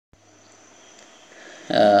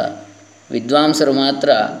ವಿದ್ವಾಂಸರು ಮಾತ್ರ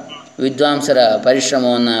ವಿದ್ವಾಂಸರ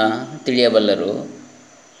ಪರಿಶ್ರಮವನ್ನು ತಿಳಿಯಬಲ್ಲರು,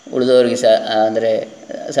 ಉಳಿದವರಿಗೆ ಅಂದರೆ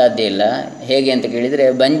ಸಾಧ್ಯ ಇಲ್ಲ. ಹೇಗೆ ಅಂತ ಕೇಳಿದರೆ,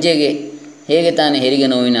 ಬಂಜೆಗೆ ಹೇಗೆ ತಾನೇ ಹೆರಿಗೆ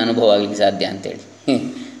ನೋವಿನ ಅನುಭವ ಆಗಲಿಕ್ಕೆ ಸಾಧ್ಯ ಅಂತೇಳಿ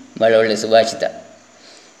ಭಾಳ ಒಳ್ಳೆಯ ಸುಭಾಷಿತ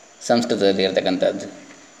ಸಂಸ್ಕೃತದಲ್ಲಿ ಇರತಕ್ಕಂಥದ್ದು.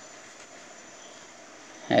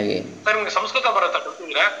 ಹಾಗೆ ಸಂಸ್ಕೃತ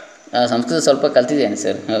ಸಂಸ್ಕೃತ ಸ್ವಲ್ಪ ಕಲ್ತಿದ್ದೇನೆ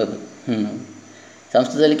ಸರ್. ಹೌದು.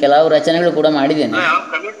 ಸಂಸ್ಕೃತದಲ್ಲಿ ಕೆಲವು ರಚನೆಗಳು ಕೂಡ ಮಾಡಿದ್ದೇನೆ.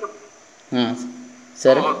 ಹಾಂ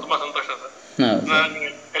ಸರ್.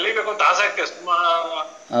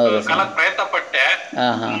 ಹೌದು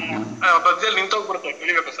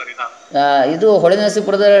ಇದು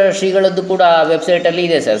ಹೊಳೆನರಸೀಪುರದ ಶ್ರೀಗಳದ್ದು ಕೂಡ ವೆಬ್ಸೈಟಲ್ಲಿ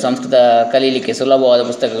ಇದೆ ಸರ್. ಸಂಸ್ಕೃತ ಕಲೀಲಿಕ್ಕೆ ಸುಲಭವಾದ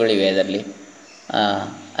ಪುಸ್ತಕಗಳಿವೆ ಅದರಲ್ಲಿ.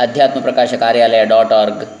 ಅಧ್ಯಾತ್ಮ ಪ್ರಕಾಶ ಕಾರ್ಯಾಲಯ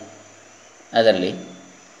 .org ಅದರಲ್ಲಿ.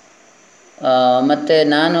 ಮತ್ತು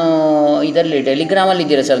ನಾನು ಇದರಲ್ಲಿ ಟೆಲಿಗ್ರಾಮಲ್ಲಿ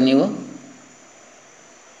ಇದ್ದೀರಾ ಸರ್ ನೀವು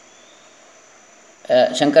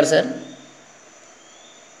ಶಂಕರ್ ಸರ್?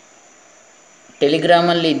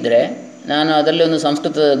 ಟೆಲಿಗ್ರಾಮಲ್ಲಿ ಇದ್ದರೆ ನಾನು ಅದರಲ್ಲಿ ಒಂದು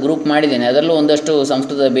ಸಂಸ್ಕೃತದ ಗ್ರೂಪ್ ಮಾಡಿದ್ದೇನೆ. ಅದರಲ್ಲೂ ಒಂದಷ್ಟು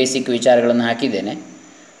ಸಂಸ್ಕೃತದ ಬೇಸಿಕ್ ವಿಚಾರಗಳನ್ನು ಹಾಕಿದ್ದೇನೆ.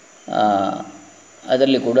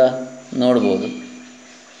 ಅದರಲ್ಲಿ ಕೂಡ ನೋಡ್ಬೋದು.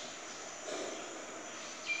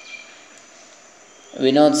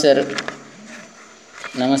 ವಿನೋದ್ ಸರ್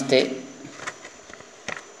ನಮಸ್ತೆ.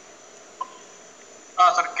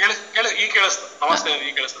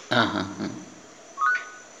 ಹಾಂ ಹಾಂ ಹಾಂ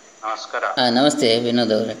ನಮಸ್ಕಾರ. ನಮಸ್ತೆ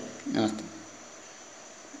ವಿನೋದ್ ಅವರೇ, ನಮಸ್ತೆ.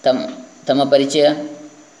 ತಮ್ಮ ಪರಿಚಯ?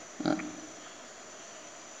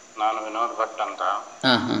 ನಾನು ವಿನೋದ್ ಭಟ್ ಅಂತ.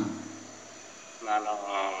 ಹಾಂ ಹಾಂ. ನಾನು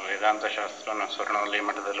ವೇದಾಂತ ಶಾಸ್ತ್ರನ ಸ್ವರ್ಣವಲ್ಲಿ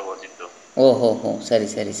ಮಠದಲ್ಲಿ ಓದಿದ್ದು. ಓಹೋ ಹೋ, ಸರಿ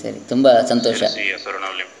ಸರಿ ಸರಿ, ತುಂಬ ಸಂತೋಷ.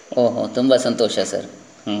 ಸ್ವರ್ಣವಲ್ಲಿ. ಓಹೋ, ತುಂಬ ಸಂತೋಷ ಸರ್.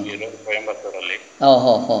 ಕೊಯಂಬತ್ತೂರಲ್ಲಿ.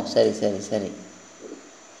 ಓಹೋ ಹೋ, ಸರಿ ಸರಿ ಸರಿ.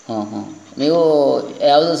 ಹಾಂ ಹಾಂ. ನೀವು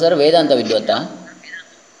ಯಾವುದು ಸರ್, ವೇದಾಂತ ವಿದ್ವತ್ತಾ?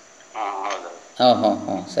 ಹಾಂ ಹೌದು. ಹಾಂ ಹಾಂ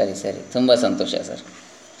ಹಾಂ, ಸರಿ ಸರಿ, ತುಂಬ ಸಂತೋಷ ಸರ್.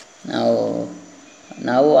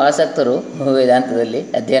 ನಾವು ಆಸಕ್ತರು ವೇದಾಂತದಲ್ಲಿ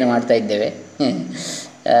ಅಧ್ಯಯನ ಮಾಡ್ತಾ ಇದ್ದೇವೆ.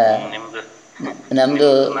 ನಮ್ಮದು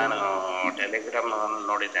ಟೆಲಿಗ್ರಾಮ್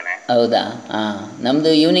ನೋಡಿದ್ದೇನೆ. ಹೌದಾ? ಹಾಂ,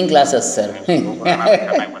 ನಮ್ಮದು ಈವ್ನಿಂಗ್ ಕ್ಲಾಸಸ್ ಸರ್.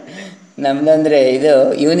 ನಮ್ಮದು ಅಂದರೆ ಇದು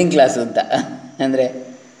ಈವ್ನಿಂಗ್ ಕ್ಲಾಸು ಅಂತ, ಅಂದರೆ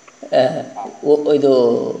ಇದು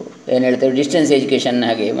ಏನು ಹೇಳ್ತೇವೆ, ಡಿಸ್ಟೆನ್ಸ್ ಎಜುಕೇಷನ್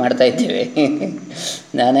ಹಾಗೆ ಮಾಡ್ತಾ ಇದ್ದೇವೆ.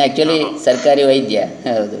 ನಾನು ಆ್ಯಕ್ಚುಲಿ ಸರ್ಕಾರಿ ವೈದ್ಯ.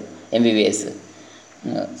 ಹೌದು, MBBS.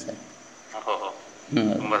 ಸರ್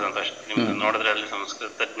ತುಂಬಾ ಸಂತೋಷ. ನಿಮ್ದು ನೋಡಿದ್ರೆ ಅಲ್ಲಿ ಸಂಸ್ಕೃತ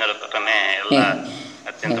ತಜ್ಞರ ಥರನೇ ಎಲ್ಲ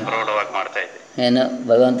ಅತ್ಯಂತ ಪ್ರೌಢವಾಗಿ ಮಾಡ್ತಾ ಇದ್ದೀವಿ. ಏನೋ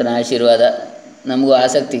ಭಗವಂತನ ಆಶೀರ್ವಾದ. ನಮಗೂ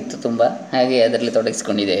ಆಸಕ್ತಿ ಇತ್ತು ತುಂಬ, ಹಾಗೆ ಅದರಲ್ಲಿ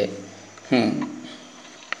ತೊಡಗಿಸ್ಕೊಂಡಿದ್ದೇವೆ.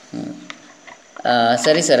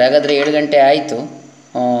 ಸರಿ ಸರ್, ಹಾಗಾದರೆ 7 ಗಂಟೆ ಆಯಿತು,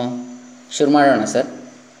 ಶುರು ಮಾಡೋಣ ಸರ್.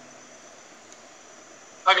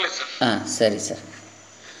 ಹಾಂ ಸರಿ ಸರ್.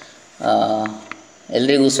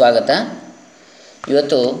 ಎಲ್ರಿಗೂ ಸ್ವಾಗತ.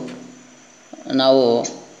 ಇವತ್ತು ನಾವು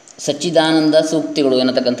ಸಚ್ಚಿದಾನಂದ ಸೂಕ್ತಿಗಳು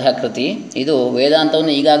ಎನ್ನತಕ್ಕಂತಹ ಕೃತಿ, ಇದು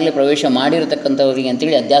ವೇದಾಂತವನ್ನು ಈಗಾಗಲೇ ಪ್ರವೇಶ ಮಾಡಿರತಕ್ಕಂಥವರಿಗೆ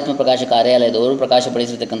ಅಂತೇಳಿ ಅಧ್ಯಾತ್ಮ ಪ್ರಕಾಶ ಕಾರ್ಯಾಲಯದವರು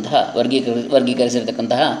ಪ್ರಕಾಶಪಡಿಸಿರ್ತಕ್ಕಂತಹ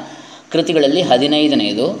ವರ್ಗೀಕರಿಸಿರ್ತಕ್ಕಂತಹ ಕೃತಿಗಳಲ್ಲಿ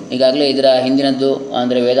 15ನೇದು. ಈಗಾಗಲೇ ಇದರ ಹಿಂದಿನದ್ದು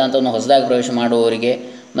ಅಂದರೆ ವೇದಾಂತವನ್ನು ಹೊಸದಾಗಿ ಪ್ರವೇಶ ಮಾಡುವವರಿಗೆ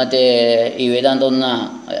ಮತ್ತು ಈ ವೇದಾಂತವನ್ನು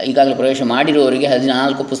ಈಗಾಗಲೇ ಪ್ರವೇಶ ಮಾಡಿರುವವರಿಗೆ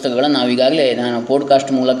 14 ಪುಸ್ತಕಗಳನ್ನು ನಾವು ಈಗಾಗಲೇ ನಾನು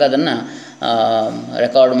ಪೋಡ್ಕಾಸ್ಟ್ ಮೂಲಕ ಅದನ್ನು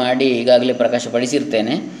ರೆಕಾರ್ಡ್ ಮಾಡಿ ಈಗಾಗಲೇ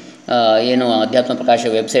ಪ್ರಕಾಶಪಡಿಸಿರ್ತೇನೆ. ಏನು ಅಧ್ಯಾತ್ಮ ಪ್ರಕಾಶ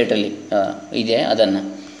ವೆಬ್ಸೈಟಲ್ಲಿ ಇದೆ ಅದನ್ನು,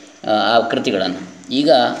 ಆ ಕೃತಿಗಳನ್ನು. ಈಗ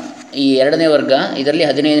ಈ 2ನೇ ವರ್ಗ, ಇದರಲ್ಲಿ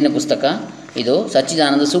 15ನೇ ಪುಸ್ತಕ ಇದು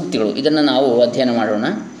ಸಚ್ಚಿದಾನಂದ ಸೂಕ್ತಿಗಳು. ಇದನ್ನು ನಾವು ಅಧ್ಯಯನ ಮಾಡೋಣ.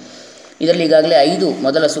 ಇದರಲ್ಲಿ ಈಗಾಗಲೇ 5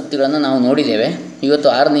 ಮೊದಲ ಸೂಕ್ತಿಗಳನ್ನು ನಾವು ನೋಡಿದ್ದೇವೆ. ಇವತ್ತು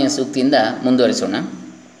 6ನೆಯ ಸೂಕ್ತಿಯಿಂದ ಮುಂದುವರಿಸೋಣ.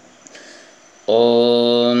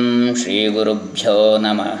 ಓಂ ಶ್ರೀ ಗುರುಭ್ಯೋ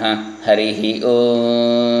ನಮಃ. ಹರಿ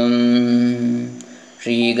ಓಂ.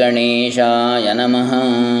 ಶ್ರೀ ಗಣೇಶಾಯ ನಮಃ.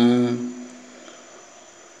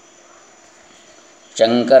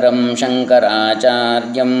 ಶಂಕರಂ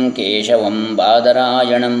ಶಂಕರಾಚಾರ್ಯಂ ಕೇಶವಂ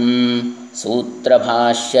ಬಾದರಾಯಣಂ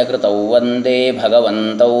ಸೂತ್ರಭಾಷ್ಯಕೃತೌ ವಂದೇ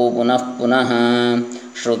ಭಗವಂತೌ ಪುನಃ ಪುನಃ.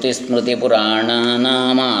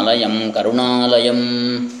 ಶ್ರುತಿಸ್ಮೃತಿಪುರಾಣಾನಾಮಾಲಯಂ ಕರುಣಾಲಯಂ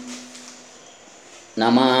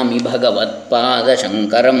ನಮಾಮಿ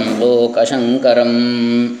ಭಗವತ್ಪಾದಶಂಕರಂ ಲೋಕಶಂಕರಂ.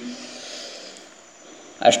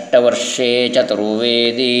 ಅಷ್ಟವರ್ಷೇ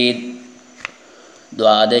ಚತುರ್ವೇದಿ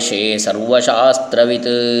ದ್ವಾದಶೇ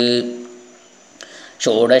ಸರ್ವಶಾಸ್ತ್ರವಿತ್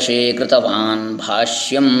ಷೋಡಶೇ ಕೃತವಾನ್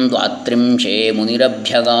ಭಾಷ್ಯಂ ದ್ವಾತ್ರಿಂಶೇ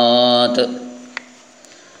ಮುನಿರಭ್ಯಗಾತ್.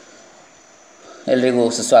 ಎಲ್ರಿಗೂ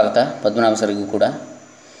ಸುಸ್ವಾಗತ, ಪದ್ಮನಾಭ ಸರಿಗೂ ಕೂಡ.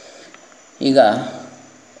 ಈಗ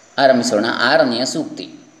ಆರಂಭಿಸೋಣ. 6ನೆಯ ಸೂಕ್ತಿ.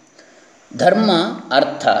 ಧರ್ಮ,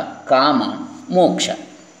 ಅರ್ಥ, ಕಾಮ, ಮೋಕ್ಷ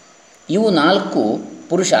ಇವು 4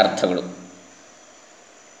 ಪುರುಷಾರ್ಥಗಳು,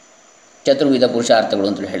 ಚತುರ್ವಿಧ ಪುರುಷಾರ್ಥಗಳು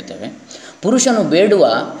ಅಂತೇಳಿ ಹೇಳ್ತೇವೆ. ಪುರುಷನು ಬೇಡುವ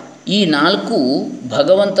ಈ 4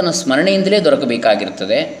 ಭಗವಂತನ ಸ್ಮರಣೆಯಿಂದಲೇ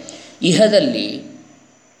ದೊರಕಬೇಕಾಗಿರ್ತದೆ. ಇಹದಲ್ಲಿ,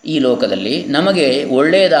 ಈ ಲೋಕದಲ್ಲಿ ನಮಗೆ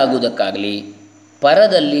ಒಳ್ಳೆಯದಾಗುವುದಕ್ಕಾಗಲಿ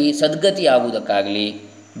ಪರದಲ್ಲಿ ಸದ್ಗತಿಯಾಗುವುದಕ್ಕಾಗಲಿ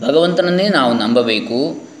ಭಗವಂತನನ್ನೇ ನಾವು ನಂಬಬೇಕು.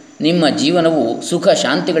 ನಿಮ್ಮ ಜೀವನವು ಸುಖ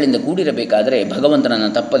ಶಾಂತಿಗಳಿಂದ ಕೂಡಿರಬೇಕಾದರೆ ಭಗವಂತನನ್ನು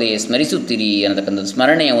ತಪ್ಪದೇ ಸ್ಮರಿಸುತ್ತೀರಿ ಅನ್ನತಕ್ಕಂಥ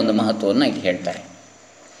ಸ್ಮರಣೆಯ ಒಂದು ಮಹತ್ವವನ್ನು ಇಲ್ಲಿ ಹೇಳ್ತಾರೆ.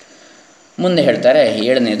 ಮುಂದೆ ಹೇಳ್ತಾರೆ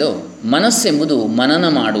 7ನೇದು, ಮನಸ್ಸೆಂಬುದು ಮನನ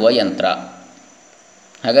ಮಾಡುವ ಯಂತ್ರ.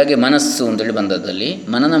 ಹಾಗಾಗಿ ಮನಸ್ಸು ಅಂತೇಳಿ ಬಂದದ್ದಲ್ಲಿ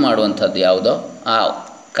ಮನನ ಮಾಡುವಂಥದ್ದು ಯಾವುದೋ ಆ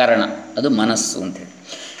ಕಾರಣ ಅದು ಮನಸ್ಸು ಅಂತೇಳಿ.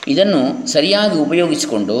 ಇದನ್ನು ಸರಿಯಾಗಿ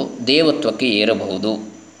ಉಪಯೋಗಿಸಿಕೊಂಡು ದೇವತ್ವಕ್ಕೆ ಏರಬಹುದು.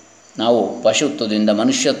 ನಾವು ಪಶುತ್ವದಿಂದ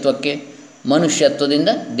ಮನುಷ್ಯತ್ವಕ್ಕೆ, ಮನುಷ್ಯತ್ವದಿಂದ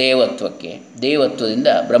ದೇವತ್ವಕ್ಕೆ, ದೇವತ್ವದಿಂದ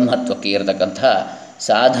ಬ್ರಹ್ಮತ್ವಕ್ಕೆ ಇರತಕ್ಕಂಥ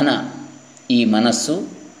ಸಾಧನ ಈ ಮನಸ್ಸು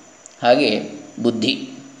ಹಾಗೆ ಬುದ್ಧಿ.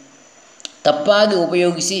 ತಪ್ಪಾಗಿ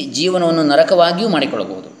ಉಪಯೋಗಿಸಿ ಜೀವನವನ್ನು ನರಕವಾಗಿಯೂ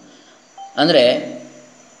ಮಾಡಿಕೊಳ್ಳಬಹುದು. ಅಂದರೆ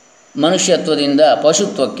ಮನುಷ್ಯತ್ವದಿಂದ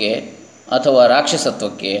ಪಶುತ್ವಕ್ಕೆ ಅಥವಾ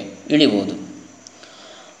ರಾಕ್ಷಸತ್ವಕ್ಕೆ ಇಳಿಬಹುದು.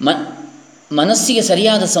 ಮನಸ್ಸಿಗೆ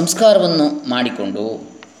ಸರಿಯಾದ ಸಂಸ್ಕಾರವನ್ನು ಮಾಡಿಕೊಂಡು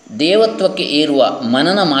ದೇವತ್ವಕ್ಕೆ ಏರುವ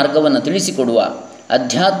ಮನನ ಮಾರ್ಗವನ್ನು ತಿಳಿಸಿಕೊಡುವ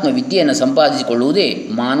ಅಧ್ಯಾತ್ಮ ವಿದ್ಯೆಯನ್ನು ಸಂಪಾದಿಸಿಕೊಳ್ಳುವುದೇ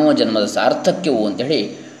ಮಾನವ ಜನ್ಮದ ಸಾರ್ಥಕ್ಯವು ಅಂತೇಳಿ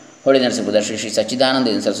ಹೊಳೆ ನರಸಿಂಹದ ಶ್ರೀ ಶ್ರೀ ಸಚ್ಚಿದಾನಂದ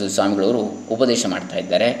ಸರಸ್ವತಿ ಸ್ವಾಮಿಗಳವರು ಉಪದೇಶ ಮಾಡ್ತಾ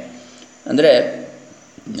ಇದ್ದಾರೆ. ಅಂದರೆ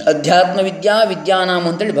ಅಧ್ಯಾತ್ಮ ವಿದ್ಯಾನಾಮ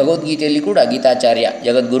ಅಂತೇಳಿ ಭಗವದ್ಗೀತೆಯಲ್ಲಿ ಕೂಡ ಗೀತಾಚಾರ್ಯ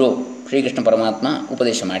ಜಗದ್ಗುರು ಶ್ರೀಕೃಷ್ಣ ಪರಮಾತ್ಮ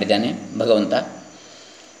ಉಪದೇಶ ಮಾಡಿದ್ದಾನೆ ಭಗವಂತ.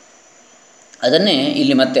 ಅದನ್ನೇ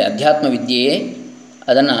ಇಲ್ಲಿ ಮತ್ತೆ ಅಧ್ಯಾತ್ಮ ವಿದ್ಯೆಯೇ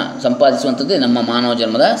ಅದನ್ನು ಸಂಪಾದಿಸುವಂಥದ್ದೇ ನಮ್ಮ ಮಾನವ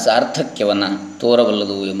ಜನ್ಮದ ಸಾರ್ಥಕ್ಯವನ್ನು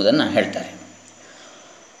ತೋರಬಲ್ಲದು ಎಂಬುದನ್ನು ಹೇಳ್ತಾರೆ.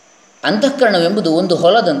 ಅಂತಃಕರಣವೆಂಬುದು ಒಂದು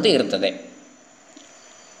ಹೊಲದಂತೆ ಇರುತ್ತದೆ.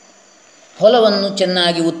 ಹೊಲವನ್ನು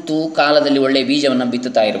ಚೆನ್ನಾಗಿ ಉತ್ತು ಕಾಲದಲ್ಲಿ ಒಳ್ಳೆಯ ಬೀಜವನ್ನು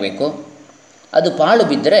ಬಿತ್ತುತ್ತಾ ಇರಬೇಕು. ಅದು ಪಾಳು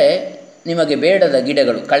ಬಿದ್ದರೆ ನಿಮಗೆ ಬೇಡದ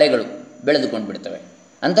ಗಿಡಗಳು ಕಳೆಗಳು ಬೆಳೆದುಕೊಂಡು ಬಿಡ್ತವೆ.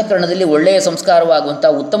 ಅಂತಃಕರಣದಲ್ಲಿ ಒಳ್ಳೆಯ ಸಂಸ್ಕಾರವಾಗುವಂಥ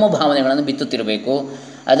ಉತ್ತಮ ಭಾವನೆಗಳನ್ನು ಬಿತ್ತುತ್ತಿರಬೇಕು.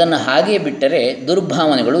 ಅದನ್ನು ಹಾಗೇ ಬಿಟ್ಟರೆ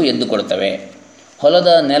ದುರ್ಭಾವನೆಗಳು ಎದ್ದುಕೊಳ್ತವೆ. ಹೊಲದ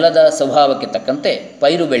ನೆಲದ ಸ್ವಭಾವಕ್ಕೆ ತಕ್ಕಂತೆ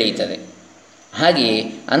ಪೈರು ಬೆಳೆಯುತ್ತದೆ. ಹಾಗೆಯೇ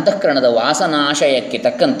ಅಂತಃಕರಣದ ವಾಸನಾಶಯಕ್ಕೆ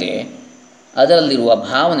ತಕ್ಕಂತೆ ಅದರಲ್ಲಿರುವ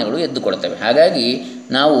ಭಾವನೆಗಳು ಎದ್ದುಕೊಳ್ತವೆ. ಹಾಗಾಗಿ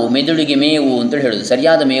ನಾವು ಮೆದುಳಿಗೆ ಮೇವು ಅಂತೇಳಿ ಹೇಳೋದು,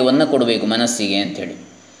 ಸರಿಯಾದ ಮೇವನ್ನು ಕೊಡಬೇಕು ಮನಸ್ಸಿಗೆ ಅಂಥೇಳಿ.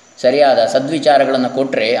 ಸರಿಯಾದ ಸದ್ವಿಚಾರಗಳನ್ನು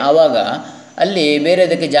ಕೊಟ್ಟರೆ ಆವಾಗ ಅಲ್ಲಿ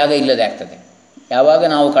ಬೇರೆದಕ್ಕೆ ಜಾಗ ಇಲ್ಲದೆ ಆಗ್ತದೆ. ಯಾವಾಗ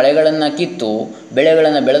ನಾವು ಕಳೆಗಳನ್ನು ಕಿತ್ತು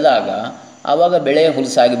ಬೆಳೆಗಳನ್ನು ಬೆಳೆದಾಗ ಆವಾಗ ಬೆಳೆ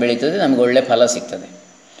ಹುಲಸಾಗಿ ಬೆಳೀತದೆ, ನಮಗೆ ಒಳ್ಳೆಯ ಫಲ ಸಿಗ್ತದೆ.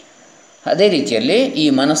 ಅದೇ ರೀತಿಯಲ್ಲಿ ಈ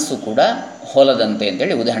ಮನಸ್ಸು ಕೂಡ ಹೊಲದಂತೆ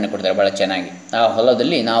ಅಂತೇಳಿ ಉದಾಹರಣೆ ಕೊಡ್ತಾರೆ ಭಾಳ ಚೆನ್ನಾಗಿ. ಆ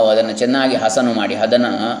ಹೊಲದಲ್ಲಿ ನಾವು ಅದನ್ನು ಚೆನ್ನಾಗಿ ಹಸನು ಮಾಡಿ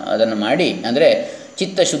ಅದನ್ನು ಮಾಡಿ ಅಂದರೆ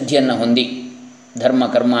ಚಿತ್ತಶುದ್ಧಿಯನ್ನು ಹೊಂದಿ, ಧರ್ಮ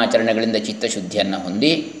ಕರ್ಮಾಚರಣೆಗಳಿಂದ ಚಿತ್ತಶುದ್ಧಿಯನ್ನು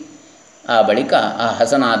ಹೊಂದಿ ಆ ಬಳಿಕ ಆ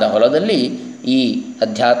ಹಸನಾದ ಹೊಲದಲ್ಲಿ ಈ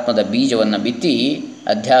ಅಧ್ಯಾತ್ಮದ ಬೀಜವನ್ನು ಬಿತ್ತಿ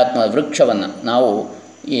ಅಧ್ಯಾತ್ಮದ ವೃಕ್ಷವನ್ನು ನಾವು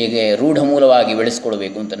ಹೇಗೆ ರೂಢಮೂಲವಾಗಿ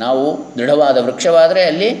ಬೆಳೆಸ್ಕೊಳ್ಬೇಕು ಅಂತ. ನಾವು ದೃಢವಾದ ವೃಕ್ಷವಾದರೆ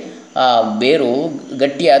ಅಲ್ಲಿ ಆ ಬೇರು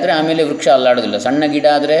ಗಟ್ಟಿಯಾದರೆ ಆಮೇಲೆ ವೃಕ್ಷ ಅಲ್ಲಾಡೋದಿಲ್ಲ. ಸಣ್ಣ ಗಿಡ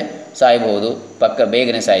ಆದರೆ ಸಾಯ್ಬೋದು,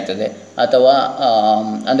 ಬೇಗನೆ ಸಾಯ್ತದೆ. ಅಥವಾ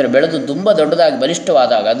ಅಂದರೆ ಬೆಳೆದು ತುಂಬ ದೊಡ್ಡದಾಗಿ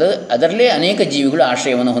ಬಲಿಷ್ಠವಾದಾಗ ಅದರಲ್ಲೇ ಅನೇಕ ಜೀವಿಗಳು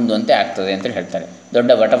ಆಶ್ರಯವನ್ನು ಹೊಂದುವಂತೆ ಆಗ್ತದೆ ಅಂತೇಳಿ ಹೇಳ್ತಾರೆ.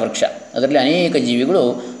 ದೊಡ್ಡ ವಟವೃಕ್ಷ, ಅದರಲ್ಲಿ ಅನೇಕ ಜೀವಿಗಳು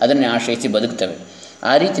ಅದನ್ನೇ ಆಶ್ರಯಿಸಿ ಬದುಕ್ತವೆ.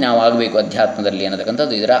 ಆ ರೀತಿ ನಾವು ಆಗಬೇಕು ಅಧ್ಯಾತ್ಮದಲ್ಲಿ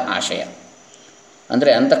ಅನ್ನತಕ್ಕಂಥದ್ದು ಇದರ ಆಶಯ.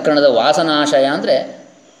 ಅಂದರೆ ಅಂತಃಕರಣದ ವಾಸನಾಶಯ ಅಂದರೆ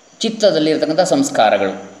ಚಿತ್ತದಲ್ಲಿರ್ತಕ್ಕಂಥ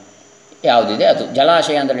ಸಂಸ್ಕಾರಗಳು ಯಾವುದಿದೆ ಅದು.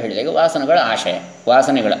 ಜಲಾಶಯ ಅಂತೇಳಿ ಹೇಳಿದಾಗ ವಾಸನೆಗಳ ಆಶಯ,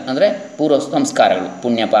 ವಾಸನೆಗಳ ಅಂದರೆ ಪೂರ್ವ ಸಂಸ್ಕಾರಗಳು,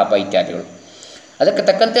 ಪುಣ್ಯ ಪಾಪ ಇತ್ಯಾದಿಗಳು. ಅದಕ್ಕೆ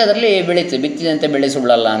ತಕ್ಕಂತೆ ಅದರಲ್ಲಿ ಬಿತ್ತಿದಂತೆ ಬೆಳೆ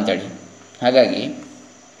ಸುಳ್ಳಲ್ಲ ಅಂಥೇಳಿ. ಹಾಗಾಗಿ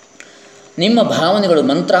ನಿಮ್ಮ ಭಾವನೆಗಳು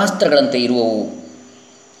ಮಂತ್ರಾಸ್ತ್ರಗಳಂತೆ ಇರುವವು.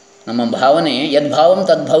 ನಮ್ಮ ಭಾವನೆ ಯದ್ಭಾವಂ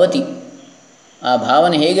ತದ್ಭವತಿ. ಆ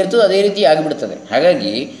ಭಾವನೆ ಹೇಗಿರ್ತದೋ ಅದೇ ರೀತಿ ಆಗಿಬಿಡ್ತದೆ.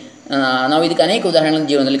 ಹಾಗಾಗಿ ನಾವು ಇದಕ್ಕೆ ಅನೇಕ ಉದಾಹರಣೆಗಳನ್ನು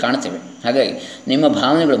ಜೀವನದಲ್ಲಿ ಕಾಣ್ತೇವೆ. ಹಾಗಾಗಿ ನಿಮ್ಮ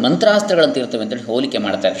ಭಾವನೆಗಳು ಮಂತ್ರಾಸ್ತ್ರಗಳಂತ ಇರ್ತವೆ ಅಂತೇಳಿ ಹೋಲಿಕೆ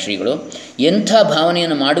ಮಾಡ್ತಾರೆ ಶ್ರೀಗಳು. ಎಂಥ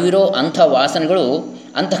ಭಾವನೆಯನ್ನು ಮಾಡುವಿರೋ ಅಂಥ ವಾಸನೆಗಳು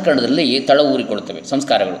ಅಂತಃಕರಣದಲ್ಲಿ ತಳ ಊರಿಕೊಳ್ತವೆ,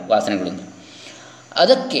 ಸಂಸ್ಕಾರಗಳು, ವಾಸನೆಗಳು.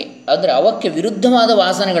 ಅವಕ್ಕೆ ವಿರುದ್ಧವಾದ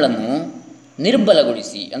ವಾಸನೆಗಳನ್ನು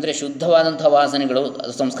ನಿರ್ಬಲಗೊಳಿಸಿ, ಅಂದರೆ ಶುದ್ಧವಾದಂಥ ವಾಸನೆಗಳು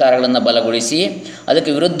ಸಂಸ್ಕಾರಗಳನ್ನು ಬಲಗೊಳಿಸಿ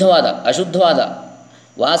ಅದಕ್ಕೆ ವಿರುದ್ಧವಾದ ಅಶುದ್ಧವಾದ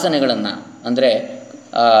ವಾಸನೆಗಳನ್ನು ಅಂದರೆ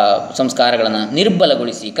ಸಂಸ್ಕಾರಗಳನ್ನು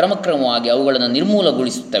ನಿರ್ಬಲಗೊಳಿಸಿ ಕ್ರಮಕ್ರಮವಾಗಿ ಅವುಗಳನ್ನು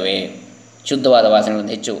ನಿರ್ಮೂಲಗೊಳಿಸುತ್ತವೆ. ಶುದ್ಧವಾದ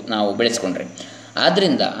ವಾಸನೆಗಳನ್ನು ಹೆಚ್ಚು ನಾವು ಬೆಳೆಸ್ಕೊಂಡ್ರೆ.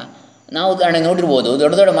 ಆದ್ದರಿಂದ ನಾವು ಉದಾಹರಣೆ ನೋಡಿರ್ಬೋದು,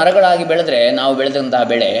 ದೊಡ್ಡ ದೊಡ್ಡ ಮರಗಳಾಗಿ ಬೆಳೆದ್ರೆ ನಾವು ಬೆಳೆದಂತಹ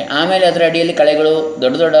ಬೆಳೆ ಆಮೇಲೆ ಅದರ ಅಡಿಯಲ್ಲಿ ಕಳೆಗಳು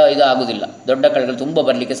ದೊಡ್ಡ ಇದು ಆಗೋದಿಲ್ಲ. ದೊಡ್ಡ ಕಳೆಗಳು ತುಂಬ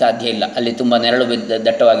ಬರಲಿಕ್ಕೆ ಸಾಧ್ಯ ಇಲ್ಲ. ಅಲ್ಲಿ ತುಂಬ ನೆರಳು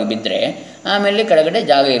ದಟ್ಟವಾಗಿ ಬಿದ್ದರೆ ಆಮೇಲೆ ಕೆಳಗಡೆ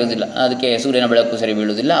ಜಾಗ ಇರೋದಿಲ್ಲ, ಅದಕ್ಕೆ ಸೂರ್ಯನ ಬೆಳಕು ಸರಿ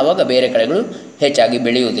ಬೀಳುವುದಿಲ್ಲ. ಆವಾಗ ಬೇರೆ ಕಳೆಗಳು ಹೆಚ್ಚಾಗಿ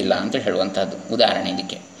ಬೆಳೆಯುವುದಿಲ್ಲ ಅಂತ ಹೇಳುವಂಥದ್ದು ಉದಾಹರಣೆ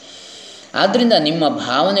ಇದಕ್ಕೆ. ಆದ್ದರಿಂದ ನಿಮ್ಮ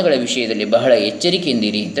ಭಾವನೆಗಳ ವಿಷಯದಲ್ಲಿ ಬಹಳ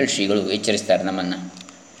ಎಚ್ಚರಿಕೆಯಿಂದಿರಿ ಅಂತೇಳಿ ಶ್ರೀಗಳು ಎಚ್ಚರಿಸ್ತಾರೆ ನಮ್ಮನ್ನು.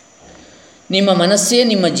 ನಿಮ್ಮ ಮನಸ್ಸೇ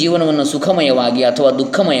ನಿಮ್ಮ ಜೀವನವನ್ನು ಸುಖಮಯವಾಗಿ ಅಥವಾ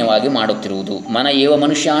ದುಃಖಮಯವಾಗಿ ಮಾಡುತ್ತಿರುವುದು. ಮನ ಏವ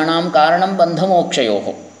ಮನುಷ್ಯಾಣಾಂ ಕಾರಣಂ ಬಂಧ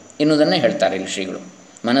ಮೋಕ್ಷಯೋಹೋ ಎನ್ನುವುದನ್ನೇ ಹೇಳ್ತಾರೆ ಇಲ್ಲಿ ಶ್ರೀಗಳು.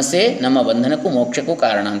 ಮನಸ್ಸೇ ನಮ್ಮ ಬಂಧನಕ್ಕೂ ಮೋಕ್ಷಕ್ಕೂ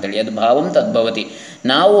ಕಾರಣ ಅಂತೇಳಿ. ಅದು ಭಾವಂ ತದ್ಭವತಿ.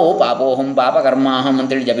 ನಾವು ಪಾಪೋಹಂ ಪಾಪಕರ್ಮಾಹಂ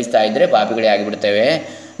ಅಂತೇಳಿ ಜಪಿಸ್ತಾ ಇದ್ದರೆ ಪಾಪಿಗಳೇ ಆಗಿಬಿಡ್ತೇವೆ.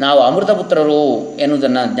 ನಾವು ಅಮೃತಪುತ್ರರು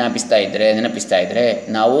ಎನ್ನುವುದನ್ನು ನೆನಪಿಸ್ತಾ ಇದ್ದರೆ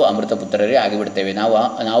ನಾವು ಅಮೃತಪುತ್ರರೇ ಆಗಿಬಿಡ್ತೇವೆ.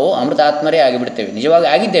 ನಾವು ಅಮೃತಾತ್ಮರೇ ಆಗಿಬಿಡ್ತೇವೆ. ನಿಜವಾಗಿ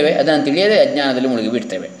ಆಗಿದ್ದೇವೆ, ಅದನ್ನು ತಿಳಿಯದೆ ಅಜ್ಞಾನದಲ್ಲಿ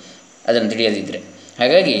ಮುಳುಗಿಬಿಡ್ತೇವೆ, ಅದನ್ನು ತಿಳಿಯದಿದ್ದರೆ.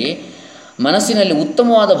 ಹಾಗಾಗಿ ಮನಸ್ಸಿನಲ್ಲಿ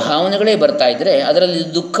ಉತ್ತಮವಾದ ಭಾವನೆಗಳೇ ಬರ್ತಾ ಇದ್ದರೆ ಅದರಲ್ಲಿ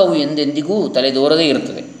ದುಃಖವು ಎಂದೆಂದಿಗೂ ತಲೆದೋರದೇ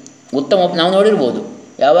ಇರ್ತದೆ. ನಾವು ನೋಡಿರ್ಬೋದು,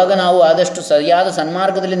 ಯಾವಾಗ ನಾವು ಆದಷ್ಟು ಸರಿಯಾದ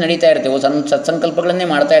ಸನ್ಮಾರ್ಗದಲ್ಲಿ ನಡೀತಾ ಇರ್ತೇವೋ, ಸತ್ಸಂಕಲ್ಪಗಳನ್ನೇ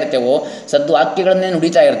ಮಾಡ್ತಾ ಇರ್ತೇವೋ, ಸದ್ವಾಕ್ಯಗಳನ್ನೇ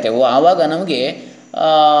ನುಡಿತಾ ಇರ್ತೇವೋ, ಆವಾಗ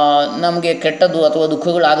ನಮಗೆ ಕೆಟ್ಟದ್ದು ಅಥವಾ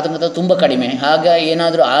ದುಃಖಗಳು ಆಗತಕ್ಕಂಥದ್ದು ತುಂಬ ಕಡಿಮೆ. ಆಗ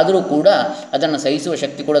ಏನಾದರೂ ಆದರೂ ಕೂಡ ಅದನ್ನು ಸಹಿಸುವ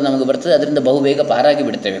ಶಕ್ತಿ ಕೂಡ ನಮಗೆ ಬರ್ತದೆ, ಅದರಿಂದ ಬಹುಬೇಗ ಪಾರಾಗಿ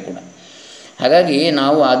ಬಿಡ್ತೇವೆ ಕೂಡ. ಹಾಗಾಗಿ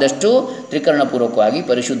ನಾವು ಆದಷ್ಟು ತ್ರಿಕರಣಪೂರ್ವಕವಾಗಿ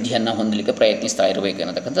ಪರಿಶುದ್ಧಿಯನ್ನು ಹೊಂದಲಿಕ್ಕೆ ಪ್ರಯತ್ನಿಸ್ತಾ ಇರಬೇಕು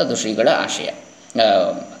ಅನ್ನತಕ್ಕಂಥದ್ದು ಶ್ರೀಗಳ ಆಶಯ,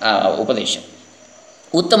 ಉಪದೇಶ.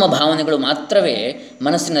 ಉತ್ತಮ ಭಾವನೆಗಳು ಮಾತ್ರವೇ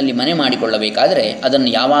ಮನಸ್ಸಿನಲ್ಲಿ ಮನೆ ಮಾಡಿಕೊಳ್ಳಬೇಕಾದರೆ ಅದನ್ನು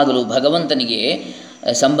ಯಾವಾಗಲೂ ಭಗವಂತನಿಗೆ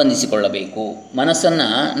ಸಂಬಂಧಿಸಿಕೊಳ್ಳಬೇಕು. ಮನಸ್ಸನ್ನು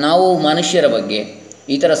ನಾವು ಮನುಷ್ಯರ ಬಗ್ಗೆ,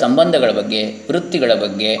 ಇತರ ಸಂಬಂಧಗಳ ಬಗ್ಗೆ, ವೃತ್ತಿಗಳ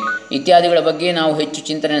ಬಗ್ಗೆ ಇತ್ಯಾದಿಗಳ ಬಗ್ಗೆ ನಾವು ಹೆಚ್ಚು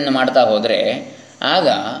ಚಿಂತನೆಯನ್ನು ಮಾಡ್ತಾ ಹೋದರೆ ಆಗ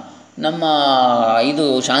ನಮ್ಮ ಇದು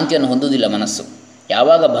ಶಾಂತಿಯನ್ನು ಹೊಂದುವುದಿಲ್ಲ ಮನಸ್ಸು.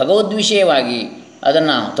 ಯಾವಾಗ ಭಗವದ್ವಿಷಯವಾಗಿ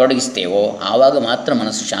ಅದನ್ನು ತೊಡಗಿಸ್ತೇವೋ ಆವಾಗ ಮಾತ್ರ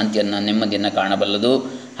ಮನಸ್ಸು ಶಾಂತಿಯನ್ನು, ನೆಮ್ಮದಿಯನ್ನು ಕಾಣಬಲ್ಲದು.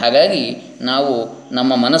 ಹಾಗಾಗಿ ನಾವು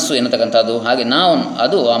ನಮ್ಮ ಮನಸ್ಸು ಎನ್ನತಕ್ಕಂಥದ್ದು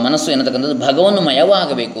ಆ ಮನಸ್ಸು ಎನ್ನತಕ್ಕಂಥದ್ದು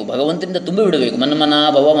ಭಗವನ್ಮಯವಾಗಬೇಕು, ಭಗವಂತನಿಂದ ತುಂಬಿ ಬಿಡಬೇಕು. ಮನ್ಮನಾ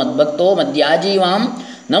ಭವ ಮದ್ಭಕ್ತೋ ಮದ್ಯಾಜೀವಾಂ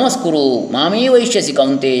ನಮಸ್ಕುರು ಮಾಮೇ ವೈಶ್ಯಸಿ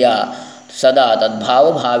ಕೌಂತೆಯ ಸದಾ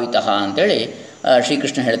ತದ್ಭಾವಭಾವಿತಃ ಅಂತೇಳಿ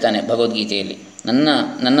ಶ್ರೀಕೃಷ್ಣ ಹೇಳ್ತಾನೆ ಭಗವದ್ಗೀತೆಯಲ್ಲಿ.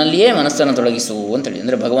 ನನ್ನಲ್ಲಿಯೇ ಮನಸ್ಸನ್ನು ತೊಡಗಿಸು ಅಂತೇಳಿ.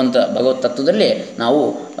 ಅಂದರೆ ಭಗವತ್ ತತ್ವದಲ್ಲೇ ನಾವು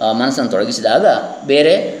ಮನಸ್ಸನ್ನು ತೊಡಗಿಸಿದಾಗ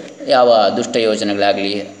ಬೇರೆ ಯಾವ ದುಷ್ಟ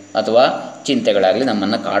ಯೋಚನೆಗಳಾಗಲಿ ಅಥವಾ ಚಿಂತೆಗಳಾಗಲಿ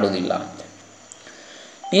ನಮ್ಮನ್ನು ಕಾಡುವುದಿಲ್ಲ.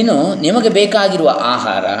 ಇನ್ನು ನಿಮಗೆ ಬೇಕಾಗಿರುವ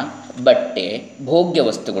ಆಹಾರ, ಬಟ್ಟೆ, ಭೋಗ್ಯ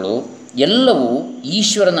ವಸ್ತುಗಳು ಎಲ್ಲವೂ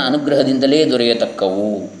ಈಶ್ವರನ ಅನುಗ್ರಹದಿಂದಲೇ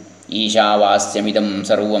ದೊರೆಯತಕ್ಕವು. ಈಶಾವಾಸ್ಯಮಿದಂ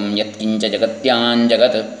ಸರ್ವಂ ಯತ್ಕಿಂಚ ಜಗತ್ಯಾನ್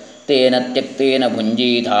ತೇನ ತ್ಯಕ್ತೇನ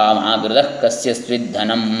ಭುಂಜೀಧಾಮಾಗೃತಃ ಕಸ್ಯ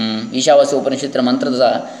ಸ್ವಿದ್ಧನಂ. ಈಶಾವಾಸ್ಯ ಉಪನಿಷತ್ತಿನ ಮಂತ್ರದ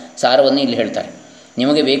ಸಾರವನ್ನು ಇಲ್ಲಿ ಹೇಳ್ತಾರೆ.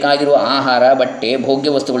 ನಿಮಗೆ ಬೇಕಾಗಿರುವ ಆಹಾರ, ಬಟ್ಟೆ, ಭೋಗ್ಯ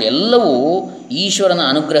ವಸ್ತುಗಳು ಎಲ್ಲವೂ ಈಶ್ವರನ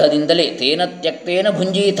ಅನುಗ್ರಹದಿಂದಲೇ, ತೇನ ತ್ಯಕ್ತೇನ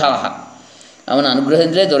ಭುಂಜೀತಾಹ, ಅವನ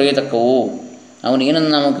ಅನುಗ್ರಹದಿಂದಲೇ ದೊರೆಯತಕ್ಕವು. ಅವನು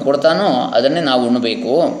ಏನನ್ನು ನಮಗೆ ಕೊಡ್ತಾನೋ ಅದನ್ನೇ ನಾವು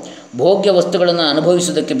ಉಣ್ಣಬೇಕು. ಭೋಗ್ಯ ವಸ್ತುಗಳನ್ನು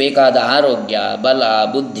ಅನುಭವಿಸುವುದಕ್ಕೆ ಬೇಕಾದ ಆರೋಗ್ಯ, ಬಲ,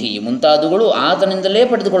 ಬುದ್ಧಿ ಮುಂತಾದವುಗಳು ಆತನಿಂದಲೇ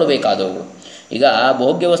ಪಡೆದುಕೊಳ್ಳಬೇಕಾದವುಗಳು. ಈಗ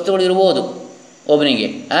ಭೋಗ್ಯ ವಸ್ತುಗಳು ಇರ್ಬೋದು ಒಬ್ಬನಿಗೆ,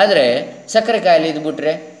 ಆದರೆ ಸಕ್ಕರೆ ಕಾಯಿಲೆ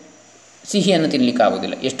ಇದ್ದುಬಿಟ್ರೆ ಸಿಹಿಯನ್ನು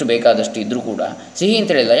ತಿನ್ನಲಿಕ್ಕಾಗೋದಿಲ್ಲ. ಎಷ್ಟು ಬೇಕಾದಷ್ಟು ಇದ್ದರೂ ಕೂಡ ಸಿಹಿ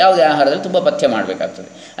ಅಂತೇಳಿಲ್ಲ, ಯಾವುದೇ ಆಹಾರದಲ್ಲಿ ತುಂಬ ಪಥ್ಯ ಮಾಡಬೇಕಾಗ್ತದೆ.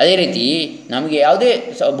 ಅದೇ ರೀತಿ ನಮಗೆ ಯಾವುದೇ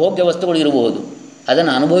ಭೋಗ್ಯ ವಸ್ತುಗಳು ಇರಬಹುದು,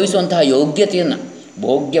 ಅದನ್ನು ಅನುಭವಿಸುವಂತಹ ಯೋಗ್ಯತೆಯನ್ನು,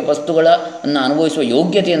 ಭೋಗ್ಯ ವಸ್ತುಗಳನ್ನು ಅನುಭವಿಸುವ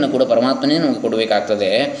ಯೋಗ್ಯತೆಯನ್ನು ಕೂಡ ಪರಮಾತ್ಮನೇ ನಮಗೆ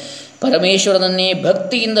ಕೊಡಬೇಕಾಗ್ತದೆ. ಪರಮೇಶ್ವರನನ್ನೇ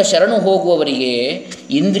ಭಕ್ತಿಯಿಂದ ಶರಣು ಹೋಗುವವರಿಗೆ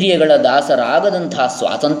ಇಂದ್ರಿಯಗಳ ದಾಸರಾಗದಂತಹ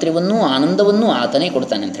ಸ್ವಾತಂತ್ರ್ಯವನ್ನೂ ಆನಂದವನ್ನೂ ಆತನೇ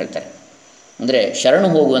ಕೊಡ್ತಾನೆ ಅಂತ ಹೇಳ್ತಾರೆ. ಅಂದರೆ ಶರಣು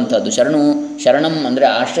ಹೋಗುವಂಥದ್ದು, ಶರಣಂ ಅಂದರೆ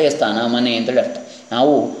ಆಶ್ರಯ ಸ್ಥಾನ, ಮನೆ ಅಂತೇಳಿ ಅರ್ಥ.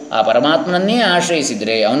 ನಾವು ಆ ಪರಮಾತ್ಮನನ್ನೇ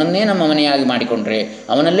ಆಶ್ರಯಿಸಿದರೆ, ಅವನನ್ನೇ ನಮ್ಮ ಮನೆಯಾಗಿ ಮಾಡಿಕೊಂಡ್ರೆ,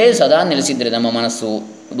 ಅವನಲ್ಲೇ ಸದಾ ನೆಲೆಸಿದರೆ ನಮ್ಮ ಮನಸ್ಸು,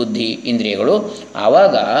 ಬುದ್ಧಿ, ಇಂದ್ರಿಯಗಳು,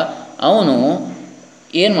 ಆವಾಗ ಅವನು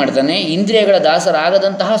ಏನು ಮಾಡ್ತಾನೆ, ಇಂದ್ರಿಯಗಳ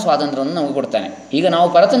ದಾಸರಾಗದಂತಹ ಸ್ವಾತಂತ್ರ್ಯವನ್ನು ನಮಗೆ ಕೊಡ್ತಾನೆ. ಈಗ ನಾವು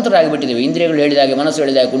ಪರತಂತ್ರರಾಗಿಬಿಟ್ಟಿದ್ದೇವೆ. ಇಂದ್ರಿಯಗಳು ಹೇಳಿದಾಗೆ, ಮನಸ್ಸು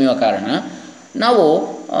ಹೇಳಿದಾಗೆ ಕುಣಿಯುವ ಕಾರಣ ನಾವು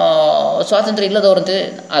ಸ್ವಾತಂತ್ರ್ಯ ಇಲ್ಲದವರಂತೆ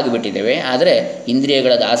ಆಗಿಬಿಟ್ಟಿದ್ದೇವೆ. ಆದರೆ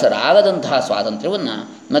ಇಂದ್ರಿಯಗಳ ದಾಸರಾಗದಂತಹ ಸ್ವಾತಂತ್ರ್ಯವನ್ನು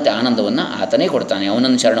ಮತ್ತು ಆನಂದವನ್ನು ಆತನೇ ಕೊಡ್ತಾನೆ,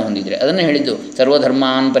 ಅವನನ್ನು ಶರಣ ಹೊಂದಿದರೆ. ಅದನ್ನೇ ಹೇಳಿದ್ದು,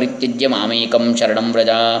 ಸರ್ವಧರ್ಮಾನ್ ಪರಿತ್ಯಜ್ಯ ಮಾಮೇಕಂ ಶರಣಂ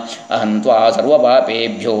ವ್ರಜ ಅಹಂ ತ್ವಾ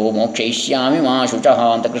ಸರ್ವಪಾಪೇಭ್ಯೋ ಮೋಕ್ಷಯಿಷ್ಯಾಮಿ ಮಾ ಶುಚಃ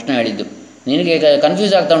ಅಂತ ಕೃಷ್ಣ ಹೇಳಿದ್ದು. ನಿನಗೆ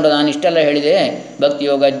ಕನ್ಫ್ಯೂಸ್ ಆಗ್ತಾ ಉಂಟು, ನಾನು ಇಷ್ಟೆಲ್ಲ ಹೇಳಿದೆ, ಭಕ್ತಿ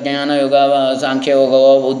ಯೋಗ, ಜ್ಞಾನ ಯೋಗ, ಸಾಂಖ್ಯ ಯೋಗ,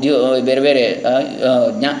 ಬೇರೆ ಬೇರೆ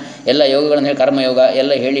ಎಲ್ಲ ಯೋಗಗಳನ್ನು ಹೇಳಿ, ಕರ್ಮಯೋಗ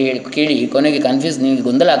ಎಲ್ಲ ಹೇಳಿ ಕೇಳಿ ಕೊನೆಗೆ ಕನ್ಫ್ಯೂಸ್, ನಿಮಗೆ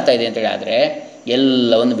ಗೊಂದಲ ಆಗ್ತಾ ಇದೆ ಅಂತೇಳಿ. ಆದರೆ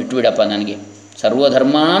ಎಲ್ಲವನ್ನು ಬಿಟ್ಟುಬಿಡಪ್ಪ, ನನಗೆ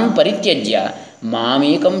ಸರ್ವಧರ್ಮಾನ್ ಪರಿತ್ಯಜ್ಯ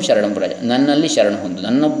ಮಾಮೇಕಂ ಶರಣಂ ವ್ರಜ, ನನ್ನಲ್ಲಿ ಶರಣ ಹೊಂದು,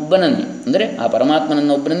 ನನ್ನೊಬ್ಬನನ್ನೇ, ಅಂದರೆ ಆ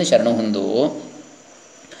ಪರಮಾತ್ಮನನ್ನೊಬ್ಬನನ್ನೇ ಶರಣ ಹೊಂದು.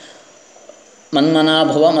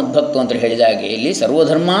 ಮನ್ಮನಾಭವ ಮದ್ಭಕ್ತು ಅಂತ ಹೇಳಿದಾಗೆ ಇಲ್ಲಿ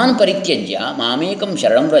ಸರ್ವಧರ್ಮಾನ್ ಪರಿತ್ಯಜ್ಯ ಮಾಮೇಕಂ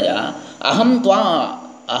ಶರಣಂ ವ್ರಜ ಅಹಂ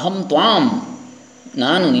ತ್ವಾಂ,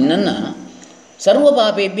 ನಾನು ನಿನ್ನನ್ನು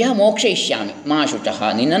ಸರ್ವಪಾಪೇಭ್ಯ ಮೋಕ್ಷಯಿಷ್ಯಾಮಿ ಮಾ ಶುಚಃ,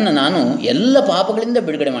 ನಿನ್ನನ್ನು ನಾನು ಎಲ್ಲ ಪಾಪಗಳಿಂದ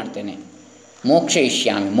ಬಿಡುಗಡೆ ಮಾಡ್ತೇನೆ.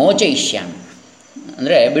 ಮೋಚಯಿಷ್ಯಾಮಿ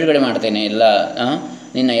ಅಂದರೆ ಬಿಡುಗಡೆ ಮಾಡ್ತೇನೆ,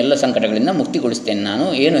 ನಿನ್ನ ಎಲ್ಲ ಸಂಕಟಗಳಿಂದ ಮುಕ್ತಿಗೊಳಿಸ್ತೇನೆ ನಾನು,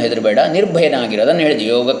 ಏನು ಹೆದರಬೇಡ, ನಿರ್ಭಯನಾಗಿರೋ. ಅದನ್ನು ಹೇಳಿದೆ,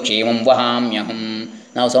 ಯೋಗಕ್ಷೇಮಂ ವಹಾಮ್ಯಹಂ.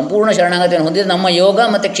 ನಾವು ಸಂಪೂರ್ಣ ಶರಣಾಗತಿಯನ್ನು ಹೊಂದಿದ್ರೆ ನಮ್ಮ ಯೋಗ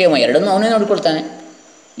ಮತ್ತು ಕ್ಷೇಮ ಎರಡನ್ನೂ ಅವನೇ ನೋಡಿಕೊಳ್ತಾನೆ.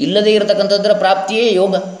 ಇಲ್ಲದೇ ಇರತಕ್ಕಂಥದ್ದರ ಪ್ರಾಪ್ತಿಯೇ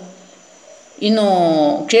ಯೋಗ. ಇನ್ನು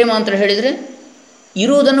ಕ್ಷೇಮ ಅಂತ ಹೇಳಿದರೆ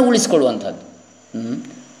ಇರುವುದನ್ನು ಉಳಿಸಿಕೊಳ್ಳುವಂಥದ್ದು.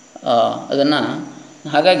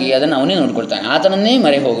 ಹಾಗಾಗಿ ಅದನ್ನು ಅವನೇ ನೋಡಿಕೊಳ್ತಾನೆ. ಆತನನ್ನೇ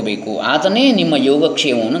ಮರೆ ಹೋಗಬೇಕು, ಆತನೇ ನಿಮ್ಮ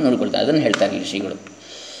ಯೋಗಕ್ಷೇಮವನ್ನು ನೋಡಿಕೊಳ್ತಾನೆ. ಅದನ್ನು ಹೇಳ್ತಾರೆ ಇಲ್ಲಿ ಶ್ರೀಗಳು.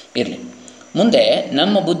 ಇರಲಿ, ಮುಂದೆ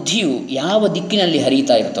ನಮ್ಮ ಬುದ್ಧಿಯು ಯಾವ ದಿಕ್ಕಿನಲ್ಲಿ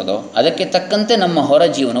ಹರಿಯುತ್ತಾ ಇರ್ತದೋ ಅದಕ್ಕೆ ತಕ್ಕಂತೆ ನಮ್ಮ ಹೊರ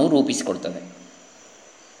ಜೀವನವು ರೂಪಿಸಿಕೊಡ್ತದೆ.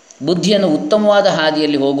 ಬುದ್ಧಿಯನ್ನು ಉತ್ತಮವಾದ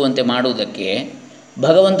ಹಾದಿಯಲ್ಲಿ ಹೋಗುವಂತೆ ಮಾಡುವುದಕ್ಕೆ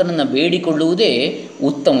ಭಗವಂತನನ್ನು ಬೇಡಿಕೊಳ್ಳುವುದೇ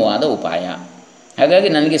ಉತ್ತಮವಾದ ಉಪಾಯ. ಹಾಗಾಗಿ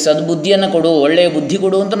ನನಗೆ ಸದ್ಬುದ್ಧಿಯನ್ನು ಕೊಡು, ಒಳ್ಳೆಯ ಬುದ್ಧಿ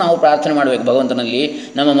ಕೊಡು ಅಂತ ನಾವು ಪ್ರಾರ್ಥನೆ ಮಾಡಬೇಕು ಭಗವಂತನಲ್ಲಿ.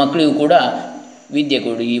 ನಮ್ಮ ಮಕ್ಕಳಿಗೂ ಕೂಡ ವಿದ್ಯೆ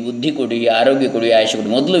ಕೊಡಿ, ಬುದ್ಧಿ ಕೊಡಿ, ಆರೋಗ್ಯ ಕೊಡಿ, ಆಯುಷ್ಯ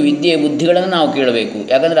ಕೊಡಿ. ಮೊದಲು ವಿದ್ಯೆ ಬುದ್ಧಿಗಳನ್ನು ನಾವು ಕೇಳಬೇಕು.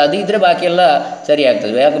 ಯಾಕಂದರೆ ಅದು ಇದ್ದರೆ ಬಾಕಿಯೆಲ್ಲ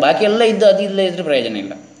ಸರಿಯಾಗ್ತದೆ. ಬಾಕಿಯೆಲ್ಲ ಇದ್ದು ಅದು ಇಲ್ಲದೇ ಇದ್ದರೆ ಪ್ರಯೋಜನ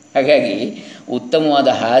ಇಲ್ಲ. ಹಾಗಾಗಿ ಉತ್ತಮವಾದ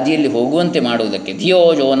ಹಾದಿಯಲ್ಲಿ ಹೋಗುವಂತೆ ಮಾಡುವುದಕ್ಕೆ ಧಿಯೋ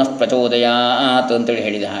ಯೋನಃ ಪ್ರಚೋದಯಾತ್ ಅಂತೇಳಿ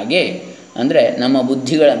ಹೇಳಿದ ಹಾಗೆ, ಅಂದರೆ ನಮ್ಮ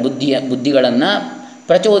ಬುದ್ಧಿಗಳನ್ನು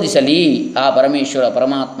ಪ್ರಚೋದಿಸಲಿ ಆ ಪರಮೇಶ್ವರ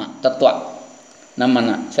ಪರಮಾತ್ಮ ತತ್ವ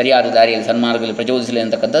ನಮ್ಮನ್ನು ಸರಿಯಾದ ದಾರಿಯಲ್ಲಿ ಸನ್ಮಾರ್ಗದಲ್ಲಿ ಪ್ರಚೋದಿಸಲಿ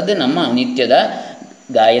ಅಂತಕ್ಕಂಥದ್ದೇ ನಮ್ಮ ನಿತ್ಯದ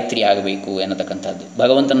ಗಾಯತ್ರಿ ಆಗಬೇಕು ಎನ್ನತಕ್ಕಂಥದ್ದು.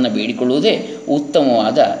 ಭಗವಂತನನ್ನು ಬೇಡಿಕೊಳ್ಳುವುದೇ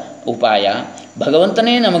ಉತ್ತಮವಾದ ಉಪಾಯ.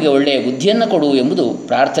 ಭಗವಂತನೇ ನಮಗೆ ಒಳ್ಳೆಯ ಬುದ್ಧಿಯನ್ನು ಕೊಡು ಎಂಬುದು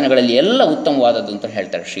ಪ್ರಾರ್ಥನೆಗಳಲ್ಲಿ ಎಲ್ಲ ಉತ್ತಮವಾದದ್ದು ಅಂತ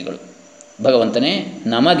ಹೇಳ್ತಾರೆ ಶ್ರೀಗಳು. ಭಗವಂತನೇ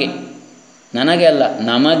ನಮಗೆ, ನನಗೆ ಅಲ್ಲ,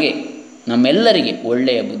 ನಮಗೆ, ನಮ್ಮೆಲ್ಲರಿಗೆ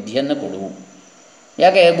ಒಳ್ಳೆಯ ಬುದ್ಧಿಯನ್ನು ಕೊಡು.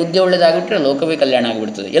 ಯಾಕೆ ಬುದ್ಧಿ ಒಳ್ಳೆಯದಾಗಿಬಿಟ್ರೆ ಲೋಕವೇ ಕಲ್ಯಾಣ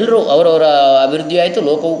ಆಗಿಬಿಡ್ತದೆ. ಎಲ್ಲರೂ ಅವರವರ ಅಭಿವೃದ್ಧಿ ಆಯಿತು,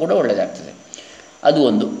 ಲೋಕವೂ ಕೂಡ ಒಳ್ಳೆಯದಾಗ್ತದೆ. ಅದು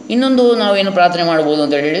ಒಂದು. ಇನ್ನೊಂದು ನಾವೇನು ಪ್ರಾರ್ಥನೆ ಮಾಡ್ಬೋದು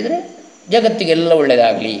ಅಂತ ಹೇಳಿದರೆ, ಜಗತ್ತಿಗೆಲ್ಲ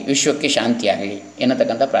ಒಳ್ಳೆಯದಾಗಲಿ, ವಿಶ್ವಕ್ಕೆ ಶಾಂತಿ ಆಗಲಿ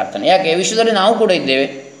ಎನ್ನತಕ್ಕಂಥ ಪ್ರಾರ್ಥನೆ. ಯಾಕೆ ವಿಶ್ವದಲ್ಲಿ ನಾವು ಕೂಡ ಇದ್ದೇವೆ,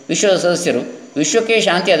 ವಿಶ್ವದ ಸದಸ್ಯರು. ವಿಶ್ವಕ್ಕೆ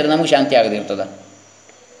ಶಾಂತಿ ಆದರೆ ನಮಗೆ ಶಾಂತಿ ಆಗದೇ ಇರ್ತದೆ.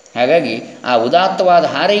 ಹಾಗಾಗಿ ಆ ಉದಾತ್ತವಾದ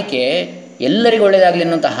ಹಾರೈಕೆ, ಎಲ್ಲರಿಗೂ ಒಳ್ಳೆಯದಾಗಲಿ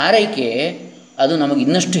ಅನ್ನುವಂಥ ಹಾರೈಕೆ, ಅದು ನಮಗೆ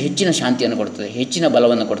ಇನ್ನಷ್ಟು ಹೆಚ್ಚಿನ ಶಾಂತಿಯನ್ನು ಕೊಡ್ತದೆ, ಹೆಚ್ಚಿನ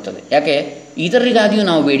ಬಲವನ್ನು ಕೊಡ್ತದೆ. ಯಾಕೆ ಇತರರಿಗಾಗಿಯೂ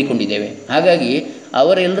ನಾವು ಬೇಡಿಕೊಂಡಿದ್ದೇವೆ. ಹಾಗಾಗಿ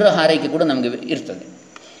ಅವರೆಲ್ಲರ ಹಾರೈಕೆ ಕೂಡ ನಮಗೆ ಇರ್ತದೆ.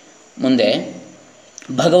 ಮುಂದೆ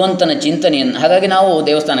ಭಗವಂತನ ಚಿಂತನೆಯನ್ನು, ಹಾಗಾಗಿ ನಾವು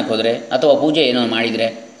ದೇವಸ್ಥಾನಕ್ಕೆ ಹೋದರೆ ಅಥವಾ ಪೂಜೆ ಏನೋ ಮಾಡಿದರೆ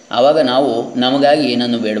ಆವಾಗ ನಾವು ನಮಗಾಗಿ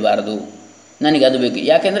ಏನನ್ನು ಬೇಡಬಾರದು, ನನಗೆ ಅದು ಬೇಕು.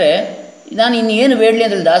 ಯಾಕೆಂದರೆ ನಾನು ಇನ್ನೇನು ಬೇಡಲಿ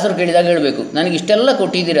ಅಂತೇಳಿ ದಾಸರು ಕೇಳಿದಾಗ ಹೇಳಬೇಕು, ನನಗೆ ಇಷ್ಟೆಲ್ಲ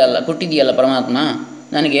ಕೊಟ್ಟಿದ್ದೀಯಲ್ಲ ಪರಮಾತ್ಮ,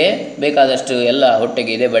 ನನಗೆ ಬೇಕಾದಷ್ಟು ಎಲ್ಲ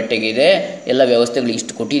ಹೊಟ್ಟೆಗೆ ಇದೆ, ಬಟ್ಟೆಗೆ ಇದೆ, ಎಲ್ಲ ವ್ಯವಸ್ಥೆಗಳು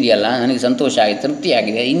ಇಷ್ಟು ಕೊಟ್ಟಿದೆಯಲ್ಲ, ನನಗೆ ಸಂತೋಷ ಆಗಿದೆ,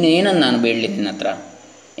 ತೃಪ್ತಿಯಾಗಿದೆ, ಇನ್ನೇನನ್ನು ನಾನು ಬೇಡಲಿ ನಿನ್ನ ಹತ್ರ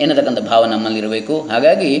ಎನ್ನತಕ್ಕಂಥ ಭಾವ ನಮ್ಮಲ್ಲಿರಬೇಕು.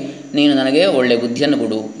 ಹಾಗಾಗಿ ನೀನು ನನಗೆ ಒಳ್ಳೆಯ ಬುದ್ಧಿಯನ್ನು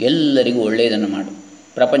ಕೊಡು, ಎಲ್ಲರಿಗೂ ಒಳ್ಳೆಯದನ್ನು ಮಾಡು,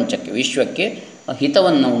 ಪ್ರಪಂಚಕ್ಕೆ, ವಿಶ್ವಕ್ಕೆ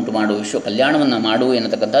ಹಿತವನ್ನು ಉಂಟು ಮಾಡು, ವಿಶ್ವ ಕಲ್ಯಾಣವನ್ನು ಮಾಡು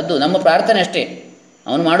ಎನ್ನತಕ್ಕಂಥದ್ದು ನಮ್ಮ ಪ್ರಾರ್ಥನೆ ಅಷ್ಟೇ.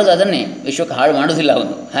 ಅವನು ಮಾಡೋದು ಅದನ್ನೇ, ವಿಶ್ವಕ್ಕೆ ಹಾಳು ಮಾಡೋದಿಲ್ಲ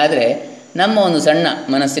ಅವನು. ಆದರೆ ನಮ್ಮ ಒಂದು ಸಣ್ಣ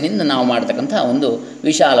ಮನಸ್ಸಿನಿಂದ ನಾವು ಮಾಡ್ತಕ್ಕಂಥ ಒಂದು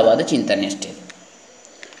ವಿಶಾಲವಾದ ಚಿಂತನೆ ಅಷ್ಟೇ.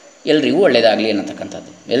 ಎಲ್ರಿಗೂ ಒಳ್ಳೆಯದಾಗಲಿ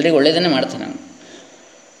ಅನ್ನತಕ್ಕಂಥದ್ದು, ಎಲ್ರಿಗೂ ಒಳ್ಳೆಯದನ್ನೇ ಮಾಡ್ತೇನೆ ನಾನು.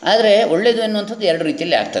 ಆದರೆ ಒಳ್ಳೆಯದು ಎನ್ನುವಂಥದ್ದು ಎರಡು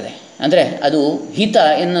ರೀತಿಯಲ್ಲಿ ಆಗ್ತದೆ. ಅಂದರೆ ಅದು ಹಿತ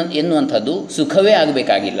ಎನ್ನುವಂಥದ್ದು ಸುಖವೇ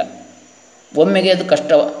ಆಗಬೇಕಾಗಿಲ್ಲ. ಒಮ್ಮೆಗೆ ಅದು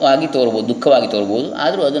ಕಷ್ಟವಾಗಿ ತೋರ್ಬೋದು, ದುಃಖವಾಗಿ ತೋರ್ಬೋದು,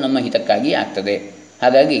 ಆದರೂ ಅದು ನಮ್ಮ ಹಿತಕ್ಕಾಗಿ ಆಗ್ತದೆ.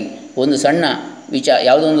 ಹಾಗಾಗಿ ಒಂದು ಸಣ್ಣ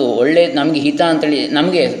ಯಾವುದೋ ಒಂದು ಒಳ್ಳೆಯ ನಮಗೆ ಹಿತ ಅಂತೇಳಿ,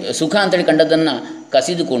 ನಮಗೆ ಸುಖ ಅಂತೇಳಿ ಕಂಡದ್ದನ್ನು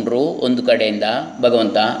ಕಸಿದುಕೊಂಡರೂ ಒಂದು ಕಡೆಯಿಂದ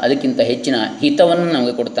ಭಗವಂತ ಅದಕ್ಕಿಂತ ಹೆಚ್ಚಿನ ಹಿತವನ್ನು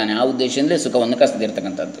ನಮಗೆ ಕೊಡ್ತಾನೆ. ಆ ಉದ್ದೇಶದಿಂದಲೇ ಸುಖವನ್ನು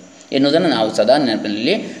ಕಸಿದಿರ್ತಕ್ಕಂಥದ್ದು ಎನ್ನುವುದನ್ನು ನಾವು ಸದಾ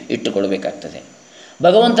ನೆನಪಿನಲ್ಲಿ ಇಟ್ಟುಕೊಳ್ಬೇಕಾಗ್ತದೆ.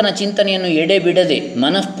 ಭಗವಂತನ ಚಿಂತನೆಯನ್ನು ಎಡೆಬಿಡದೆ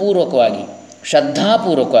ಮನಃಪೂರ್ವಕವಾಗಿ,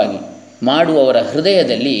 ಶ್ರದ್ಧಾಪೂರ್ವಕವಾಗಿ ಮಾಡುವವರ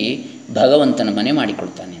ಹೃದಯದಲ್ಲಿ ಭಗವಂತನ ಮನೆ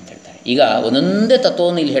ಮಾಡಿಕೊಳ್ತಾನೆ ಅಂತ ಹೇಳ್ತಾರೆ. ಈಗ ಒಂದೊಂದೇ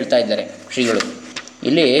ತತ್ವವನ್ನು ಇಲ್ಲಿ ಹೇಳ್ತಾ ಇದ್ದಾರೆ ಶ್ರೀಗಳು.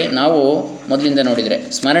 ಇಲ್ಲಿ ನಾವು ಮೊದಲಿಂದ ನೋಡಿದರೆ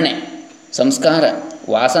ಸ್ಮರಣೆ, ಸಂಸ್ಕಾರ,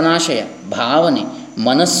 ವಾಸನಾಶಯ, ಭಾವನೆ,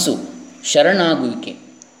 ಮನಸ್ಸು, ಶರಣಾಗುವಿಕೆ,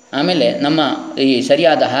 ಆಮೇಲೆ ನಮ್ಮ ಈ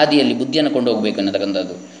ಸರಿಯಾದ ಹಾದಿಯಲ್ಲಿ ಬುದ್ಧಿಯನ್ನು ಕೊಂಡು ಹೋಗಬೇಕು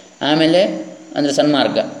ಅನ್ನತಕ್ಕಂಥದ್ದು, ಆಮೇಲೆ ಅಂದರೆ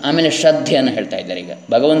ಸನ್ಮಾರ್ಗ, ಆಮೇಲೆ ಶ್ರದ್ಧೆಯನ್ನು ಹೇಳ್ತಾ ಇದ್ದಾರೆ. ಈಗ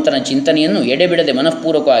ಭಗವಂತನ ಚಿಂತನೆಯನ್ನು ಎಡೆಬಿಡದೆ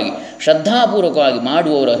ಮನಃಪೂರ್ವಕವಾಗಿ, ಶ್ರದ್ಧಾಪೂರ್ವಕವಾಗಿ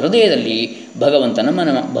ಮಾಡುವವರ ಹೃದಯದಲ್ಲಿ ಭಗವಂತನು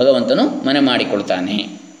ಮನೆ ಮಾಡಿಕೊಳ್ತಾನೆ.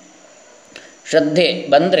 ಶ್ರದ್ಧೆ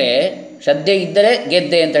ಬಂದರೆ, ಶ್ರದ್ಧೆ ಇದ್ದರೆ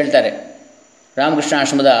ಗೆದ್ದೆ ಅಂತ ಹೇಳ್ತಾರೆ. ರಾಮಕೃಷ್ಣ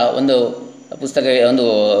ಆಶ್ರಮದ ಒಂದು ಪುಸ್ತಕ, ಒಂದು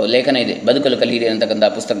ಲೇಖನ ಇದೆ, ಬದುಕಲು ಕಲಿಯಿರಿ ಅಂತಕ್ಕಂಥ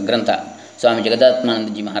ಪುಸ್ತಕ ಗ್ರಂಥ, ಸ್ವಾಮಿ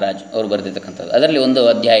ಜಗದಾತ್ಮಾನಂದಜಿ ಮಹಾರಾಜ್ ಅವರು ಬರೆದಿರ್ತಕ್ಕಂಥದ್ದು. ಅದರಲ್ಲಿ ಒಂದು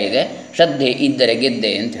ಅಧ್ಯಾಯ ಇದೆ, ಶ್ರದ್ಧೆ ಇದ್ದರೆ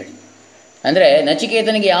ಗೆದ್ದೆ ಅಂಥೇಳಿ. ಅಂದರೆ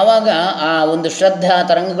ನಚಿಕೇತನಿಗೆ ಯಾವಾಗ ಆ ಒಂದು ಶ್ರದ್ಧಾ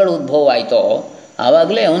ತರಂಗಗಳು ಉದ್ಭವ ಆಯಿತೋ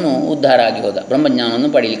ಆವಾಗಲೇ ಅವನು ಉದ್ಧಾರ ಆಗಿ ಹೋದ, ಬ್ರಹ್ಮಜ್ಞಾನವನ್ನು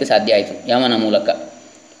ಪಡೀಲಿಕ್ಕೆ ಸಾಧ್ಯ ಆಯಿತು ಯಮನ ಮೂಲಕ.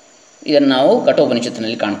 ಇದನ್ನು ನಾವು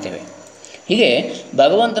ಕಠೋಪನಿಷತ್ತಿನಲ್ಲಿ ಕಾಣ್ತೇವೆ. ಹೀಗೆ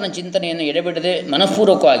ಭಗವಂತನ ಚಿಂತನೆಯನ್ನು ಎಡೆಬಿಡದೆ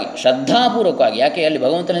ಮನಃಪೂರ್ವಕವಾಗಿ, ಶ್ರದ್ಧಾಪೂರ್ವಕವಾಗಿ, ಯಾಕೆ ಅಲ್ಲಿ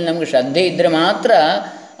ಭಗವಂತನಲ್ಲಿ ನಮಗೆ ಶ್ರದ್ಧೆ ಇದ್ದರೆ ಮಾತ್ರ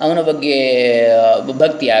ಅವನ ಬಗ್ಗೆ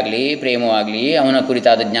ಭಕ್ತಿ ಆಗಲಿ, ಪ್ರೇಮವಾಗಲಿ, ಅವನ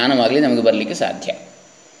ಕುರಿತಾದ ಜ್ಞಾನವಾಗಲಿ ನಮಗೆ ಬರಲಿಕ್ಕೆ ಸಾಧ್ಯ.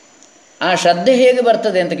 ಆ ಶ್ರದ್ಧೆ ಹೇಗೆ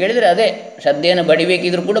ಬರ್ತದೆ ಅಂತ ಕೇಳಿದರೆ, ಅದೇ ಶ್ರದ್ಧೆಯನ್ನು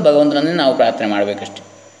ಬಡಿಬೇಕಿದ್ರೂ ಕೂಡ ಭಗವಂತನನ್ನೇ ನಾವು ಪ್ರಾರ್ಥನೆ ಮಾಡಬೇಕಷ್ಟೆ.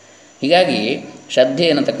 ಹೀಗಾಗಿ ಶ್ರದ್ಧೆ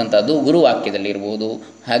ಅನ್ನತಕ್ಕಂಥದ್ದು ಗುರುವಾಕ್ಯದಲ್ಲಿ ಇರ್ಬೋದು,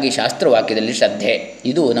 ಹಾಗೆ ಶಾಸ್ತ್ರವಾಕ್ಯದಲ್ಲಿ ಶ್ರದ್ಧೆ,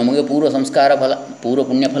 ಇದು ನಮಗೆ ಪೂರ್ವ ಸಂಸ್ಕಾರ ಫಲ, ಪೂರ್ವ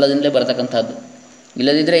ಪುಣ್ಯ ಫಲದಿಂದಲೇ ಬರತಕ್ಕಂಥದ್ದು.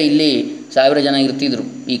 ಇಲ್ಲದಿದ್ದರೆ ಇಲ್ಲಿ 1000 ಜನ ಇರ್ತಿದ್ರು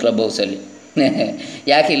ಈ ಕ್ಲಬ್ ಹೌಸಲ್ಲಿ.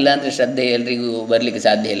 ಯಾಕೆ ಇಲ್ಲ ಅಂದರೆ ಶ್ರದ್ಧೆ ಎಲ್ರಿಗೂ ಬರಲಿಕ್ಕೆ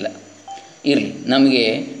ಸಾಧ್ಯ ಇಲ್ಲ. ಇರಲಿ, ನಮಗೆ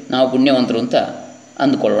ನಾವು ಪುಣ್ಯವಂತರು ಅಂತ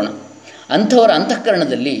ಅಂದುಕೊಳ್ಳೋಣ. ಅಂಥವರ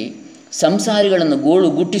ಅಂತಃಕರಣದಲ್ಲಿ ಸಂಸಾರಿಗಳನ್ನು ಗೋಳು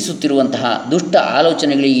ಗುಟ್ಟಿಸುತ್ತಿರುವಂತಹ ದುಷ್ಟ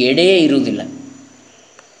ಆಲೋಚನೆಗಳಿಗೆ ಎಡೆಯೇ ಇರುವುದಿಲ್ಲ.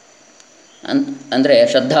 ಅಂದರೆ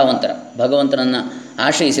ಶ್ರದ್ಧಾವಂತರ, ಭಗವಂತನನ್ನು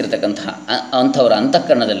ಆಶ್ರಯಿಸಿರ್ತಕ್ಕಂತಹ ಅಂಥವರ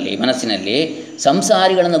ಅಂತಃಕರಣದಲ್ಲಿ, ಮನಸ್ಸಿನಲ್ಲಿ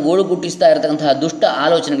ಸಂಸಾರಿಗಳನ್ನು ಗೋಳು ಗುಟ್ಟಿಸ್ತಾ ಇರತಕ್ಕಂತಹ ದುಷ್ಟ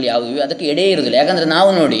ಆಲೋಚನೆಗಳು ಯಾವುವು, ಅದಕ್ಕೆ ಎಡೆಯೇ ಇರುವುದಿಲ್ಲ. ಯಾಕಂದರೆ ನಾವು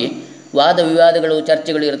ನೋಡಿ, ವಾದ ವಿವಾದಗಳು,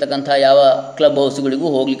 ಚರ್ಚೆಗಳು ಇರತಕ್ಕಂಥ ಯಾವ ಕ್ಲಬ್ ಹೌಸ್ಗಳಿಗೂ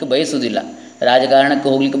ಹೋಗಲಿಕ್ಕೆ ಬಯಸುವುದಿಲ್ಲ, ರಾಜಕಾರಣಕ್ಕೆ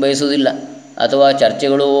ಹೋಗಲಿಕ್ಕೆ ಬಯಸುವುದಿಲ್ಲ, ಅಥವಾ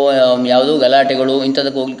ಚರ್ಚೆಗಳು, ಯಾವುದೋ ಗಲಾಟೆಗಳು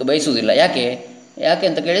ಇಂಥದಕ್ಕೆ ಹೋಗಲಿಕ್ಕೆ ಬಯಸುವುದಿಲ್ಲ. ಯಾಕೆ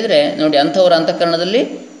ಅಂತ ಕೇಳಿದರೆ ನೋಡಿ, ಅಂಥವರ ಅಂತಃಕರಣದಲ್ಲಿ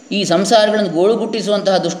ಈ ಸಂಸಾರಗಳನ್ನು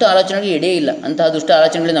ಗೋಳುಗುಟ್ಟಿಸುವಂತಹ ದುಷ್ಟ ಆಲೋಚನೆಗಳಿಗೆ ಎಡೆಯೇ ಇಲ್ಲ. ಅಂತಹ ದುಷ್ಟ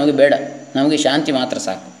ಆಲೋಚನೆಗಳು ನಮಗೆ ಬೇಡ, ನಮಗೆ ಶಾಂತಿ ಮಾತ್ರ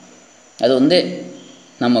ಸಾಕು. ಅದು ಒಂದೇ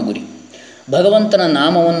ನಮ್ಮ ಗುರಿ. ಭಗವಂತನ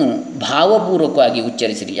ನಾಮವನ್ನು ಭಾವಪೂರ್ವಕವಾಗಿ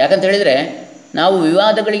ಉಚ್ಚರಿಸಿರಿ. ಯಾಕಂತ ಹೇಳಿದರೆ ನಾವು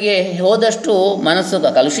ವಿವಾದಗಳಿಗೆ ಹೋದಷ್ಟು ಮನಸ್ಸು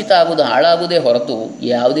ಕಲುಷಿತ ಆಗುವುದು, ಹಾಳಾಗುವುದೇ ಹೊರತು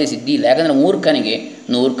ಯಾವುದೇ ಸಿದ್ಧಿ ಇಲ್ಲ. ಯಾಕಂದರೆ ಮೂರ್ಖನಿಗೆ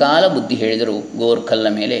ನೂರ್ಕಾಲ ಬುದ್ಧಿ ಹೇಳಿದರೂ ಗೋರ್ಕಲ್ಲ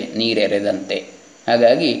ಮೇಲೆ ನೀರೆರೆದಂತೆ.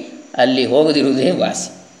 ಹಾಗಾಗಿ ಅಲ್ಲಿ ಹೋಗದಿರುವುದೇ ವಾಸಿ.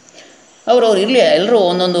 ಅವರವ್ರು ಇರಲಿ, ಎಲ್ಲರೂ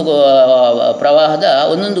ಒಂದೊಂದು ಪ್ರವಾಹದ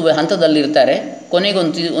ಒಂದೊಂದು ಹಂತದಲ್ಲಿರ್ತಾರೆ.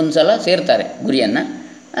 ಕೊನೆಗೊಂದು ಸಲ ಸೇರ್ತಾರೆ ಗುರಿಯನ್ನು.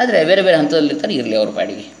 ಆದರೆ ಬೇರೆ ಬೇರೆ ಹಂತದಲ್ಲಿರ್ತಾರೆ. ಇರಲಿ, ಅವ್ರ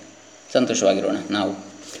ಪಾಡಿಗೆ ಸಂತೋಷವಾಗಿರೋಣ. ನಾವು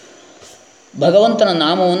ಭಗವಂತನ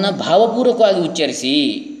ನಾಮವನ್ನು ಭಾವಪೂರ್ವಕವಾಗಿ ಉಚ್ಚರಿಸಿ,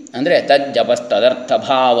 ಅಂದರೆ ತಜ್ಜಪಸ್ತದರ್ಥ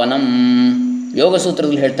ಭಾವನಂ.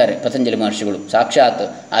 ಯೋಗಸೂತ್ರದಲ್ಲಿ ಹೇಳ್ತಾರೆ ಪತಂಜಲಿ ಮಹರ್ಷಿಗಳು, ಸಾಕ್ಷಾತ್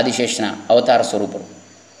ಆದಿಶೇಷನ ಅವತಾರ ಸ್ವರೂಪರು.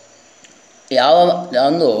 ಯಾವ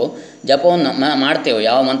ಒಂದು ಜಪವನ್ನು ಮಾಡ್ತೇವೋ,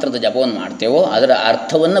 ಯಾವ ಮಂತ್ರದ ಜಪವನ್ನು ಮಾಡ್ತೇವೋ ಅದರ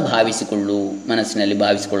ಅರ್ಥವನ್ನು ಮನಸ್ಸಿನಲ್ಲಿ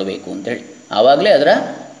ಭಾವಿಸಿಕೊಳ್ಳಬೇಕು ಅಂತೇಳಿ. ಆವಾಗಲೇ ಅದರ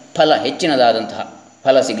ಫಲ, ಹೆಚ್ಚಿನದಾದಂತಹ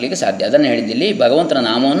ಫಲ ಸಿಗಲಿಕ್ಕೆ ಸಾಧ್ಯ. ಅದನ್ನು ಹೇಳಿದ್ದಿಲ್ಲಿ, ಭಗವಂತನ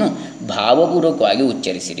ನಾಮವನ್ನು ಭಾವಪೂರ್ವಕವಾಗಿ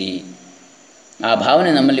ಉಚ್ಚರಿಸಿರಿ. ಆ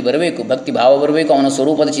ಭಾವನೆ ನಮ್ಮಲ್ಲಿ ಬರಬೇಕು, ಭಕ್ತಿ ಭಾವ ಬರಬೇಕು, ಅವನ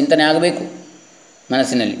ಸ್ವರೂಪದ ಚಿಂತನೆ ಆಗಬೇಕು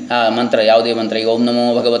ಮನಸ್ಸಿನಲ್ಲಿ. ಆ ಮಂತ್ರ, ಯಾವುದೇ ಮಂತ್ರ, ಈಗ ಓಂ ನಮೋ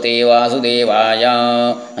ಭಗವತೆ ವಾಸುದೇವಾಯ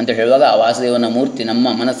ಅಂತ ಹೇಳುವಾಗ ಆ ವಾಸುದೇವನ ಮೂರ್ತಿ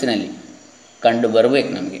ನಮ್ಮ ಮನಸ್ಸಿನಲ್ಲಿ ಕಂಡು ಬರಬೇಕು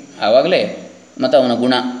ನಮಗೆ. ಆವಾಗಲೇ ಮತ್ತು ಅವನ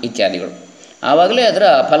ಗುಣ ಇತ್ಯಾದಿಗಳು, ಆವಾಗಲೇ ಅದರ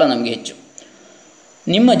ಫಲ ನಮಗೆ ಹೆಚ್ಚು.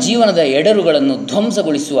 ನಿಮ್ಮ ಜೀವನದ ಎಡರುಗಳನ್ನು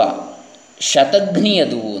ಧ್ವಂಸಗೊಳಿಸುವ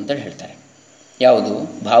ಶತಘ್ನಿಯದು ಅಂತ ಹೇಳ್ತಾರೆ. ಯಾವುದು?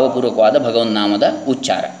 ಭಾವಪೂರ್ವಕವಾದ ಭಗವನ್ನಾಮದ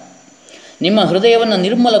ಉಚ್ಚಾರ. ನಿಮ್ಮ ಹೃದಯವನ್ನು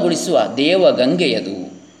ನಿರ್ಮಲಗೊಳಿಸುವ ದೇವಗಂಗೆಯದು.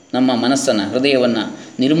 ನಮ್ಮ ಮನಸ್ಸನ್ನು, ಹೃದಯವನ್ನು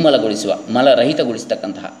ನಿರ್ಮಲಗೊಳಿಸುವ,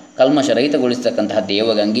 ಮಲರಹಿತಗೊಳಿಸ್ತಕ್ಕಂತಹ, ಕಲ್ಮಶರಹಿತಗೊಳಿಸ್ತಕ್ಕಂತಹ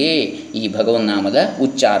ದೇವಗಂಗೆಯೇ ಈ ಭಗವನ್ನಾಮದ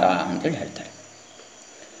ಉಚ್ಚಾರ ಅಂತೇಳಿ ಹೇಳ್ತಾರೆ.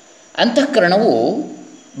 ಅಂತಃಕರಣವು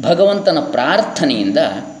ಭಗವಂತನ ಪ್ರಾರ್ಥನೆಯಿಂದ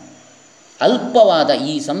ಅಲ್ಪವಾದ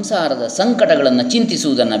ಈ ಸಂಸಾರದ ಸಂಕಟಗಳನ್ನು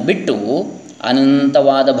ಚಿಂತಿಸುವುದನ್ನು ಬಿಟ್ಟು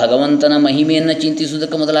ಅನಂತವಾದ ಭಗವಂತನ ಮಹಿಮೆಯನ್ನು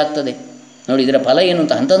ಚಿಂತಿಸುವುದಕ್ಕೆ ಮೊದಲಾಗ್ತದೆ. ನೋಡಿ, ಇದರ ಫಲ ಏನು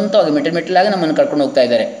ಅಂತ ಹಂತವಾಗಿ ಮೆಟ್ಟಲಾಗಿ ನಮ್ಮನ್ನು ಕರ್ಕೊಂಡು ಹೋಗ್ತಾ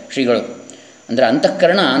ಇದ್ದಾರೆ ಶ್ರೀಗಳು. ಅಂದರೆ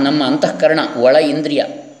ಅಂತಃಕರಣ, ನಮ್ಮ ಅಂತಃಕರಣ ಒಳ ಇಂದ್ರಿಯ,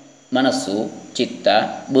 ಮನಸ್ಸು, ಚಿತ್ತ,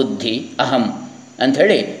 ಬುದ್ಧಿ, ಅಹಂ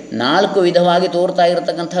ಅಂಥೇಳಿ 4 ವಿಧವಾಗಿ ತೋರ್ತಾ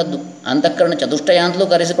ಇರತಕ್ಕಂಥದ್ದು. ಅಂತಃಕರಣ ಚತುಷ್ಟಯ ಅಂತಲೂ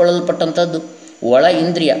ಕರೆಸಿಕೊಳ್ಳಲ್ಪಟ್ಟಂಥದ್ದು. ಒಳ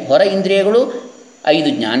ಇಂದ್ರಿಯ, ಹೊರ ಇಂದ್ರಿಯಗಳು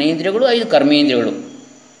 5 ಜ್ಞಾನೇಂದ್ರಿಯಗಳು, 5 ಕರ್ಮೇಂದ್ರಿಯಗಳು.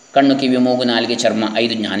 ಕಣ್ಣು, ಕಿವಿ, ಮೂಗು, ನಾಲಿಗೆ, ಚರ್ಮ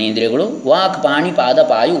 5 ಜ್ಞಾನೇಂದ್ರಿಯಗಳು. ವಾಕ್, ಪಾಣಿ, ಪಾದ,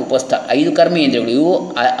 ಪಾಯು, ಉಪಸ್ಥ 5 ಕರ್ಮೇಂದ್ರಿಯಗಳು. ಇವು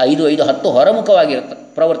 5 10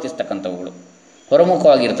 ಪ್ರವರ್ತಿಸ್ತಕ್ಕಂಥವುಗಳು,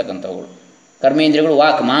 ಹೊರಮುಖವಾಗಿರ್ತಕ್ಕಂಥವುಗಳು. ಕರ್ಮೇಂದ್ರಿಯಗಳು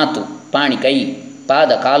ವಾಕ್, ಮಾತು, ಪಾಣಿ ಕೈ,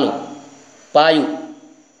 ಪಾದ ಕಾಲು, ಪಾಯು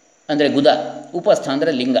ಅಂದರೆ ಗುದ, ಉಪಸ್ಥ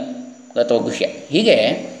ಅಂದರೆ ಲಿಂಗ ಅಥವಾ ಗುಹ್ಯ. ಹೀಗೆ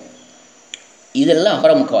ಇದೆಲ್ಲ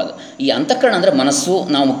ಹೊರಮುಖವಾದ. ಈ ಅಂತಃಕರಣ ಅಂದರೆ ಮನಸ್ಸು,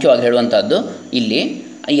 ನಾವು ಮುಖ್ಯವಾಗಿ ಹೇಳುವಂಥದ್ದು ಇಲ್ಲಿ.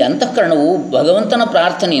 ಈ ಅಂತಃಕರಣವು ಭಗವಂತನ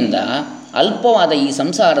ಪ್ರಾರ್ಥನೆಯಿಂದ ಅಲ್ಪವಾದ ಈ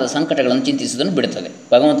ಸಂಸಾರದ ಸಂಕಟಗಳನ್ನು ಚಿಂತಿಸುವುದನ್ನು ಬಿಡುತ್ತದೆ.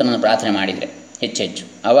 ಭಗವಂತನನ್ನು ಪ್ರಾರ್ಥನೆ ಮಾಡಿದರೆ ಹೆಚ್ಚೆಚ್ಚು,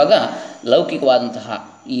 ಆವಾಗ ಲೌಕಿಕವಾದಂತಹ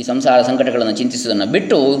ಈ ಸಂಸಾರ ಸಂಕಟಗಳನ್ನು ಚಿಂತಿಸುವುದನ್ನು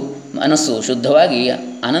ಬಿಟ್ಟು ಮನಸ್ಸು ಶುದ್ಧವಾಗಿ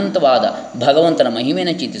ಅನಂತವಾದ ಭಗವಂತನ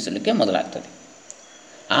ಮಹಿಮೆಯನ್ನು ಚಿಂತಿಸಲಿಕ್ಕೆ ಮೊದಲಾಗ್ತದೆ.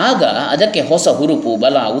 ಆಗ ಅದಕ್ಕೆ ಹೊಸ ಹುರುಪು,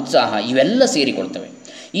 ಬಲ, ಉತ್ಸಾಹ ಇವೆಲ್ಲ ಸೇರಿಕೊಳ್ತವೆ.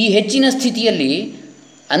 ಈ ಹೆಚ್ಚಿನ ಸ್ಥಿತಿಯಲ್ಲಿ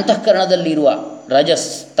ಅಂತಃಕರಣದಲ್ಲಿರುವ ರಜಸ್,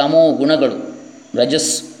 ತಮೋ ಗುಣಗಳು,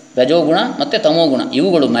 ರಜೋಗುಣ ಮತ್ತು ತಮೋಗುಣ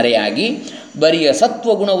ಇವುಗಳು ಮರೆಯಾಗಿ ಬರಿಯ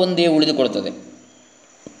ಸತ್ವಗುಣ ಒಂದೇ ಉಳಿದುಕೊಳ್ತದೆ.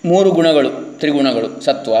 3 ಗುಣಗಳು, ತ್ರಿಗುಣಗಳು,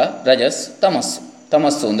 ಸತ್ವ, ರಜಸ್, ತಮಸ್ಸು.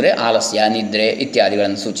 ತಮಸ್ಸು ಅಂದರೆ ಆಲಸ್ಯ, ನಿದ್ರೆ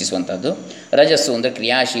ಇತ್ಯಾದಿಗಳನ್ನು ಸೂಚಿಸುವಂಥದ್ದು. ರಜಸ್ಸು ಅಂದರೆ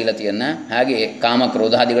ಕ್ರಿಯಾಶೀಲತೆಯನ್ನು, ಹಾಗೆ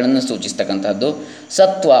ಕಾಮಕ್ರೋಧಾದಿಗಳನ್ನು ಸೂಚಿಸ್ತಕ್ಕಂಥದ್ದು.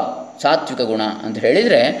 ಸತ್ವ, ಸಾತ್ವಿಕ ಗುಣ ಅಂತ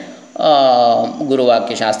ಹೇಳಿದರೆ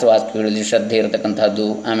ಗುರುವಾಕ್ಯ, ಶಾಸ್ತ್ರವಾಕ್ಯಗಳಲ್ಲಿ ಶ್ರದ್ಧೆ ಇರತಕ್ಕಂಥದ್ದು,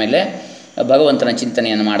 ಆಮೇಲೆ ಭಗವಂತನ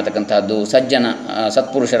ಚಿಂತನೆಯನ್ನು ಮಾಡತಕ್ಕಂಥದ್ದು,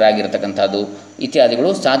 ಸತ್ಪುರುಷರಾಗಿರ್ತಕ್ಕಂಥದ್ದು ಇತ್ಯಾದಿಗಳು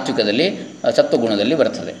ಸಾತ್ವಿಕದಲ್ಲಿ, ಸತ್ವಗುಣದಲ್ಲಿ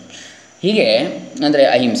ಬರ್ತದೆ. ಹೀಗೆ ಅಂದರೆ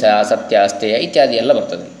ಅಹಿಂಸಾ, ಸತ್ಯ, ಅಸ್ಥೇಯ ಇತ್ಯಾದಿ ಎಲ್ಲ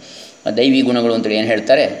ಬರ್ತದೆ. ದೈವಿ ಗುಣಗಳು ಅಂತೇಳಿ ಏನು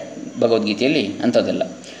ಹೇಳ್ತಾರೆ ಭಗವದ್ಗೀತೆಯಲ್ಲಿ, ಅಂಥದ್ದೆಲ್ಲ.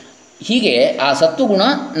 ಹೀಗೆ ಆ ಸತ್ವಗುಣ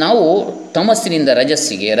ನಾವು ತಮಸ್ಸಿನಿಂದ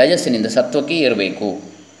ರಜಸ್ಸಿಗೆ, ರಜಸ್ಸಿನಿಂದ ಸತ್ವಕ್ಕೆ ಇರಬೇಕು.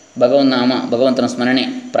 ಭಗವನ್ನಾಮ, ಭಗವಂತನ ಸ್ಮರಣೆ,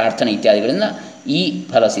 ಪ್ರಾರ್ಥನೆ ಇತ್ಯಾದಿಗಳಿಂದ ಈ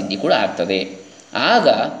ಫಲಸಿದ್ಧಿ ಕೂಡ ಆಗ್ತದೆ. ಆಗ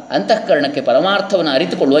ಅಂತಃಕರಣಕ್ಕೆ ಪರಮಾರ್ಥವನ್ನು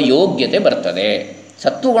ಅರಿತುಕೊಳ್ಳುವ ಯೋಗ್ಯತೆ ಬರ್ತದೆ.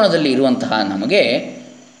 ಸತ್ವಗುಣದಲ್ಲಿ ಇರುವಂತಹ ನಮಗೆ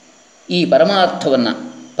ಈ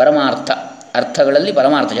ಪರಮಾರ್ಥ ಅರ್ಥಗಳಲ್ಲಿ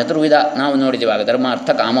ಪರಮಾರ್ಥ ಚತುರ್ವಿಧ ನಾವು ನೋಡಿದೆವಾಗ, ಧರ್ಮಾರ್ಥ,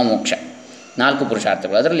 ಕಾಮ, ಮೋಕ್ಷ 4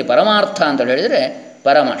 ಪುರುಷಾರ್ಥಗಳು. ಅದರಲ್ಲಿ ಪರಮಾರ್ಥ ಅಂತ ಹೇಳಿದರೆ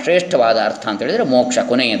ಪರಮ ಶ್ರೇಷ್ಠವಾದ ಅರ್ಥ ಅಂತ ಹೇಳಿದರೆ ಮೋಕ್ಷ,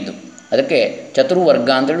 ಕೊನೆಯದ್ದು. ಅದಕ್ಕೆ ಚತುರ್ವರ್ಗ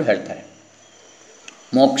ಅಂತೇಳಿ ಹೇಳ್ತಾರೆ.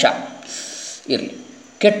 ಮೋಕ್ಷ ಇರಲಿ.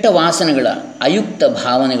 ಕೆಟ್ಟ ವಾಸನೆಗಳ, ಅಯುಕ್ತ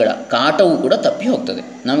ಭಾವನೆಗಳ ಕಾಟವೂ ಕೂಡ ತಪ್ಪಿ ಹೋಗ್ತದೆ.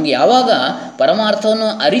 ನಮಗೆ ಯಾವಾಗ ಪರಮಾರ್ಥವನ್ನು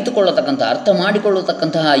ಅರಿತುಕೊಳ್ಳತಕ್ಕಂಥ, ಅರ್ಥ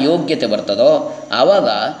ಮಾಡಿಕೊಳ್ಳತಕ್ಕಂತಹ ಯೋಗ್ಯತೆ ಬರ್ತದೋ ಆವಾಗ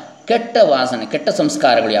ಕೆಟ್ಟ ವಾಸನೆ, ಕೆಟ್ಟ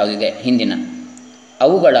ಸಂಸ್ಕಾರಗಳು ಯಾವುದಿದೆ ಹಿಂದಿನ,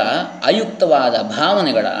 ಅವುಗಳ ಅಯುಕ್ತವಾದ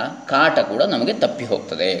ಭಾವನೆಗಳ ಕಾಟ ಕೂಡ ನಮಗೆ ತಪ್ಪಿ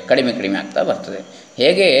ಹೋಗ್ತದೆ, ಕಡಿಮೆ ಆಗ್ತಾ ಬರ್ತದೆ.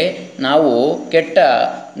 ಹೇಗೆ ನಾವು ಕೆಟ್ಟ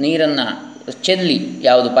ನೀರನ್ನು ಚೆಲ್ಲಿ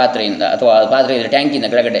ಯಾವುದು ಪಾತ್ರೆಯಿಂದ ಅಥವಾ ಪಾತ್ರೆಯಿಂದ ಟ್ಯಾಂಕಿಂದ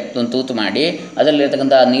ಕೆಳಗಡೆ ಒಂದು ತೂತು ಮಾಡಿ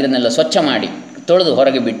ಅದರಲ್ಲಿರ್ತಕ್ಕಂಥ ನೀರನ್ನೆಲ್ಲ ಸ್ವಚ್ಛ ಮಾಡಿ ತೊಳೆದು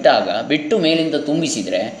ಹೊರಗೆ ಬಿಟ್ಟು ಮೇಲಿಂದ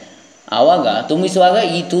ತುಂಬಿಸಿದರೆ ಆವಾಗ ತುಂಬಿಸುವಾಗ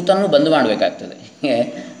ಈ ತೂತನ್ನು ಬಂದ್ ಮಾಡಬೇಕಾಗ್ತದೆ.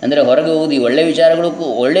 ಅಂದರೆ ಹೊರಗೆ ಹೋಗೋದು ಈ ಒಳ್ಳೆಯ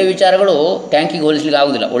ವಿಚಾರಗಳು ಟ್ಯಾಂಕಿಗೆ ಹೋಲಿಸ್ಲಿಕ್ಕೆ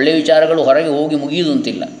ಆಗೋದಿಲ್ಲ. ಒಳ್ಳೆಯ ವಿಚಾರಗಳು ಹೊರಗೆ ಹೋಗಿ ಮುಗಿಯುವುದು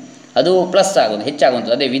ಅಂತಿಲ್ಲ, ಅದು ಪ್ಲಸ್ ಆಗೋದು,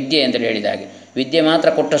 ಹೆಚ್ಚಾಗುವಂಥದ್ದು. ಅದೇ ವಿದ್ಯೆ ಅಂತೇಳಿ ಹೇಳಿದ ಹಾಗೆ, ವಿದ್ಯೆ ಮಾತ್ರ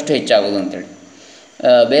ಕೊಟ್ಟಷ್ಟು ಹೆಚ್ಚಾಗೋದು ಅಂತೇಳಿ.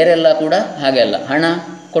 ಬೇರೆಲ್ಲ ಕೂಡ ಹಾಗೆ ಅಲ್ಲ, ಹಣ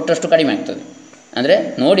ಕೊಟ್ಟಷ್ಟು ಕಡಿಮೆ ಆಗ್ತದೆ. ಅಂದರೆ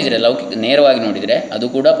ನೋಡಿದರೆ ನೇರವಾಗಿ ನೋಡಿದರೆ ಅದು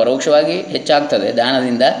ಕೂಡ ಪರೋಕ್ಷವಾಗಿ ಹೆಚ್ಚಾಗ್ತದೆ,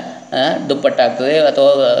 ದಾನದಿಂದ ದುಪ್ಪಟ್ಟಾಗ್ತದೆ ಅಥವಾ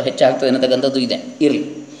ಹೆಚ್ಚಾಗ್ತದೆ ಅನ್ನತಕ್ಕಂಥದ್ದು ಇದೆ. ಇರಲಿ,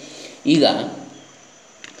 ಈಗ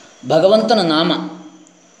ಭಗವಂತನ ನಾಮ,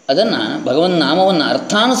 ಅದನ್ನು ಭಗವನ್ ನಾಮವನ್ನು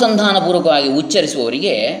ಅರ್ಥಾನುಸಂಧಾನಪೂರ್ವಕವಾಗಿ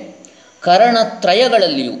ಉಚ್ಚರಿಸುವವರಿಗೆ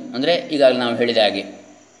ಕರಣತ್ರಯಗಳಲ್ಲಿಯೂ, ಅಂದರೆ ಈಗಾಗಲೇ ನಾವು ಹೇಳಿದ ಹಾಗೆ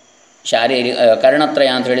ಕರ್ಣತ್ರಯ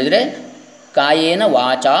ಅಂತ ಹೇಳಿದರೆ ಕಾಯೇನ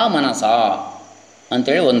ವಾಚಾ ಮನಸ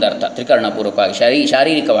ಅಂಥೇಳಿ ಒಂದರ್ಥ, ತ್ರಿಕರಣಪೂರ್ವಕವಾಗಿ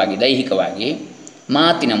ಶಾರೀರಿಕವಾಗಿ, ದೈಹಿಕವಾಗಿ,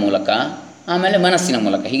 ಮಾತಿನ ಮೂಲಕ, ಆಮೇಲೆ ಮನಸ್ಸಿನ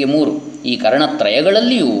ಮೂಲಕ, ಹೀಗೆ ಮೂರು. ಈ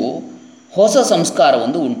ಕರ್ಣತ್ರಯಗಳಲ್ಲಿಯೂ ಹೊಸ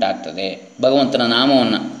ಸಂಸ್ಕಾರವೊಂದು ಉಂಟಾಗ್ತದೆ ಭಗವಂತನ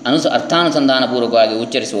ನಾಮವನ್ನು ಅರ್ಥಾನುಸಂಧಾನಪೂರ್ವಕವಾಗಿ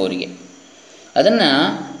ಉಚ್ಚರಿಸುವವರಿಗೆ. ಅದನ್ನು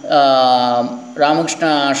ರಾಮಕೃಷ್ಣ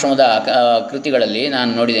ಆಶ್ರಮದ ಕೃತಿಗಳಲ್ಲಿ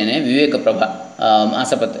ನಾನು ನೋಡಿದ್ದೇನೆ, ವಿವೇಕ ಪ್ರಭಾ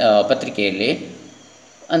ಪತ್ರಿಕೆಯಲ್ಲಿ.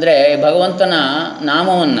 ಅಂದರೆ ಭಗವಂತನ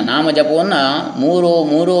ನಾಮ ಜಪವನ್ನು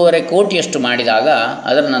 3.5 ಕೋಟಿಯಷ್ಟು ಮಾಡಿದಾಗ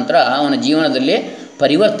ಅದರ ನಂತರ ಅವನ ಜೀವನದಲ್ಲಿ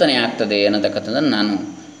ಪರಿವರ್ತನೆ ಆಗ್ತದೆ ಅನ್ನತಕ್ಕಂಥದ್ದನ್ನು ನಾನು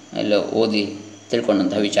ಎಲ್ಲ ಓದಿ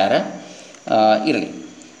ತಿಳ್ಕೊಂಡಂಥ ವಿಚಾರ. ಇರಲಿ,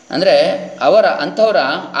 ಅಂದರೆ ಅಂಥವರ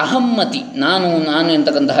ಅಹಮ್ಮತಿ, ನಾನು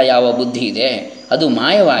ಎಂತಕ್ಕಂತಹ ಯಾವ ಬುದ್ಧಿ ಇದೆ ಅದು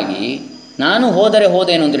ಮಾಯವಾಗಿ ನಾನು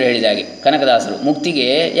ಹೋದೇನು ಅಂತ ಹೇಳಿದಾಗೆ ಕನಕದಾಸರು, ಮುಕ್ತಿಗೆ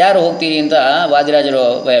ಯಾರು ಹೋಗ್ತೀರಿ ಅಂತ ವಾದಿರಾಜರು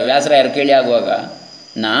ವ್ಯಾಸರಾಯರು ಕೇಳಿ ಆಗುವಾಗ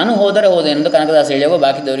ನಾನು ಹೋದೇನು ಅಂತ ಕನಕದಾಸ ಹೇಳಿಯಾಗ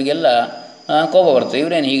ಬಾಕಿದವರಿಗೆಲ್ಲ ಕೋಪ ಬರ್ತದೆ.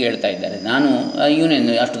 ಇವರೇನು ಹೀಗೆ ಹೇಳ್ತಾ ಇದ್ದಾರೆ,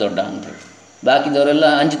 ಇವನೇನು ಅಷ್ಟು ದೊಡ್ಡ ಅಂತೇಳಿ. ಬಾಕಿದವರೆಲ್ಲ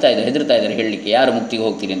ಅಂಜುತ್ತಾ ಇದ್ದಾರೆ, ಹೆದರ್ತಾ ಇದ್ದಾರೆ ಹೇಳಲಿಕ್ಕೆ, ಯಾರು ಮುಕ್ತಿಗೆ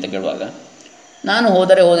ಹೋಗ್ತೀರಿ ಅಂತ ಕೇಳುವಾಗ ನಾನು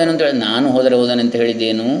ಹೋದೇನು ಅಂತ ಹೇಳಿ, ನಾನು ಹೋದೇನು ಅಂತ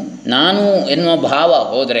ಹೇಳಿದ್ದೇನು, ನಾನು ಎನ್ನುವ ಭಾವ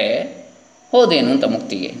ಹೋದೇನು ಅಂತ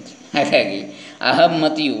ಮುಕ್ತಿಗೆ. ಹಾಗಾಗಿ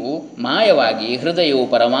ಅಹಮ್ಮತಿಯು ಮಾಯವಾಗಿ ಹೃದಯವು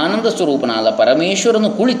ಪರಮಾನಂದ ಸ್ವರೂಪನಾದ ಪರಮೇಶ್ವರನು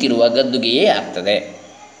ಕುಳಿತಿರುವ ಗದ್ದುಗೆಯೇ ಆಗ್ತದೆ.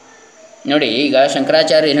 ನೋಡಿ, ಈಗ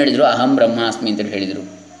ಶಂಕರಾಚಾರ್ಯ ಏನು ಹೇಳಿದರು, ಅಹಂ ಬ್ರಹ್ಮಾಸ್ಮಿ ಅಂತೇಳಿ ಹೇಳಿದರು.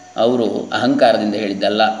 ಅವರು ಅಹಂಕಾರದಿಂದ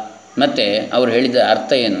ಹೇಳಿದ್ದಲ್ಲ. ಮತ್ತು ಅವರು ಹೇಳಿದ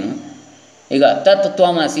ಅರ್ಥ ಏನು, ಈಗ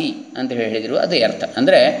ತತ್ವಮಸಿ ಅಂತ ಹೇಳಿದರು, ಅದೇ ಅರ್ಥ.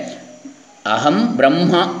 ಅಂದರೆ ಅಹಂ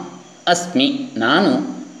ಬ್ರಹ್ಮ ಅಸ್ಮಿ, ನಾನು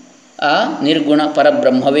ಆ ನಿರ್ಗುಣ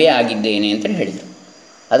ಪರಬ್ರಹ್ಮವೇ ಆಗಿದ್ದೇನೆ ಅಂತೇಳಿ ಹೇಳಿದರು.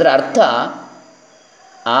 ಅದರ ಅರ್ಥ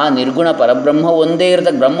ಆ ನಿರ್ಗುಣ ಪರಬ್ರಹ್ಮ ಒಂದೇ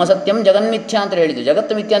ಇರತಕ್ಕ ಬ್ರಹ್ಮ ಸತ್ಯಂ ಜಗನ್ಮಿಥ್ಯ ಅಂತ ಹೇಳಿದ್ದು.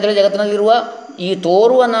 ಜಗತ್ತು ಮಿಥ್ಯ ಅಂದರೆ ಜಗತ್ತಿನಲ್ಲಿರುವ ಈ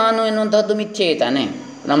ತೋರುವ ನಾನು ಎನ್ನುವಂಥದ್ದು ಮಿಥ್ಯೆಯೇ ತಾನೆ,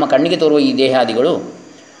 ನಮ್ಮ ಕಣ್ಣಿಗೆ ತೋರುವ ಈ ದೇಹಾದಿಗಳು.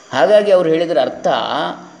 ಹಾಗಾಗಿ ಅವರು ಹೇಳಿದರ ಅರ್ಥ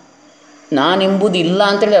ನಾನೆಂಬುದು ಇಲ್ಲ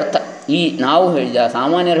ಅಂತೇಳಿ ಅರ್ಥ. ಈ ನಾವು ಹೇಳಿದ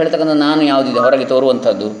ಸಾಮಾನ್ಯರು ಹೇಳ್ತಕ್ಕಂಥ ನಾನು ಯಾವುದಿದೆ ಹೊರಗೆ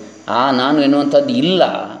ತೋರುವಂಥದ್ದು, ಆ ನಾನು ಎನ್ನುವಂಥದ್ದು ಇಲ್ಲ.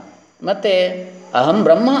 ಮತ್ತು ಅಹಂ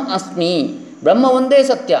ಬ್ರಹ್ಮ ಅಸ್ಮಿ, ಬ್ರಹ್ಮ ಒಂದೇ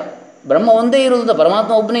ಸತ್ಯ, ಬ್ರಹ್ಮ ಒಂದೇ ಇರುವುದು,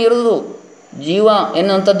 ಪರಮಾತ್ಮ ಒಬ್ಬನೇ ಇರುವುದು, ಜೀವ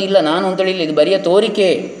ಎನ್ನುವಂಥದ್ದು ಇಲ್ಲ, ನಾನು ಅಂತೇಳಿ ಇಲ್ಲ, ಇದು ಬರಿಯ ತೋರಿಕೆ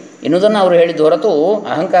ಎನ್ನುವುದನ್ನು ಅವರು ಹೇಳಿದ್ದು ಹೊರತು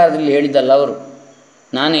ಅಹಂಕಾರದಲ್ಲಿ ಹೇಳಿದ್ದಲ್ಲ. ಅವರು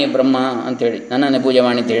ನಾನೇ ಬ್ರಹ್ಮ ಅಂಥೇಳಿ ನನ್ನನ್ನೇ ಪೂಜೆ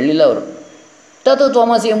ಮಾಡಿ ಅಂತ ಹೇಳಲಿಲ್ಲ ಅವರು.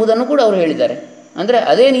 ತತ್ವಮಸಿ ಎಂಬುದನ್ನು ಕೂಡ ಅವರು ಹೇಳಿದ್ದಾರೆ. ಅಂದರೆ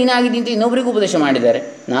ಅದೇ ನೀನಾಗಿದ್ದಿ ಅಂತ ಇನ್ನೊಬ್ಬರಿಗೂ ಉಪದೇಶ ಮಾಡಿದ್ದಾರೆ,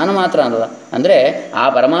 ನಾನು ಮಾತ್ರ ಅಲ್ಲ. ಅಂದರೆ ಆ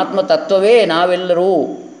ಪರಮಾತ್ಮ ತತ್ವವೇ ನಾವೆಲ್ಲರೂ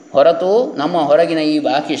ಹೊರತು ನಮ್ಮ ಹೊರಗಿನ ಈ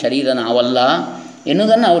ಬಾಕಿ ಶರೀರ ನಾವಲ್ಲ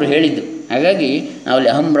ಎನ್ನುವುದನ್ನು ಅವರು ಹೇಳಿದ್ದು. ಹಾಗಾಗಿ ನಾವಲ್ಲಿ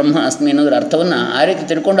ಅಹಂ ಬ್ರಹ್ಮ ಅಸ್ಮಿ ಎನ್ನುವುದರ ಅರ್ಥವನ್ನು ಆ ರೀತಿ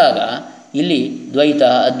ತಿಳ್ಕೊಂಡಾಗ ಇಲ್ಲಿ ದ್ವೈತ,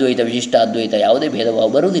 ಅದ್ವೈತ, ವಿಶಿಷ್ಟ ಅದ್ವೈತ ಯಾವುದೇ ಭೇದಭಾವ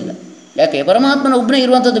ಬರುವುದಿಲ್ಲ. ಯಾಕೆ, ಪರಮಾತ್ಮನ ಒಬ್ಬನೇ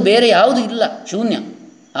ಇರುವಂಥದ್ದು, ಬೇರೆ ಯಾವುದೂ ಇಲ್ಲ, ಶೂನ್ಯ.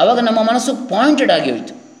 ಆವಾಗ ನಮ್ಮ ಮನಸ್ಸು ಪಾಯಿಂಟೆಡ್ ಆಗಿ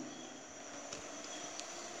ಹೋಯಿತು.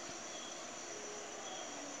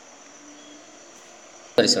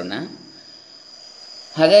 ತೋರಿಸೋಣ.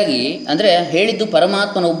 ಹಾಗಾಗಿ ಅಂದರೆ ಹೇಳಿದ್ದು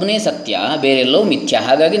ಪರಮಾತ್ಮನ ಒಬ್ಬನೇ ಸತ್ಯ, ಬೇರೆಲ್ಲೋ ಮಿಥ್ಯ.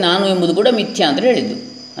 ಹಾಗಾಗಿ ನಾನು ಎಂಬುದು ಕೂಡ ಮಿಥ್ಯ ಅಂತ ಹೇಳಿದ್ದು.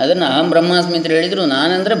 ಅದನ್ನು ಅಹಂ ಬ್ರಹ್ಮಾಸ್ಮಿ ಅಂತ ಹೇಳಿದರು.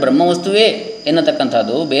 ನಾನೆಂದರೆ ಬ್ರಹ್ಮವಸ್ತುವೇ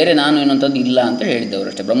ಎನ್ನತಕ್ಕಂಥದ್ದು, ಬೇರೆ ನಾನು ಎನ್ನುವಂಥದ್ದು ಇಲ್ಲ ಅಂತ ಹೇಳಿದ್ದವರು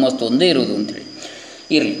ಅಷ್ಟೇ. ಬ್ರಹ್ಮವಸ್ತು ಒಂದೇ ಇರುವುದು ಅಂತೇಳಿ.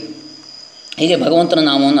 ಇರಲಿ, ಹೀಗೆ ಭಗವಂತನ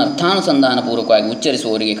ನಾಮವನ್ನು ಅರ್ಥಾನುಸಂಧಾನಪೂರ್ವಕವಾಗಿ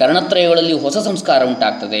ಉಚ್ಚರಿಸುವವರಿಗೆ ಕರ್ಣತ್ರಯಗಳಲ್ಲಿಯೂ ಹೊಸ ಸಂಸ್ಕಾರ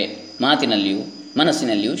ಉಂಟಾಗ್ತದೆ. ಮಾತಿನಲ್ಲಿಯೂ,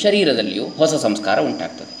 ಮನಸ್ಸಿನಲ್ಲಿಯೂ, ಶರೀರದಲ್ಲಿಯೂ ಹೊಸ ಸಂಸ್ಕಾರ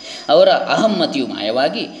ಉಂಟಾಗ್ತದೆ. ಅವರ ಅಹಮ್ಮತಿಯು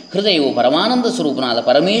ಮಾಯವಾಗಿ ಹೃದಯವು ಪರಮಾನಂದ ಸ್ವರೂಪನಾದ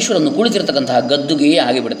ಪರಮೇಶ್ವರನ್ನು ಕುಳಿತಿರತಕ್ಕಂತಹ ಗದ್ದುಗೆಯೇ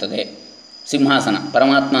ಆಗಿಬಿಡುತ್ತದೆ. ಸಿಂಹಾಸನ,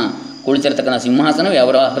 ಪರಮಾತ್ಮ ಕುಳಿತಿರತಕ್ಕಂಥ ಸಿಂಹಾಸನವೇ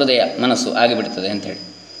ಅವರ ಹೃದಯ, ಮನಸ್ಸು ಆಗಿಬಿಡ್ತದೆ ಅಂಥೇಳಿ.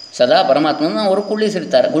 ಸದಾ ಪರಮಾತ್ಮನನ್ನು ಅವರು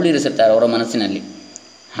ಕುಳ್ಳಿರಿಸಿರ್ತಾರೆ ಅವರ ಮನಸ್ಸಿನಲ್ಲಿ.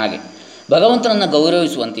 ಹಾಗೆ ಭಗವಂತನನ್ನು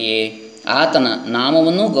ಗೌರವಿಸುವಂತೆಯೇ ಆತನ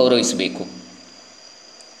ನಾಮವನ್ನೂ ಗೌರವಿಸಬೇಕು.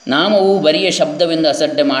 ನಾಮವು ಬರಿಯ ಶಬ್ದವೆಂದು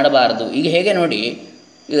ಅಸಡ್ಡೆ ಮಾಡಬಾರದು. ಈಗ ಹೇಗೆ ನೋಡಿ,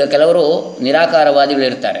 ಈಗ ಕೆಲವರು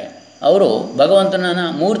ನಿರಾಕಾರವಾದಿಗಳಿರ್ತಾರೆ, ಅವರು ಭಗವಂತನ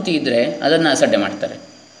ಮೂರ್ತಿ ಇದ್ದರೆ ಅದನ್ನು ಅಸಡ್ಡೆ ಮಾಡ್ತಾರೆ,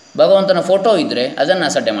 ಭಗವಂತನ ಫೋಟೋ ಇದ್ದರೆ ಅದನ್ನು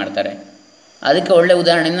ಅಸಡ್ಡೆ ಮಾಡ್ತಾರೆ. ಅದಕ್ಕೆ ಒಳ್ಳೆಯ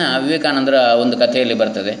ಉದಾಹರಣೆಯನ್ನು ವಿವೇಕಾನಂದರ ಒಂದು ಕಥೆಯಲ್ಲಿ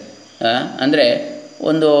ಬರ್ತದೆ. ಅಂದರೆ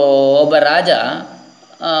ಒಬ್ಬ ರಾಜ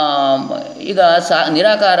ಈಗ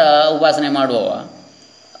ನಿರಾಕಾರ ಉಪಾಸನೆ ಮಾಡುವವ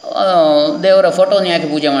ದೇವರ ಫೋಟೋನ ಯಾಕೆ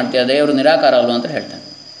ಪೂಜೆ ಮಾಡ್ತೀಯ, ದೇವರು ನಿರಾಕಾರ ಅಲ್ವ ಅಂತ ಹೇಳ್ತಾನೆ.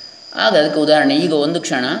 ಆಗ ಅದಕ್ಕೆ ಉದಾಹರಣೆ, ಈಗ ಒಂದು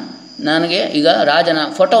ಕ್ಷಣ ನನಗೆ ಈಗ ರಾಜನ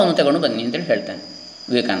ಫೋಟೋವನ್ನು ತಗೊಂಡು ಬನ್ನಿ ಅಂತೇಳಿ ಹೇಳ್ತಾನೆ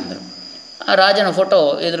ವಿವೇಕಾನಂದರು. ಆ ರಾಜನ ಫೋಟೋ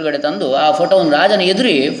ಎದುರುಗಡೆ ತಂದು ಆ ಫೋಟೋವನ್ನು ರಾಜನ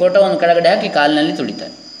ಎದುರಿ ಫೋಟೋವನ್ನು ಕೆಳಗಡೆ ಹಾಕಿ ಕಾಲಿನಲ್ಲಿ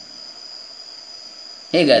ತುಳಿತಾರೆ.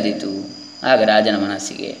 ಹೇಗಾದೀತು ಆಗ ರಾಜನ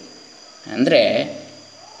ಮನಸ್ಸಿಗೆ? ಅಂದರೆ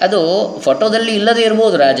ಅದು ಫೋಟೋದಲ್ಲಿ ಇಲ್ಲದೇ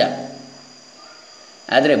ಇರ್ಬೋದು ರಾಜ,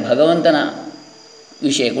 ಆದರೆ ಭಗವಂತನ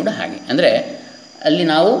ವಿಷಯ ಕೂಡ ಹಾಗೆ. ಅಂದರೆ ಅಲ್ಲಿ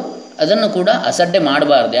ನಾವು ಅದನ್ನು ಕೂಡ ಅಸಡ್ಡೆ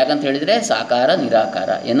ಮಾಡಬಾರ್ದು. ಯಾಕಂತ ಹೇಳಿದರೆ ಸಾಕಾರ ನಿರಾಕಾರ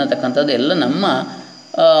ಎನ್ನತಕ್ಕಂಥದ್ದು ಎಲ್ಲ ನಮ್ಮ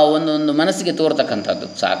ಒಂದೊಂದು ಮನಸ್ಸಿಗೆ ತೋರ್ತಕ್ಕಂಥದ್ದು.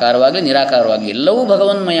 ಸಾಕಾರವಾಗಲಿ ನಿರಾಕಾರವಾಗಲಿ ಎಲ್ಲವೂ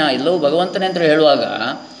ಭಗವನ್ಮಯ, ಎಲ್ಲವೂ ಭಗವಂತನೇ ಅಂತ ಹೇಳುವಾಗ,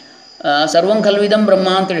 ಸರ್ವಂ ಖಲ್ವಿದಂ ಬ್ರಹ್ಮ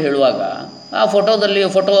ಅಂತೇಳಿ ಹೇಳುವಾಗ ಆ ಫೋಟೋ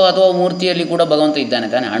ಅಥವಾ ಮೂರ್ತಿಯಲ್ಲಿ ಕೂಡ ಭಗವಂತ ಇದ್ದಾನೆ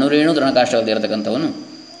ತಾನೆ. ಅಣುರೇಣು ದೃಢಕಾಷ್ಟದಲ್ಲಿ ಇರತಕ್ಕಂಥವನು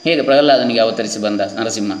ಹೇಗೆ ಪ್ರಹ್ಲಾದನಿಗೆ ಅವತರಿಸಿ ಬಂದ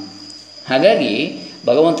ನರಸಿಂಹ. ಹಾಗಾಗಿ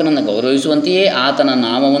ಭಗವಂತನನ್ನು ಗೌರವಿಸುವಂತೆಯೇ ಆತನ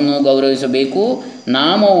ನಾಮವನ್ನು ಗೌರವಿಸಬೇಕು.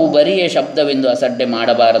 ನಾಮವು ಬರಿಯ ಶಬ್ದವೆಂದು ಅಸಡ್ಡೆ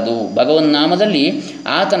ಮಾಡಬಾರದು. ಭಗವನ್ನಾಮದಲ್ಲಿ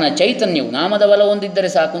ಆತನ ಚೈತನ್ಯವು, ನಾಮದ ಬಲ ಹೊಂದಿದ್ದರೆ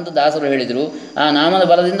ಸಾಕು ಅಂತ ದಾಸರು ಹೇಳಿದರು. ಆ ನಾಮದ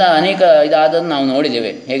ಬಲದಿಂದ ಅನೇಕ ಇದಾದನ್ನು ನಾವು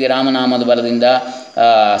ನೋಡಿದ್ದೇವೆ. ಹೇಗೆ ರಾಮನಾಮದ ಬಲದಿಂದ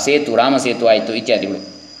ರಾಮಸೇತು ಆಯಿತು ಇತ್ಯಾದಿಗಳು.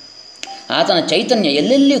 ಆತನ ಚೈತನ್ಯ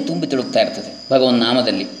ಎಲ್ಲೆಲ್ಲಿಯೂ ತುಂಬಿ ತುಳುಕ್ತಾ ಇರ್ತದೆ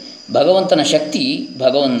ಭಗವನ್ನಾಮದಲ್ಲಿ. ಭಗವಂತನ ಶಕ್ತಿ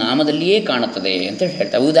ಭಗವನ್ನಾಮದಲ್ಲಿಯೇ ಕಾಣುತ್ತದೆ ಅಂತೇಳಿ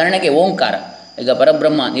ಹೇಳ್ತಾರೆ. ಉದಾಹರಣೆಗೆ ಓಂಕಾರ. ಈಗ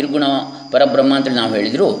ಪರಬ್ರಹ್ಮ, ನಿರ್ಗುಣ ಪರಬ್ರಹ್ಮ ಅಂತೇಳಿ ನಾವು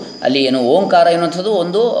ಹೇಳಿದರು. ಅಲ್ಲಿ ಏನು ಓಂಕಾರ ಎನ್ನುವಂಥದ್ದು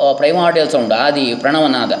ಒಂದು ಪ್ರೈಮಾರ್ಡಿಯಲ್ ಸೌಂಡ್, ಆದಿ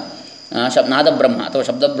ಪ್ರಣವನಾದ ನಾದಬ್ರಹ್ಮ ಅಥವಾ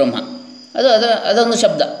ಶಬ್ದಬ್ರಹ್ಮ. ಅದೊಂದು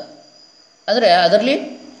ಶಬ್ದ. ಅಂದರೆ ಅದರಲ್ಲಿ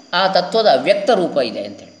ಆ ತತ್ವದ ಅವ್ಯಕ್ತ ರೂಪ ಇದೆ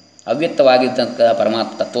ಅಂತೇಳಿ. ಅವ್ಯಕ್ತವಾಗಿರ್ತಕ್ಕ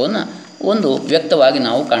ಪರಮಾತ್ಮ ತತ್ವವನ್ನು ಒಂದು ವ್ಯಕ್ತವಾಗಿ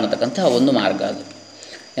ನಾವು ಕಾಣತಕ್ಕಂತಹ ಒಂದು ಮಾರ್ಗ ಅದು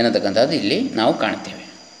ಎನ್ನತಕ್ಕಂಥದ್ದು ಇಲ್ಲಿ ನಾವು ಕಾಣ್ತೇವೆ.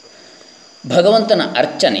 ಭಗವಂತನ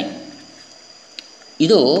ಅರ್ಚನೆ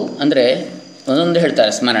ಇದು ಅಂದರೆ ಒಂದೊಂದು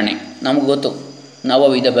ಹೇಳ್ತಾರೆ. ಸ್ಮರಣೆ ನಮಗೆ ಗೊತ್ತು,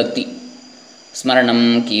 ನವವಿಧ ಭಕ್ತಿ. ಸ್ಮರಣಂ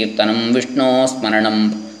ಕೀರ್ತನಂ ವಿಷ್ಣು ಸ್ಮರಣಂ,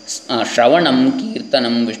 ಶ್ರವಣಂ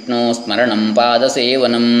ಕೀರ್ತನಂ ವಿಷ್ಣು ಸ್ಮರಣಂ,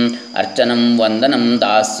 ಪಾದಸೇವನಂ ಅರ್ಚನಂ ವಂದನಂ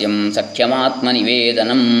ದಾಸ್ಯಂ ಸಖ್ಯಮಾತ್ಮ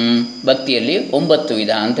ನಿವೇದನಂ. ಭಕ್ತಿಯಲ್ಲಿ 9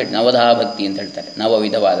 ವಿಧ ಅಂತೇಳಿ ನವಧಾ ಭಕ್ತಿ ಅಂತ ಹೇಳ್ತಾರೆ.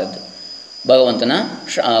 ನವವಿಧವಾದದ್ದು ಭಗವಂತನ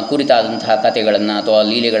ಕುರಿತಾದಂತಹ ಕಥೆಗಳನ್ನು ಅಥವಾ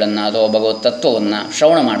ಲೀಲೆಗಳನ್ನು ಅಥವಾ ಭಗವತ್ ತತ್ವವನ್ನು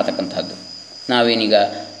ಶ್ರವಣ ಮಾಡತಕ್ಕಂಥದ್ದು. ನಾವೇನೀಗ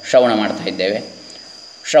ಶ್ರವಣ ಮಾಡ್ತಾ ಇದ್ದೇವೆ.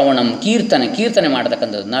 ಶ್ರವಣಂ ಕೀರ್ತನೆ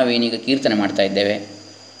ಮಾಡತಕ್ಕಂಥದ್ದು. ನಾವೇನೀಗ ಕೀರ್ತನೆ ಮಾಡ್ತಾ ಇದ್ದೇವೆ.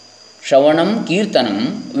 ಶ್ರವಣಂ ಕೀರ್ತನಂ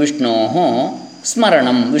ವಿಷ್ಣೋ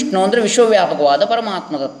ಸ್ಮರಣಂ. ವಿಷ್ಣು ಅಂದರೆ ವಿಶ್ವವ್ಯಾಪಕವಾದ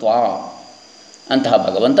ಪರಮಾತ್ಮ ತತ್ವ ಅಂತಹ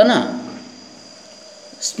ಭಗವಂತನ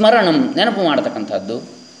ಸ್ಮರಣಂ ನೆನಪು ಮಾಡತಕ್ಕಂಥದ್ದು.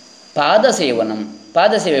 ಪಾದಸೇವನಂ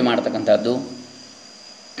ಪಾದಸೇವೆ ಮಾಡತಕ್ಕಂಥದ್ದು.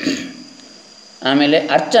 ಆಮೇಲೆ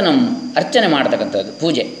ಅರ್ಚನೆ ಮಾಡತಕ್ಕಂಥದ್ದು,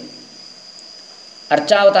 ಪೂಜೆ.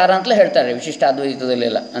 ಅರ್ಚಾವತಾರ ಅಂತಲೇ ಹೇಳ್ತಾರೆ ವಿಶಿಷ್ಟ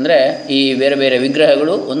ಅದ್ವೈತದಲ್ಲೆಲ್ಲ. ಅಂದರೆ ಈ ಬೇರೆ ಬೇರೆ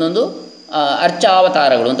ವಿಗ್ರಹಗಳು ಒಂದೊಂದು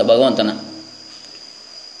ಅರ್ಚಾವತಾರಗಳು ಅಂತ ಭಗವಂತನ.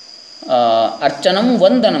 ಅರ್ಚನಂ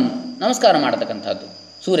ವಂದನಂ ನಮಸ್ಕಾರ ಮಾಡತಕ್ಕಂಥದ್ದು.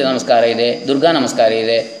 ಸೂರ್ಯ ನಮಸ್ಕಾರ ಇದೆ, ದುರ್ಗಾ ನಮಸ್ಕಾರ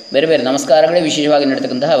ಇದೆ, ಬೇರೆ ಬೇರೆ ನಮಸ್ಕಾರಗಳೇ ವಿಶೇಷವಾಗಿ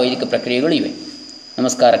ನಡೀತಕ್ಕಂತಹ ವೈದಿಕ ಪ್ರಕ್ರಿಯೆಗಳು ಇವೆ.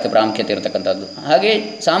 ನಮಸ್ಕಾರಕ್ಕೆ ಪ್ರಾಮುಖ್ಯತೆ ಇರತಕ್ಕಂಥದ್ದು. ಹಾಗೆ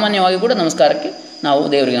ಸಾಮಾನ್ಯವಾಗಿ ಕೂಡ ನಮಸ್ಕಾರಕ್ಕೆ ನಾವು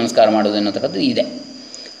ದೇವರಿಗೆ ನಮಸ್ಕಾರ ಮಾಡೋದು ಎನ್ನುತಕ್ಕದ್ದು ಇದೆ.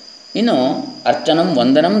 ಇನ್ನು ಅರ್ಚನಂ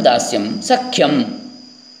ವಂದನಂ ದಾಸ್ಯಂ ಸಖ್ಯಂ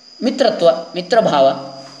ಮಿತ್ರತ್ವ, ಮಿತ್ರಭಾವ.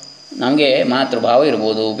 ನಮಗೆ ಮಾತೃಭಾವ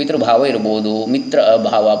ಇರ್ಬೋದು, ಪಿತೃಭಾವ ಇರ್ಬೋದು, ಮಿತ್ರ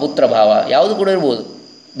ಭಾವ, ಪುತ್ರಭಾವ ಯಾವುದು ಕೂಡ ಇರ್ಬೋದು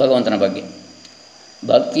ಭಗವಂತನ ಬಗ್ಗೆ.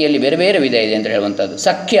 ಭಕ್ತಿಯಲ್ಲಿ ಬೇರೆ ಬೇರೆ ವಿಧ ಇದೆ ಅಂತ ಹೇಳುವಂಥದ್ದು.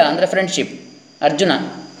 ಸಖ್ಯ ಅಂದರೆ ಫ್ರೆಂಡ್ಶಿಪ್. ಅರ್ಜುನ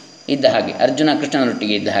ಇದ್ದ ಹಾಗೆ, ಅರ್ಜುನ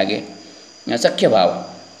ಕೃಷ್ಣನೊಟ್ಟಿಗೆ ಇದ್ದ ಹಾಗೆ ಸಖ್ಯಭಾವ.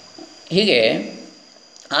 ಹೀಗೆ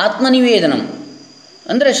ಆತ್ಮನಿವೇದನಂ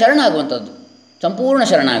ಅಂದರೆ ಶರಣಾಗುವಂಥದ್ದು, ಸಂಪೂರ್ಣ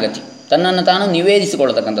ಶರಣಾಗತಿ, ತನ್ನನ್ನು ತಾನು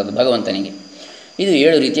ನಿವೇದಿಸಿಕೊಳ್ಳತಕ್ಕಂಥದ್ದು ಭಗವಂತನಿಗೆ. ಇದು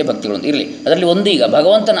 7 ರೀತಿಯ ಭಕ್ತಿಗಳು ಇರಲಿ. ಅದರಲ್ಲಿ ಒಂದು, ಈಗ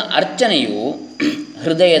ಭಗವಂತನ ಅರ್ಚನೆಯು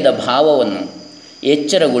ಹೃದಯದ ಭಾವವನ್ನು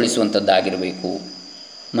ಎಚ್ಚರಗೊಳಿಸುವಂಥದ್ದಾಗಿರಬೇಕು.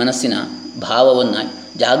 ಮನಸ್ಸಿನ ಭಾವವನ್ನು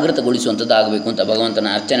ಜಾಗೃತಗೊಳಿಸುವಂಥದ್ದಾಗಬೇಕು ಅಂತ ಭಗವಂತನ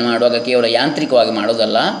ಅರ್ಚನೆ ಮಾಡುವಾಗ ಕೇವಲ ಯಾಂತ್ರಿಕವಾಗಿ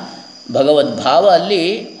ಮಾಡೋದಲ್ಲ, ಭಗವದ್ಭಾವ ಅಲ್ಲಿ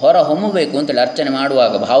ಹೊರ ಹೊಮ್ಮಬೇಕು ಅಂತೇಳಿ ಅರ್ಚನೆ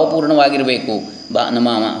ಮಾಡುವಾಗ ಭಾವಪೂರ್ಣವಾಗಿರಬೇಕು. ನಮ್ಮ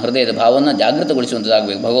ಹೃದಯದ ಭಾವವನ್ನು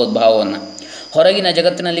ಜಾಗೃತಗೊಳಿಸುವಂಥದ್ದಾಗಬೇಕು. ಭಗವದ್ಭಾವವನ್ನು ಹೊರಗಿನ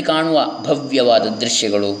ಜಗತ್ತಿನಲ್ಲಿ ಕಾಣುವ ಭವ್ಯವಾದ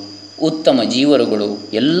ದೃಶ್ಯಗಳು, ಉತ್ತಮ ಜೀವರುಗಳು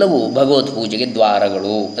ಎಲ್ಲವೂ ಭಗವತ್ ಪೂಜೆಗೆ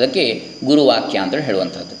ದ್ವಾರಗಳು. ಅದಕ್ಕೆ ಗುರುವಾಕ್ಯ ಅಂತೇಳಿ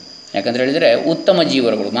ಹೇಳುವಂಥದ್ದು. ಯಾಕಂತ ಹೇಳಿದರೆ ಉತ್ತಮ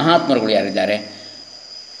ಜೀವರುಗಳು, ಮಹಾತ್ಮರುಗಳು ಯಾರಿದ್ದಾರೆ,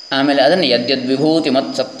 ಆಮೇಲೆ ಅದನ್ನು ಯದ್ಯದ್ವಿಭೂತಿ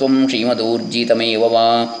ಮತ್ಸತ್ವಂ ಶ್ರೀಮದೂರ್ಜಿತಮೇವ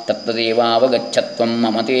ತತ್ತದೇವಾವಗಚ್ಚತ್ವಂ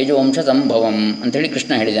ಮಮ ತೇಜೋಂಶ ಸಂಭವಂ ಅಂಥೇಳಿ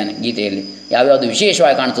ಕೃಷ್ಣ ಹೇಳಿದ್ದಾನೆ ಗೀತೆಯಲ್ಲಿ. ಯಾವ್ಯಾವುದು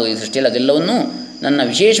ವಿಶೇಷವಾಗಿ ಕಾಣ್ತದೆ ಈ ಸೃಷ್ಟಿಯಲ್ಲಿ ಅದೆಲ್ಲವನ್ನೂ ನನ್ನ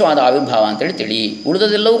ವಿಶೇಷವಾದ ಆವಿರ್ಭಾವ ಅಂತೇಳಿ ತಿಳಿ.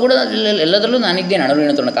 ಉಳಿದದೆಲ್ಲವೂ ಕೂಡ ಎಲ್ಲದರಲ್ಲೂ ನಾನಿದ್ದೇನೆ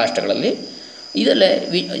ಅಣುರೇಣು ತೃಣ ಕಾಷ್ಟಗಳಲ್ಲಿ. ಇದಲ್ಲೇ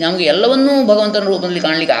ನಮಗೆ ಎಲ್ಲವನ್ನೂ ಭಗವಂತನ ರೂಪದಲ್ಲಿ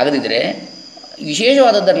ಕಾಣಲಿಕ್ಕೆ ಆಗದಿದ್ದರೆ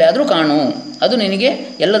ವಿಶೇಷವಾದದ್ದರಲ್ಲಿ ಆದರೂ ಕಾಣು, ಅದು ನಿನಗೆ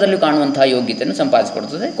ಎಲ್ಲದರಲ್ಲೂ ಕಾಣುವಂತಹ ಯೋಗ್ಯತೆಯನ್ನು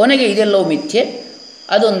ಸಂಪಾದಿಸಿಕೊಡ್ತದೆ. ಕೊನೆಗೆ ಇದೆಲ್ಲವೂ ಮಿಥ್ಯೆ,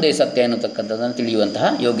 ಅದೊಂದೇ ಸತ್ಯ ಎನ್ನುತಕ್ಕಂಥದ್ದನ್ನು ತಿಳಿಯುವಂತಹ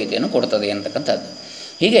ಯೋಗ್ಯತೆಯನ್ನು ಕೊಡ್ತದೆ ಅಂತಕ್ಕಂಥದ್ದು.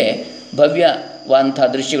 ಹೀಗೆ ಭವ್ಯವಾದಂಥ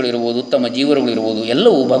ದೃಶ್ಯಗಳಿರ್ಬೋದು, ಉತ್ತಮ ಜೀವರುಗಳಿರ್ಬೋದು,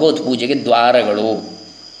 ಎಲ್ಲವೂ ಭಗವತ್ ಪೂಜೆಗೆ ದ್ವಾರಗಳು.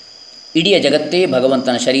 ಇಡೀ ಜಗತ್ತೇ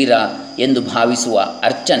ಭಗವಂತನ ಶರೀರ ಎಂದು ಭಾವಿಸುವ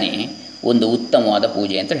ಅರ್ಚನೆ ಒಂದು ಉತ್ತಮವಾದ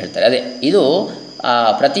ಪೂಜೆ ಅಂತ ಹೇಳ್ತಾರೆ. ಅದೇ ಇದು ಆ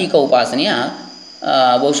ಪ್ರತೀಕ ಉಪಾಸನೆಯ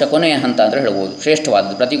ಬಹುಶಃ ಕೊನೆಯ ಹಂತ ಅಂತ ಹೇಳ್ಬೋದು.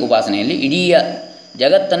 ಶ್ರೇಷ್ಠವಾದದ್ದು ಪ್ರತೀಕ ಉಪಾಸನೆಯಲ್ಲಿ ಇಡೀ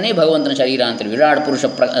ಜಗತ್ತನ್ನೇ ಭಗವಂತನ ಶರೀರ ಅಂತೇಳಿ ವಿರಾಟ್ ಪುರುಷ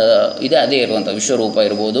ಇದೆ, ಅದೇ ಇರುವಂಥ ವಿಶ್ವರೂಪ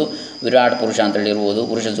ಇರ್ಬೋದು, ವಿರಾಟ್ ಪುರುಷ ಅಂತೇಳಿ ಇರ್ಬೋದು,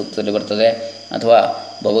 ಪುರುಷ ಸೂಕ್ತದಲ್ಲಿ ಬರ್ತದೆ ಅಥವಾ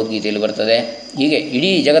ಭಗವದ್ಗೀತೆಯಲ್ಲಿ ಬರ್ತದೆ. ಹೀಗೆ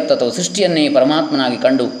ಇಡೀ ಜಗತ್ತು ಅಥವಾ ಸೃಷ್ಟಿಯನ್ನೇ ಪರಮಾತ್ಮನಾಗಿ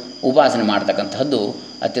ಕಂಡು ಉಪಾಸನೆ ಮಾಡ್ತಕ್ಕಂಥದ್ದು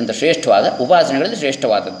ಅತ್ಯಂತ ಶ್ರೇಷ್ಠವಾದ ಉಪಾಸನೆಗಳಲ್ಲಿ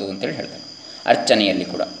ಶ್ರೇಷ್ಠವಾದದ್ದು ಅಂತೇಳಿ ಹೇಳ್ತಾರೆ. ಅರ್ಚನೆಯಲ್ಲಿ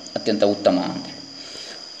ಕೂಡ ಅತ್ಯಂತ ಉತ್ತಮ ಅಂತೇಳಿ.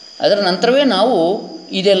 ಅದರ ನಂತರವೇ ನಾವು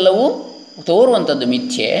ಇದೆಲ್ಲವೂ ತೋರುವಂಥದ್ದು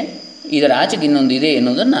ಮಿಥ್ಯೆ, ಇದರ ಆಚೆಗೆ ಇನ್ನೊಂದು ಇದೆ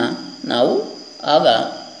ಎನ್ನುವುದನ್ನು ನಾವು ಆಗ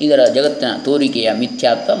ಇದರ ಜಗತ್ತಿನ ತೋರಿಕೆಯ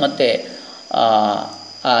ಮಿಥ್ಯಾತ್ವ ಮತ್ತು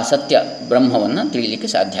ಆ ಸತ್ಯ ಬ್ರಹ್ಮವನ್ನು ತಿಳಿಯಲಿಕ್ಕೆ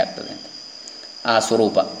ಸಾಧ್ಯ ಆಗ್ತದೆ ಅಂತ. ಆ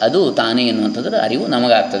ಸ್ವರೂಪ ಅದು ತಾನೇ ಎನ್ನುವಂಥದ್ದರ ಅರಿವು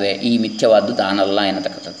ನಮಗಾಗ್ತದೆ, ಈ ಮಿಥ್ಯವಾದ್ದು ತಾನಲ್ಲ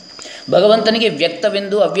ಎನ್ನತಕ್ಕಂಥದ್ದು. ಭಗವಂತನಿಗೆ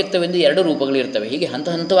ವ್ಯಕ್ತವೆಂದು ಅವ್ಯಕ್ತವೆಂದು ಎರಡು ರೂಪಗಳಿರ್ತವೆ. ಹೀಗೆ ಹಂತ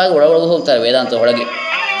ಹಂತವಾಗಿ ಒಳಗೆ ಹೋಗ್ತಾರೆ. ವೇದಾಂತ ಒಳಗೆ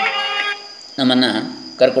ನಮ್ಮನ್ನು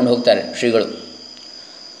ಕರ್ಕೊಂಡು ಹೋಗ್ತಾರೆ ಶ್ರೀಗಳು.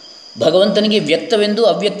 ಭಗವಂತನಿಗೆ ವ್ಯಕ್ತವೆಂದು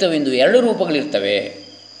ಅವ್ಯಕ್ತವೆಂದು ಎರಡು ರೂಪಗಳಿರ್ತವೆ.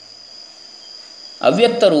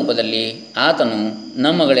 ಅವ್ಯಕ್ತ ರೂಪದಲ್ಲಿ ಆತನು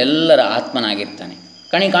ನಮ್ಮಗಳೆಲ್ಲರ ಆತ್ಮನಾಗಿರ್ತಾನೆ.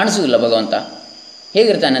 ಕಾಣಿಸುವುದಿಲ್ಲ ಭಗವಂತ.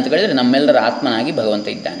 ಹೇಗಿರ್ತಾನೆ ಅಂತ ಕೇಳಿದರೆ ನಮ್ಮೆಲ್ಲರ ಆತ್ಮನಾಗಿ ಭಗವಂತ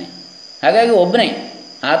ಇದ್ದಾನೆ. ಹಾಗಾಗಿ ಒಬ್ಬನೇ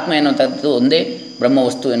ಆತ್ಮ ಎನ್ನುವಂಥದ್ದು ಒಂದೇ,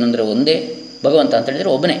 ಬ್ರಹ್ಮವಸ್ತು ಎನ್ನುವಂದರೆ ಒಂದೇ, ಭಗವಂತ ಅಂತ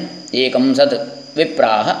ಹೇಳಿದರೆ ಒಬ್ಬನೇ. ಏಕಂ ಸತ್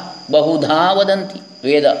ವಿಪ್ರಾಹ ಬಹುಧಾ ವದಂತಿ.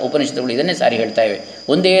 ವೇದ ಉಪನಿಷತ್ತುಗಳು ಇದನ್ನೇ ಸಾರಿ ಹೇಳ್ತಾ ಇವೆ.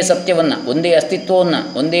 ಒಂದೇ ಸತ್ಯವನ್ನು, ಒಂದೇ ಅಸ್ತಿತ್ವವನ್ನು,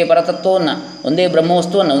 ಒಂದೇ ಪರತತ್ವವನ್ನು, ಒಂದೇ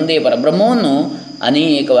ಬ್ರಹ್ಮವಸ್ತುವನ್ನು, ಒಂದೇ ಪರಬ್ರಹ್ಮವನ್ನು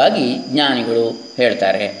ಅನೇಕವಾಗಿ ಜ್ಞಾನಿಗಳು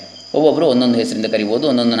ಹೇಳ್ತಾರೆ. ಒಬ್ಬೊಬ್ಬರು ಒಂದೊಂದು ಹೆಸರಿಂದ ಕರಿಬೋದು,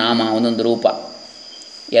 ಒಂದೊಂದು ನಾಮ, ಒಂದೊಂದು ರೂಪ,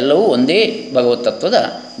 ಎಲ್ಲವೂ ಒಂದೇ ಭಗವತ್ ತತ್ವದ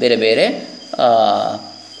ಬೇರೆ ಬೇರೆ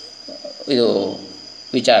ಇದು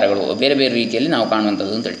ವಿಚಾರಗಳು, ಬೇರೆ ಬೇರೆ ರೀತಿಯಲ್ಲಿ ನಾವು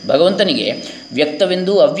ಕಾಣುವಂಥದ್ದು ಅಂತೇಳಿ. ಭಗವಂತನಿಗೆ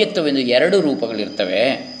ವ್ಯಕ್ತವೆಂದು ಅವ್ಯಕ್ತವೆಂದು ಎರಡು ರೂಪಗಳಿರ್ತವೆ.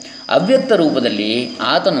 ಅವ್ಯಕ್ತ ರೂಪದಲ್ಲಿ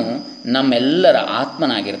ಆತನು ನಮ್ಮೆಲ್ಲರ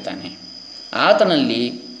ಆತ್ಮನಾಗಿರ್ತಾನೆ. ಆತನಲ್ಲಿ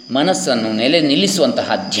ಮನಸ್ಸನ್ನು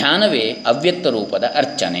ನಿಲ್ಲಿಸುವಂತಹ ಧ್ಯಾನವೇ ಅವ್ಯಕ್ತ ರೂಪದ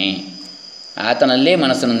ಅರ್ಚನೆ. ಆತನಲ್ಲೇ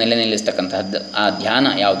ಮನಸ್ಸನ್ನು ನಿಲ್ಲಿಸ್ತಕ್ಕಂತಹದ್ದು ಆ ಧ್ಯಾನ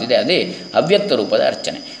ಯಾವುದಿದೆ ಅದೇ ಅವ್ಯಕ್ತ ರೂಪದ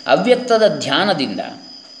ಅರ್ಚನೆ. ಅವ್ಯಕ್ತದ ಧ್ಯಾನದಿಂದ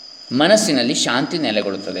ಮನಸ್ಸಿನಲ್ಲಿ ಶಾಂತಿ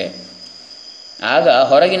ನೆಲೆಗೊಳ್ಳುತ್ತದೆ. ಆಗ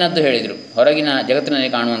ಹೊರಗಿನದ್ದು ಹೇಳಿದರು, ಹೊರಗಿನ ಜಗತ್ತಿನಲ್ಲಿ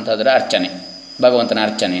ಕಾಣುವಂಥದ್ದರ ಅರ್ಚನೆ ಭಗವಂತನ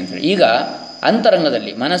ಅರ್ಚನೆ ಅಂತೇಳಿ. ಈಗ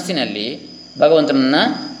ಅಂತರಂಗದಲ್ಲಿ ಮನಸ್ಸಿನಲ್ಲಿ ಭಗವಂತನನ್ನು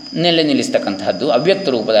ನಿಲ್ಲಿಸ್ತಕ್ಕಂತಹದ್ದು ಅವ್ಯಕ್ತ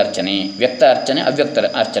ರೂಪದ ಅರ್ಚನೆ. ವ್ಯಕ್ತ ಅರ್ಚನೆ, ಅವ್ಯಕ್ತ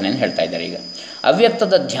ಅರ್ಚನೆ ಅಂತ ಹೇಳ್ತಾ ಇದ್ದಾರೆ. ಈಗ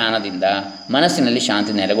ಅವ್ಯಕ್ತದ ಧ್ಯಾನದಿಂದ ಮನಸ್ಸಿನಲ್ಲಿ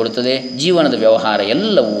ಶಾಂತಿ ನೆಲೆಗೊಳ್ಳುತ್ತದೆ. ಜೀವನದ ವ್ಯವಹಾರ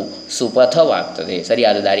ಎಲ್ಲವೂ ಸುಪಥವಾಗ್ತದೆ,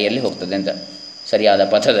 ಸರಿಯಾದ ದಾರಿಯಲ್ಲಿ ಹೋಗ್ತದೆ ಅಂತ, ಸರಿಯಾದ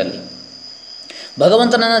ಪಥದಲ್ಲಿ.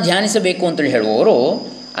 ಭಗವಂತನನ್ನು ಧ್ಯಾನಿಸಬೇಕು ಅಂತೇಳಿ ಹೇಳುವವರು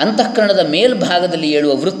ಅಂತಃಕರಣದ ಮೇಲ್ಭಾಗದಲ್ಲಿ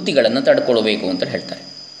ಏಳುವ ವೃತ್ತಿಗಳನ್ನು ತಡ್ಕೊಳ್ಬೇಕು ಅಂತ ಹೇಳ್ತಾರೆ.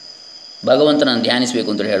 ಭಗವಂತನನ್ನು ಧ್ಯಾನಿಸಬೇಕು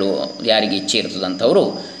ಅಂತೇಳಿ ಹೇಳುವ ಯಾರಿಗೆ ಇಚ್ಛೆ ಇರ್ತದಂಥವರು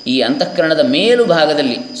ಈ ಅಂತಃಕರಣದ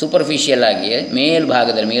ಮೇಲುಭಾಗದಲ್ಲಿ ಸೂಪರ್ಫಿಷಿಯಲ್ ಆಗಿ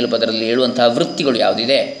ಮೇಲ್ಭಾಗದಲ್ಲಿ ಮೇಲುಪದರಲ್ಲಿ ಹೇಳುವಂತಹ ವೃತ್ತಿಗಳು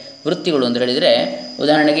ಯಾವುದಿದೆ, ವೃತ್ತಿಗಳು ಅಂತ ಹೇಳಿದರೆ,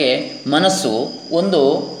 ಉದಾಹರಣೆಗೆ ಮನಸ್ಸು ಒಂದು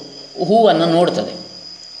ಹೂವನ್ನು ನೋಡ್ತದೆ.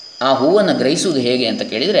 ಆ ಹೂವನ್ನು ಗ್ರಹಿಸುವುದು ಹೇಗೆ ಅಂತ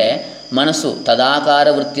ಕೇಳಿದರೆ ಮನಸ್ಸು ತದಾಕಾರ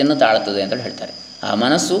ವೃತ್ತಿಯನ್ನು ತಾಳುತ್ತದೆ ಅಂತ ಹೇಳ್ತಾರೆ. ಆ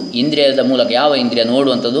ಮನಸ್ಸು ಇಂದ್ರಿಯದ ಮೂಲಕ, ಯಾವ ಇಂದ್ರಿಯ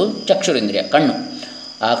ನೋಡುವಂಥದ್ದು ಚಕ್ಷುರಿಂದ್ರಿಯ, ಕಣ್ಣು.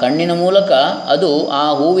 ಆ ಕಣ್ಣಿನ ಮೂಲಕ ಅದು ಆ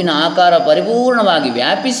ಹೂವಿನ ಆಕಾರ ಪರಿಪೂರ್ಣವಾಗಿ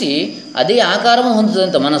ವ್ಯಾಪಿಸಿ ಅದೇ ಆಕಾರವನ್ನು ಹೊಂದುತ್ತದೆ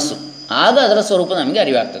ಅಂತ ಮನಸ್ಸು. ಆಗ ಅದರ ಸ್ವರೂಪ ನಮಗೆ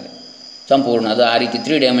ಅರಿವಾಗ್ತದೆ ಸಂಪೂರ್ಣ. ಅದು ಆ ರೀತಿ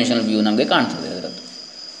 3 ಡೈಮೆನ್ಷನಲ್ ವ್ಯೂ ನಮಗೆ ಕಾಣ್ತದೆ ಅದರದ್ದು.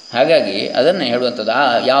 ಹಾಗಾಗಿ ಅದನ್ನು ಹೇಳುವಂಥದ್ದು, ಆ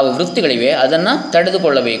ಯಾವ ವೃತ್ತಿಗಳಿವೆ ಅದನ್ನು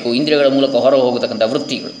ತಡೆದುಕೊಳ್ಳಬೇಕು. ಇಂದ್ರಿಯಗಳ ಮೂಲಕ ಹೊರ ಹೋಗತಕ್ಕಂಥ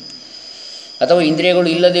ವೃತ್ತಿಗಳು, ಅಥವಾ ಇಂದ್ರಿಯಗಳು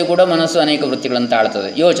ಇಲ್ಲದೆ ಕೂಡ ಮನಸ್ಸು ಅನೇಕ ವೃತ್ತಿಗಳನ್ನು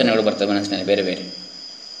ತಾಳ್ತದೆ, ಯೋಚನೆಗಳು ಬರ್ತವೆ ಮನಸ್ಸಿನಲ್ಲಿ ಬೇರೆ ಬೇರೆ,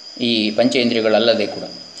 ಈ ಪಂಚೇಂದ್ರಿಯಗಳಲ್ಲದೆ ಕೂಡ.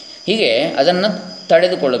 ಹೀಗೆ ಅದನ್ನು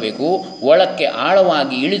ತಡೆದುಕೊಳ್ಳಬೇಕು. ಒಳಕ್ಕೆ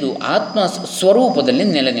ಆಳವಾಗಿ ಇಳಿದು ಆತ್ಮ ಸ್ವರೂಪದಲ್ಲಿ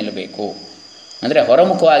ನಿಲ್ಲಬೇಕು. ಅಂದರೆ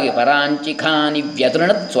ಹೊರಮುಖವಾಗಿ ಪರಾಂಚಿಖಾನಿ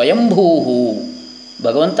ವ್ಯತೃಣತ್ ಸ್ವಯಂಭೂಹು.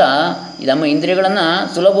 ಭಗವಂತ ನಮ್ಮ ಇಂದ್ರಿಯಗಳನ್ನು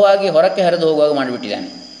ಸುಲಭವಾಗಿ ಹೊರಕ್ಕೆ ಹರಿದು ಹೋಗುವಾಗ ಮಾಡಿಬಿಟ್ಟಿದ್ದಾನೆ.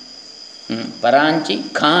 ಪರಾಂಚಿ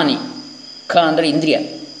ಖಾನಿ, ಖ ಅಂದರೆ ಇಂದ್ರಿಯ,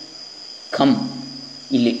 ಖಂ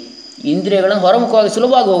ಇಲ್ಲಿ ಇಂದ್ರಿಯಗಳನ್ನು ಹೊರಮುಖವಾಗಿ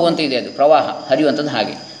ಸುಲಭವಾಗಿ ಹೋಗುವಂಥ ಇದೆ, ಅದು ಪ್ರವಾಹ ಹರಿಯುವಂಥದ್ದು.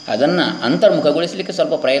 ಹಾಗೆ ಅದನ್ನು ಅಂತರ್ಮುಖಗೊಳಿಸಲಿಕ್ಕೆ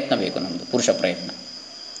ಸ್ವಲ್ಪ ಪ್ರಯತ್ನ ಬೇಕು, ನಮ್ಮದು ಪುರುಷ ಪ್ರಯತ್ನ.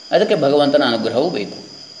 ಅದಕ್ಕೆ ಭಗವಂತನ ಅನುಗ್ರಹವೂ ಬೇಕು.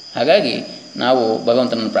 ಹಾಗಾಗಿ ನಾವು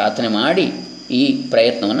ಭಗವಂತನನ್ನು ಪ್ರಾರ್ಥನೆ ಮಾಡಿ ಈ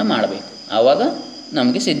ಪ್ರಯತ್ನವನ್ನು ಮಾಡಬೇಕು. ಆವಾಗ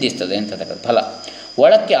ನಮಗೆ ಸಿದ್ಧಿಸ್ತದೆ ಅಂತಕ್ಕಂಥ ಫಲ.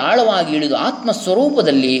 ಒಳಕ್ಕೆ ಆಳವಾಗಿ ಇಳಿದು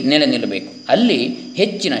ಆತ್ಮಸ್ವರೂಪದಲ್ಲಿ ನಿಲ್ಲಬೇಕು. ಅಲ್ಲಿ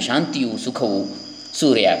ಹೆಚ್ಚಿನ ಶಾಂತಿಯೂ ಸುಖವೂ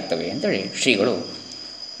ಸೂರೆಯಾಗ್ತವೆ ಅಂತೇಳಿ ಶ್ರೀಗಳು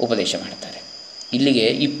ಉಪದೇಶ ಮಾಡ್ತಾರೆ. ಇಲ್ಲಿಗೆ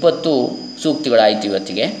 20 ಸೂಕ್ತಿಗಳಾಯಿತು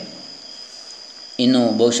ಇವತ್ತಿಗೆ. ಇನ್ನು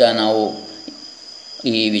ಬಹುಶಃ ನಾವು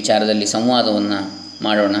ಈ ವಿಚಾರದಲ್ಲಿ ಸಂವಾದವನ್ನು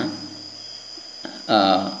ಮಾಡೋಣ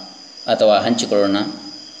ಅಥವಾ ಹಂಚಿಕೊಳ್ಳೋಣ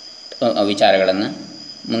ವಿಚಾರಗಳನ್ನು.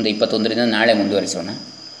 ಮುಂದೆ 21ರಿಂದ ನಾಳೆ ಮುಂದುವರಿಸೋಣ.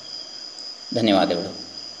 ಧನ್ಯವಾದಗಳು.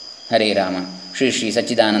 ಹರೇ ರಾಮ. ಶ್ರೀ ಶ್ರೀ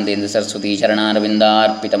ಸಚ್ಚಿದಾನಂದೇಂದ್ರ ಸರಸ್ವತಿ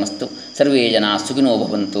ಚರಣಾರವಿಂದಾರ್ಪಿತಮಸ್ತು. ಸರ್ವೇ ಜನಾಃ ಸುಖಿನೋ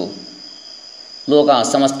ಭವಂತು. ಲೋಕಾಃ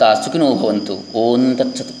ಸಮಸ್ತಾಃ ಸುಖಿನೋ ಭವಂತು. ಓಂ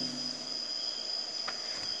ತತ್ಸತ್.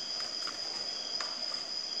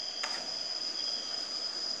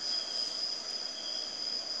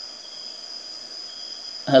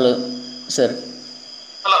 Hello sir.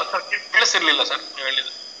 Hello sir, ಕೇಳಿಸಿರ್ಲಿಲ್ಲ sir ನೀವು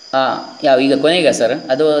ಹೇಳಿದ್ದು. ಯಾವ ಈಗ ಕೊನೆಗ ಸರ್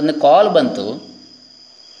ಅದು ಒಂದು ಕಾಲ್ ಬಂತು,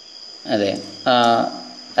 ಅದೇ ಆ,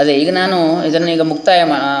 ಅದೇ ಈಗ ನಾನು ಇದನ್ನು ಈಗ ಮುಕ್ತಾಯ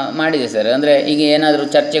ಮಾಡಿದೆ ಸರ್. ಅಂದರೆ ಈಗ ಏನಾದರೂ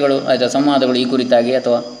ಚರ್ಚೆಗಳು ಅಥವಾ ಸಂವಾದಗಳು ಈ ಕುರಿತಾಗಿ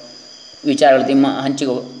ಅಥವಾ ವಿಚಾರಗಳು ನಿಮ್ಮ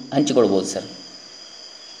ಹಂಚಿಕೊಳ್ಬೋದು ಸರ್.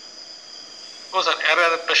 ಹ್ಞೂ ಸರ್,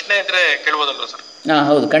 ಯಾರಾದ್ರೂ ಪ್ರಶ್ನೆ ಇದ್ರೆ ಕೇಳ್ಬೋದಲ್ವ ಸರ್? ಹಾಂ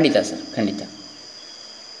ಹೌದು, ಖಂಡಿತ ಸರ್, ಖಂಡಿತ.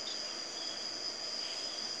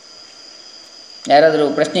 ಯಾರಾದರೂ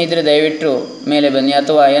ಪ್ರಶ್ನೆ ಇದ್ದರೆ ದಯವಿಟ್ಟು ಮೇಲೆ ಬನ್ನಿ,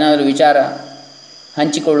 ಅಥವಾ ಏನಾದರೂ ವಿಚಾರ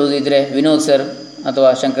ಹಂಚಿಕೊಳ್ಳುವುದಿದ್ದರೆ ವಿನೋದ್ ಸರ್ ಅಥವಾ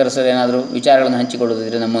ಶಂಕರ್ ಸರ್ ಏನಾದರೂ ವಿಚಾರಗಳನ್ನು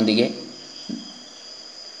ಹಂಚಿಕೊಳ್ಳುವುದಿದ್ದರೆ ನಮ್ಮೊಂದಿಗೆ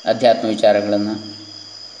ಅಧ್ಯಾತ್ಮ ವಿಚಾರಗಳನ್ನು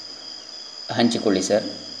ಹಂಚಿಕೊಳ್ಳಿ ಸರ್.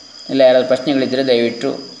 ಇಲ್ಲ ಯಾರಾದರೂ ಪ್ರಶ್ನೆಗಳಿದ್ದರೆ ದಯವಿಟ್ಟು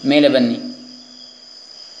ಮೇಲೆ ಬನ್ನಿ,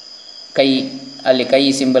 ಅಲ್ಲಿ ಕೈ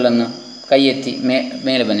ಸಿಂಬಲನ್ನು ಕೈ ಎತ್ತಿ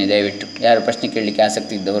ಮೇಲೆ ಬನ್ನಿ ದಯವಿಟ್ಟು. ಯಾರು ಪ್ರಶ್ನೆ ಕೇಳಲಿಕ್ಕೆ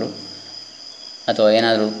ಆಸಕ್ತಿ ಇದ್ದವರು ಅಥವಾ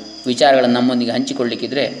ಏನಾದರೂ ವಿಚಾರಗಳನ್ನು ನಮ್ಮೊಂದಿಗೆ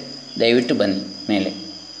ಹಂಚಿಕೊಳ್ಳಿಕ್ಕಿದ್ರೆ ದಯವಿಟ್ಟು ಬನ್ನಿ ಮೇಲೆ.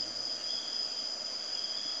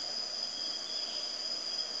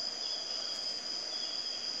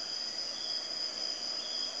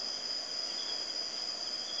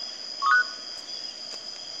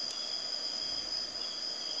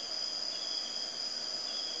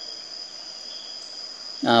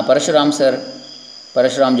 ಪರಶುರಾಮ್ ಸರ್,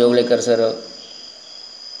 ಪರಶುರಾಮ್ ಜೋಗ್ಳೇಕರ್ ಸರ್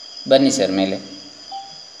ಬನ್ನಿ ಸರ್ ಮೇಲೆ.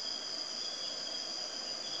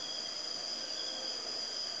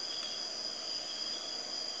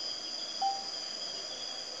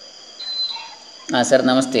 ಹಾಂ ಸರ್,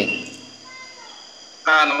 ನಮಸ್ತೆ.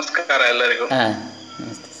 ನಮಸ್ಕಾರ ಎಲ್ಲರಿಗೂ. ಹಾಂ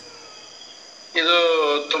ನಮಸ್ತೆ ಸರ್. ಇದು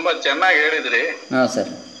ತುಂಬಾ ಚೆನ್ನಾಗಿ ಹೇಳಿದ್ರಿ. ಹೌದು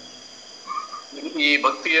ಸರ್. ಈ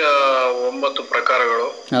ಭಕ್ತಿಯ 9 ಪ್ರಕಾರಗಳು.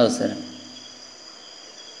 ಹೌದು ಸರ್.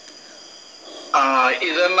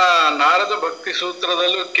 ಇದನ್ನ ನಾರದ ಭಕ್ತಿ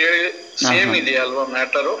ಸೂತ್ರದಲ್ಲೂ ಕೇಳಿ ಸೇಮ್ ಇದೆಯಲ್ವಾ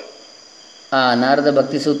ಮ್ಯಾಟರು? ನಾರದ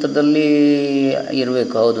ಭಕ್ತಿ ಸೂತ್ರದಲ್ಲಿ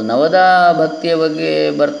ಇರಬೇಕು. ಹೌದು, ನವದ ಭಕ್ತಿಯ ಬಗ್ಗೆ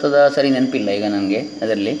ಬರ್ತದ, ಸರಿ ನೆನಪಿಲ್ಲ ಈಗ ನನಗೆ.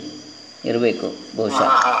 ಅದರಲ್ಲಿ ಇರಬೇಕು ಬಹುಶಃ.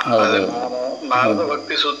 ಹೌದು, ನಾರದ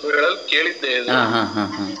ಭಕ್ತಿ ಸೂತ್ರಗಳಲ್ಲಿ ಕೇಳಿದ್ದೆ. ಹಾಂ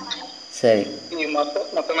ಸರಿ. ಈ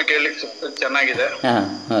ಮತ್ತೊಮ್ಮೆ ಕೇಳಲಿಕ್ಕೆ ಚೆನ್ನಾಗಿದೆ.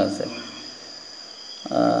 ಹೌದು ಸರ್.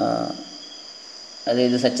 ಅದೇ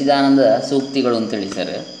ಇದು ಸಚ್ಚಿದಾನಂದ ಸೂಕ್ತಿಗಳು ಅಂತೇಳಿ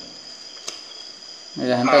ಸರ್.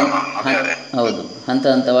 ಈಗ ಹೌದು, ಹಂತ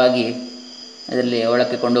ಹಂತವಾಗಿ ಅದರಲ್ಲಿ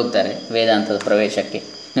ಒಳಕ್ಕೆ ಕೊಂಡೋಗ್ತಾರೆ ವೇದಾಂತದ ಪ್ರವೇಶಕ್ಕೆ.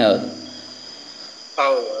 ಹೌದು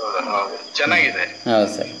ಚೆನ್ನಾಗಿದೆ. ಹೌದು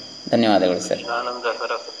ಸರ್, ಧನ್ಯವಾದಗಳು ಸರ್. ಆನಂದ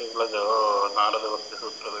ಸರಸ್ವತಿಗಳದು ನಾರದ ಭಕ್ತಿ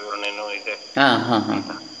ಸೂತ್ರದ ವಿವರಣೆನೂ ಇದೆ. ಹಾಂ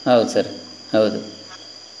ಹೌದು ಸರ್, ಹೌದು.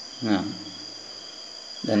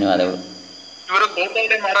 ಧನ್ಯವಾದಗಳು. ಇವರು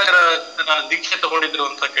ಗೋಪಾಲ ಮಹಾರಾಜರ ದೀಕ್ಷೆ ತಗೊಂಡಿದ್ರು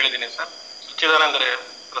ಅಂತ ಕೇಳಿದ್ದೀನಿ ಸರ್. ಸಚ್ಚಿದಾನಂದ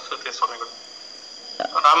ಸರಸ್ವತಿ ಸ್ವಾಮಿಗಳು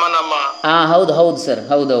ರಾಮನಾಮ. ಹೌದು ಸರ್,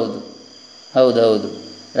 ಹೌದು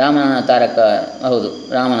ರಾಮನ ತಾರಕ. ಹೌದು,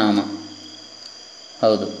 ರಾಮನಾಮ.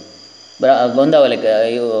 ಹೌದು, ಗೊಂದಾವಲಿಕ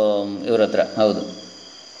ಇವ್ರ ಹತ್ರ. ಹೌದು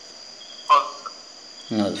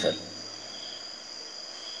ಸರ್.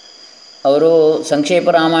 ಅವರು ಸಂಕ್ಷೇಪ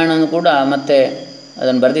ರಾಮಾಯಣನೂ ಕೂಡ ಮತ್ತೆ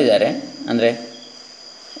ಅದನ್ನು ಬರೆದಿದ್ದಾರೆ. ಅಂದರೆ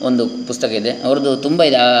ಒಂದು ಪುಸ್ತಕ ಇದೆ ಅವ್ರದ್ದು, ತುಂಬ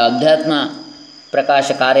ಇದೆ. ಅಧ್ಯಾತ್ಮ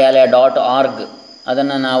ಪ್ರಕಾಶ ಕಾರ್ಯಾಲಯ .org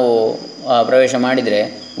ಅದನ್ನು ನಾವು ಪ್ರವೇಶ ಮಾಡಿದರೆ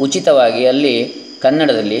ಉಚಿತವಾಗಿ ಅಲ್ಲಿ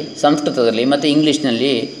ಕನ್ನಡದಲ್ಲಿ, ಸಂಸ್ಕೃತದಲ್ಲಿ ಮತ್ತು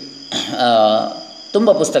ಇಂಗ್ಲೀಷ್ನಲ್ಲಿ ತುಂಬ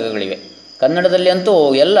ಪುಸ್ತಕಗಳಿವೆ. ಕನ್ನಡದಲ್ಲಿ ಅಂತೂ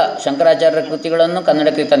ಎಲ್ಲ ಶಂಕರಾಚಾರ್ಯರ ಕೃತಿಗಳನ್ನು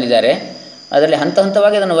ಕನ್ನಡಕ್ಕೆ ತಂದಿದ್ದಾರೆ. ಅದರಲ್ಲಿ ಹಂತ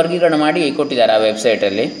ಹಂತವಾಗಿ ಅದನ್ನು ವರ್ಗೀಕರಣ ಮಾಡಿ ಕೊಟ್ಟಿದ್ದಾರೆ ಆ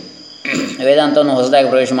ವೆಬ್ಸೈಟಲ್ಲಿ. ವೇದಾಂತವನ್ನು ಹೊಸದಾಗಿ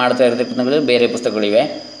ಪ್ರವೇಶ ಮಾಡ್ತಾ ಇರತಕ್ಕಂಥ ಬೇರೆ ಪುಸ್ತಕಗಳಿವೆ.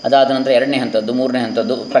 ಅದಾದ ನಂತರ 2ನೇ ಹಂತದ್ದು, 3ನೇ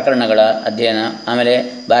ಹಂತದ್ದು ಪ್ರಕರಣಗಳ ಅಧ್ಯಯನ, ಆಮೇಲೆ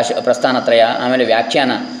ಪ್ರಸ್ಥಾನತ್ರಯ, ಆಮೇಲೆ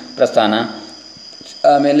ವ್ಯಾಖ್ಯಾನ ಪ್ರಸ್ಥಾನ,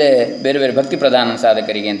 ಆಮೇಲೆ ಬೇರೆ ಬೇರೆ ಭಕ್ತಿ ಪ್ರಧಾನ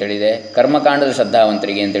ಸಾಧಕರಿಗೆ ಅಂತೇಳಿದೆ, ಕರ್ಮಕಾಂಡದ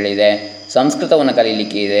ಶ್ರದ್ಧಾವಂತರಿಗೆ ಅಂತೇಳಿದೆ, ಸಂಸ್ಕೃತವನ್ನು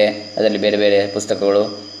ಕಲೀಲಿಕ್ಕೆ ಇದೆ, ಅದರಲ್ಲಿ ಬೇರೆ ಬೇರೆ ಪುಸ್ತಕಗಳು.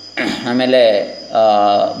 ಆಮೇಲೆ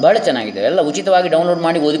ಭಾಳ ಚೆನ್ನಾಗಿದೆ. ಎಲ್ಲ ಉಚಿತವಾಗಿ ಡೌನ್ಲೋಡ್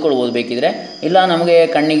ಮಾಡಿ ಓದಿಕೊಳ್ಬೋದು ಬೇಕಿದ್ರೆ. ಇಲ್ಲ ನಮಗೆ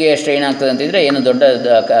ಕಣ್ಣಿಗೆ ಸ್ಟ್ರೈನ್ ಆಗ್ತದೆ ಅಂತಿದ್ರೆ ಏನು ದೊಡ್ಡ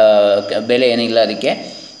ಬೆಲೆ ಏನಿಲ್ಲ ಅದಕ್ಕೆ,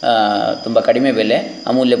 ತುಂಬ ಕಡಿಮೆ ಬೆಲೆ,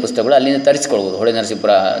 ಅಮೂಲ್ಯ ಪುಸ್ತಕಗಳು ಅಲ್ಲಿಂದ ತರಿಸ್ಕೊಳ್ಬೋದು. ಹೊಳೆ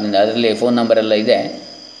ನರಸೀಪುರದಿಂದ. ಅದರಲ್ಲಿ ಫೋನ್ ನಂಬರ್ ಎಲ್ಲ ಇದೆ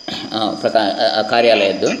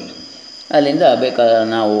ಕಾರ್ಯಾಲಯದ್ದು. ಅಲ್ಲಿಂದ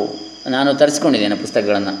ನಾನು ತರಿಸ್ಕೊಂಡಿದ್ದೇನೆ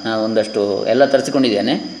ಪುಸ್ತಕಗಳನ್ನು. ಒಂದಷ್ಟು ಎಲ್ಲ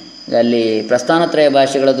ತರಿಸ್ಕೊಂಡಿದ್ದೇನೆ. ಅಲ್ಲಿ ಪ್ರಸ್ಥಾನತ್ರಯ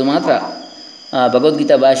ಭಾಷೆಗಳದ್ದು ಮಾತ್ರ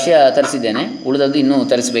ಭಗವದ್ಗೀತಾ ಭಾಷ್ಯ ತರಿಸಿದ್ದೇನೆ. ಉಳಿದದ್ದು ಇನ್ನೂ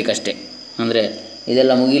ತರಿಸ್ಬೇಕಷ್ಟೆ. ಅಂದರೆ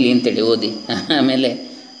ಇದೆಲ್ಲ ಮುಗೀಲಿ ಅಂತೇಳಿ ಓದಿ ಆಮೇಲೆ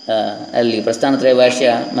ಅಲ್ಲಿ ಪ್ರಸ್ಥಾನತ್ರಯ ಭಾಷ್ಯ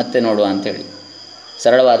ಮತ್ತೆ ನೋಡುವ ಅಂಥೇಳಿ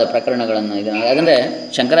ಸರಳವಾದ ಪ್ರಕರಣಗಳನ್ನು ಇದನ್ನು. ಯಾಕಂದರೆ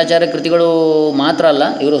ಶಂಕರಾಚಾರ್ಯ ಕೃತಿಗಳು ಮಾತ್ರ ಅಲ್ಲ,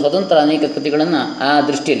 ಇವರು ಸ್ವತಂತ್ರ ಅನೇಕ ಕೃತಿಗಳನ್ನು ಆ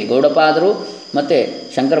ದೃಷ್ಟಿಯಲ್ಲಿ ಗೌಡಪಾದರು ಮತ್ತು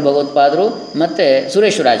ಶಂಕರ ಭಗವತ್ಪಾದರು ಮತ್ತು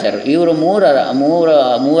ಸುರೇಶ್ವರಾಚಾರ್ಯರು ಇವರು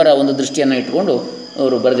ಮೂವರ ಒಂದು ದೃಷ್ಟಿಯನ್ನು ಇಟ್ಟುಕೊಂಡು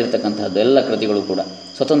ಅವರು ಬರೆದಿರ್ತಕ್ಕಂಥದ್ದು ಎಲ್ಲ ಕೃತಿಗಳು ಕೂಡ,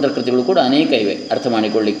 ಸ್ವತಂತ್ರ ಕೃತಿಗಳು ಕೂಡ ಅನೇಕ ಇವೆ. ಅರ್ಥ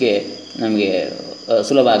ಮಾಡಿಕೊಳ್ಳಿಕ್ಕೆ ನಮಗೆ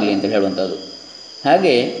ಸುಲಭ ಆಗಲಿ ಅಂತ ಹೇಳುವಂಥದ್ದು.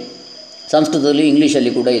 ಹಾಗೆ ಸಂಸ್ಕೃತದಲ್ಲಿ,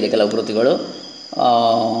 ಇಂಗ್ಲೀಷಲ್ಲಿ ಕೂಡ ಇದೆ ಕೆಲವು ಕೃತಿಗಳು.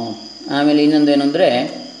 ಆಮೇಲೆ ಇನ್ನೊಂದೇನು ಅಂದರೆ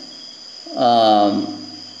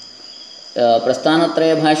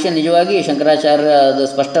ಪ್ರಸ್ಥಾನತ್ರಯ ಭಾಷ್ಯ ನಿಜವಾಗಿ ಶಂಕರಾಚಾರ್ಯದ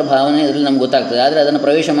ಸ್ಪಷ್ಟ ಭಾವನೆ ಇದರಲ್ಲಿ ನಮ್ಗೆ ಗೊತ್ತಾಗ್ತದೆ. ಆದರೆ ಅದನ್ನು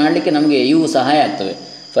ಪ್ರವೇಶ ಮಾಡಲಿಕ್ಕೆ ನಮಗೆ ಇವು ಸಹಾಯ ಆಗ್ತವೆ.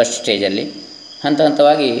 ಫಸ್ಟ್ ಸ್ಟೇಜಲ್ಲಿ. ಹಂತ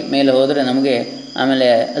ಹಂತವಾಗಿ ಮೇಲೆ ಹೋದರೆ ನಮಗೆ ಆಮೇಲೆ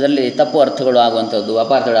ಅದರಲ್ಲಿ ತಪ್ಪು ಅರ್ಥಗಳು ಆಗುವಂಥದ್ದು,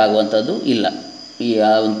 ಅಪಾರ್ಥಗಳು ಆಗುವಂಥದ್ದು ಇಲ್ಲ ಈ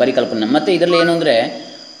ಒಂದು ಪರಿಕಲ್ಪನೆ. ಮತ್ತು ಇದರಲ್ಲಿ ಏನು ಅಂದರೆ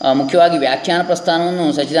ಮುಖ್ಯವಾಗಿ ವ್ಯಾಖ್ಯಾನ ಪ್ರಸ್ಥಾನವನ್ನು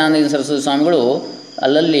ಸಚ್ಚಿದಾನಂದ ಸರಸ್ವತಿ ಸ್ವಾಮಿಗಳು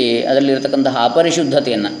ಅದರಲ್ಲಿರತಕ್ಕಂತಹ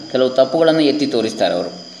ಅಪರಿಶುದ್ಧತೆಯನ್ನು, ಕೆಲವು ತಪ್ಪುಗಳನ್ನು ಎತ್ತಿ ತೋರಿಸ್ತಾರೆ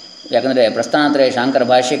ಅವರು. ಯಾಕಂದರೆ ಪ್ರಸ್ಥಾನತ್ರಯ ಶಾಂಕರ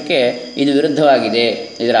ಭಾಷ್ಯಕ್ಕೆ ಇದು ವಿರುದ್ಧವಾಗಿದೆ,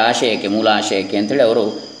 ಇದರ ಆಶಯಕ್ಕೆ, ಮೂಲ ಆಶಯಕ್ಕೆ ಅಂಥೇಳಿ ಅವರು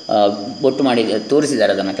ಬೊಟ್ಟು ಮಾಡಿ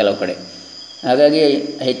ತೋರಿಸಿದ್ದಾರೆ ಅದನ್ನು ಕೆಲವು ಕಡೆ. ಹಾಗಾಗಿ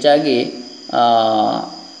ಹೆಚ್ಚಾಗಿ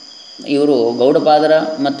ಇವರು ಗೌಡಪಾದರ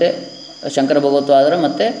ಮತ್ತು ಶಂಕರ ಭಗವತ್ಪಾದರ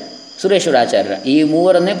ಮತ್ತು ಸುರೇಶ್ವರಾಚಾರ್ಯರ ಈ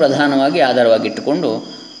ಮೂವರನ್ನೇ ಪ್ರಧಾನವಾಗಿ ಆಧಾರವಾಗಿಟ್ಟುಕೊಂಡು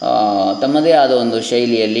ತಮ್ಮದೇ ಆದ ಒಂದು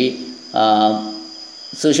ಶೈಲಿಯಲ್ಲಿ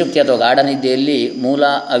ಸುಷುಪ್ತಿ ಅಥವಾ ಗಾಢನಿದ್ದೆಯಲ್ಲಿ ಮೂಲ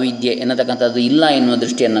ಅವಿದ್ಯೆ ಎನ್ನತಕ್ಕಂಥದ್ದು ಇಲ್ಲ ಎನ್ನುವ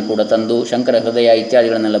ದೃಷ್ಟಿಯನ್ನು ಕೂಡ ತಂದು ಶಂಕರ ಹೃದಯ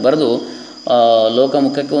ಇತ್ಯಾದಿಗಳನ್ನೆಲ್ಲ ಬರೆದು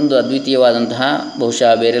ಲೋಕಮುಖಕ್ಕೆ ಒಂದು ಅದ್ವಿತೀಯವಾದಂತಹ,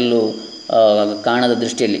 ಬಹುಶಃ ಬೇರೆಲ್ಲೂ ಕಾಣದ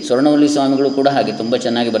ದೃಷ್ಟಿಯಲ್ಲಿ. ಸ್ವರ್ಣವಲ್ಲಿ ಸ್ವಾಮಿಗಳು ಕೂಡ ಹಾಗೆ ತುಂಬ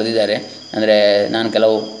ಚೆನ್ನಾಗಿ ಬರೆದಿದ್ದಾರೆ. ಅಂದರೆ ನಾನು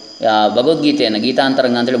ಕೆಲವು ಭಗವದ್ಗೀತೆಯನ್ನು,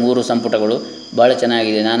 ಗೀತಾಂತರಂಗ ಅಂತೇಳಿ 3 ಸಂಪುಟಗಳು ಭಾಳ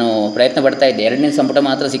ಚೆನ್ನಾಗಿದೆ. ನಾನು ಪ್ರಯತ್ನ ಪಡ್ತಾ ಇದ್ದೆ, 2ನೇ ಸಂಪುಟ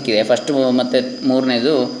ಮಾತ್ರ ಸಿಕ್ಕಿದೆ, ಫಸ್ಟ್ ಮತ್ತು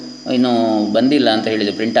 3ನೇದು ಇನ್ನೂ ಬಂದಿಲ್ಲ ಅಂತ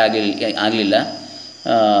ಹೇಳಿದರು, ಪ್ರಿಂಟ್ ಆಗಲಿಲ್ಲ.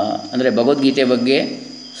 ಅಂದರೆ ಭಗವದ್ಗೀತೆ ಬಗ್ಗೆ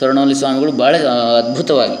ಸ್ವರ್ಣವಲ್ಲಿ ಸ್ವಾಮಿಗಳು ಭಾಳ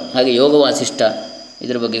ಅದ್ಭುತವಾಗಿ, ಹಾಗೆ ಯೋಗ ವಾಸಿಷ್ಠ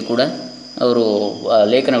ಇದರ ಬಗ್ಗೆ ಕೂಡ ಅವರು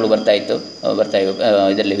ಲೇಖನಗಳು ಬರ್ತಾಯಿವೆ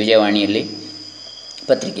ಇದರಲ್ಲಿ ವಿಜಯವಾಣಿಯಲ್ಲಿ,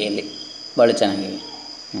 ಪತ್ರಿಕೆಯಲ್ಲಿ ಭಾಳ ಚೆನ್ನಾಗಿವೆ.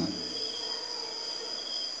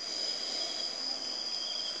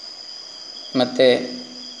 ಮತ್ತು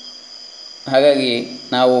ಹಾಗಾಗಿ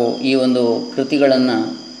ನಾವು ಈ ಒಂದು ಕೃತಿಗಳನ್ನು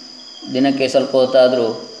ದಿನಕ್ಕೆ ಸ್ವಲ್ಪ ಹೊತ್ತಾದರೂ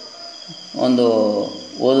ಒಂದು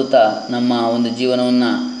ಓದುತ್ತಾ ನಮ್ಮ ಒಂದು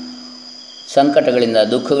ಜೀವನವನ್ನು ಸಂಕಟಗಳಿಂದ,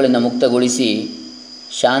 ದುಃಖಗಳಿಂದ ಮುಕ್ತಗೊಳಿಸಿ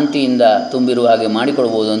ಶಾಂತಿಯಿಂದ ತುಂಬಿರುವ ಹಾಗೆ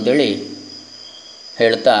ಮಾಡಿಕೊಡ್ಬೋದು ಅಂಥೇಳಿ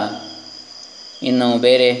ಹೇಳ್ತಾ, ಇನ್ನು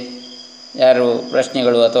ಬೇರೆ ಯಾರು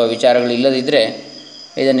ಪ್ರಶ್ನೆಗಳು ಅಥವಾ ವಿಚಾರಗಳು ಇಲ್ಲದಿದ್ದರೆ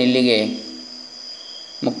ಇದನ್ನು ಇಲ್ಲಿಗೆ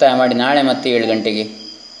ಮುಕ್ತಾಯ ಮಾಡಿ ನಾಳೆ ಮತ್ತೆ 7 ಗಂಟೆಗೆ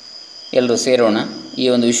ಎಲ್ಲರೂ ಸೇರೋಣ. ಈ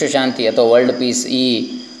ಒಂದು ವಿಶ್ವಶಾಂತಿ ಅಥವಾ ವರ್ಲ್ಡ್ ಪೀಸ್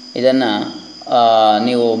ಇದನ್ನು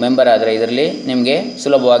ನೀವು ಮೆಂಬರ್ ಆದರೆ ಇದರಲ್ಲಿ ನಿಮಗೆ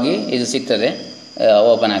ಸುಲಭವಾಗಿ ಇದು ಸಿಗ್ತದೆ,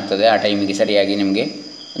 ಓಪನ್ ಆಗ್ತದೆ. ಆ ಟೈಮಿಗೆ ಸರಿಯಾಗಿ ನಿಮಗೆ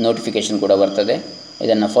ನೋಟಿಫಿಕೇಷನ್ ಕೂಡ ಬರ್ತದೆ.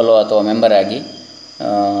 ಇದನ್ನು ಫಾಲೋ ಅಥವಾ ಮೆಂಬರ್ ಆಗಿ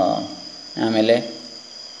ಆಮೇಲೆ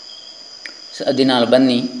ದಿನಾಲು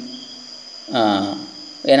ಬನ್ನಿ.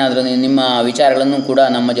 ಏನಾದರೂ ನಿಮ್ಮ ವಿಚಾರಗಳನ್ನು ಕೂಡ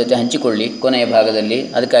ನಮ್ಮ ಜೊತೆ ಹಂಚಿಕೊಳ್ಳಿ ಕೊನೆಯ ಭಾಗದಲ್ಲಿ.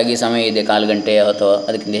 ಅದಕ್ಕಾಗಿ ಸಮಯ ಇದೆ, 1/4 ಗಂಟೆ ಅಥವಾ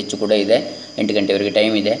ಅದಕ್ಕಿಂತ ಹೆಚ್ಚು ಕೂಡ ಇದೆ, 8 ಗಂಟೆವರೆಗೆ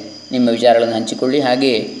ಟೈಮ್ ಇದೆ. ನಿಮ್ಮ ವಿಚಾರಗಳನ್ನು ಹಂಚಿಕೊಳ್ಳಿ.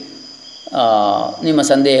 ಹಾಗೆ ನಿಮ್ಮ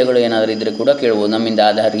ಸಂದೇಹಗಳು ಏನಾದರೂ ಇದ್ದರೆ ಕೂಡ ಕೇಳ್ಬೋದು. ನಮ್ಮಿಂದ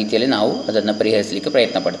ಆದ ರೀತಿಯಲ್ಲಿ ನಾವು ಅದನ್ನು ಪರಿಹರಿಸಲಿಕ್ಕೆ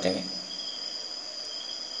ಪ್ರಯತ್ನ ಪಡ್ತೇವೆ.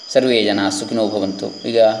 ಸರ್ವೇ ಜನ ಸುಖಿನೋ ಭವಂತು.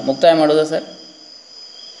 ಈಗ ಮುಕ್ತಾಯ ಮಾಡೋದಾ ಸರ್?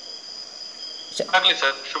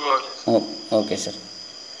 ಓಕೆ ಸರ್,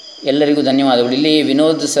 ಎಲ್ಲರಿಗೂ ಧನ್ಯವಾದಗಳು. ಇಲ್ಲಿ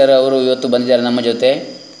ವಿನೋದ್ ಸರ್ ಅವರು ಇವತ್ತು ಬಂದಿದ್ದಾರೆ ನಮ್ಮ ಜೊತೆ.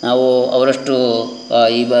 ನಾವು ಅವರಷ್ಟು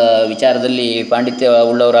ಈ ವಿಚಾರದಲ್ಲಿ ಪಾಂಡಿತ್ಯ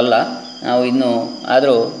ಉಳ್ಳವರಲ್ಲ ನಾವು ಇನ್ನೂ,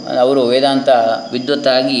 ಆದರೂ ಅವರು ವೇದಾಂತ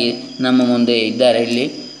ವಿದ್ವತ್ತಾಗಿ ನಮ್ಮ ಮುಂದೆ ಇದ್ದಾರೆ ಇಲ್ಲಿ.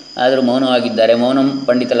 ಆದರೂ ಮೌನವಾಗಿದ್ದಾರೆ. ಮೌನಂ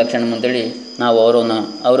ಪಂಡಿತ ಲಕ್ಷಣಂ ಅಂತೇಳಿ ನಾವು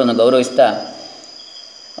ಅವರನ್ನು ಗೌರವಿಸ್ತಾ,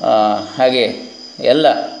 ಹಾಗೆ ಎಲ್ಲ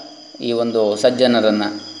ಈ ಒಂದು ಸಜ್ಜನರನ್ನು,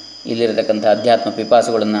 ಇಲ್ಲಿರತಕ್ಕಂಥ ಅಧ್ಯಾತ್ಮ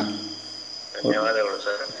ಪಿಪಾಸುಗಳನ್ನು ಧನ್ಯವಾದಗಳು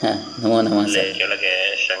ಸರ್. ನಮೋ ನಮಃ ಸರ್. ಕೆಳಗೆ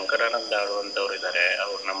ಶಂಕರಾನಂದ ಆಡುವಂಥವ್ರು ಇದ್ದಾರೆ,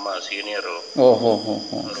 ಅವರು ನಮ್ಮ ಸೀನಿಯರು. ಓಹೋ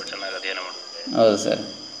ಅವರು ಚೆನ್ನಾಗಿ ಅಧ್ಯಯನ ಮಾಡ್ತಾರೆ. ಹೌದು ಸರ್.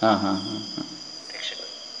 ಹಾಂ.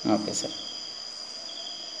 Okay sir.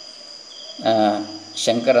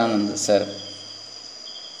 ಶಂಕರಾನಂದ್ ಸರ್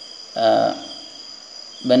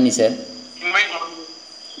ಬನ್ನಿ ಸರ್.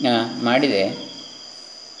 ಮಾಡಿದೆ,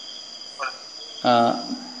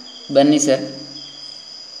 ಬನ್ನಿ ಸರ್.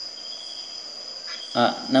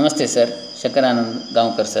 ನಮಸ್ತೆ ಸರ್, ಶಂಕರಾನಂದ್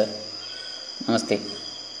ಗಾಂವ್ಕರ್ ಸರ್, ನಮಸ್ತೆ.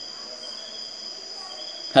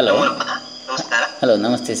 ಹಲೋ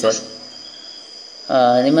ನಮಸ್ತೆ ಸರ್.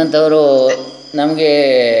 ನಿಮ್ಮಂಥವರು ನಮಗೆ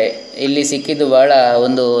ಇಲ್ಲಿ ಸಿಕ್ಕಿದ್ದು ಭಾಳ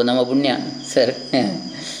ಒಂದು ನಮ್ಮ ಪುಣ್ಯ ಸರ್.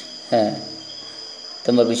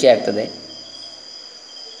 ತುಂಬ ಖುಷಿ ಆಗ್ತದೆ.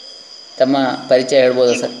 ತಮ್ಮ ಪರಿಚಯ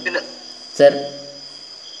ಹೇಳ್ಬೋದಾ ಸರ್? ಸರ್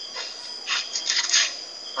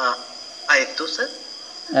ಆಯಿತು ಸರ್.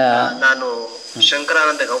 ನಾನು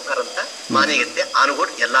ಶಂಕರಾನಂದ ಗೌಕರ್ ಅಂತ, ಮಾನಿಗೆತ್ತೆ,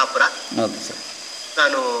 ಆನುಗೋಡ್, ಯಲ್ಲಾಪುರ. Okay sir.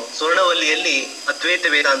 ನಾನು ಸ್ವರ್ಣವಲ್ಲಿಯಲ್ಲಿ ಅದ್ವೈತ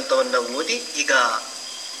ವೇದಾಂತವನ್ನು ಓದಿ ಈಗ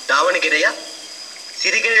ದಾವಣಗೆರೆಯ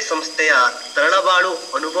ಸಿರಿಗೆರೆ ಸಂಸ್ಥೆಯ ತರಳಬಾಳು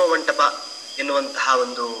ಅನುಭವ ಮಂಟಪ ಎನ್ನುವಂತಹ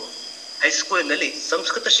ಒಂದು ಹೈಸ್ಕೂಲಿನಲ್ಲಿ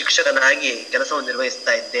ಸಂಸ್ಕೃತ ಶಿಕ್ಷಕನಾಗಿ ಕೆಲಸವನ್ನು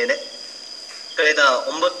ನಿರ್ವಹಿಸ್ತಾ ಇದ್ದೇನೆ. ಕಳೆದ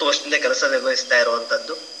 9 ವರ್ಷದಿಂದ ಕೆಲಸ ನಿರ್ವಹಿಸ್ತಾ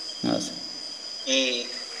ಇರುವಂತದ್ದು. ಈ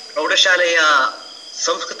ಪ್ರೌಢಶಾಲೆಯ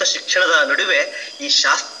ಸಂಸ್ಕೃತ ಶಿಕ್ಷಣದ ನಡುವೆ ಈ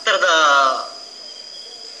ಶಾಸ್ತ್ರದ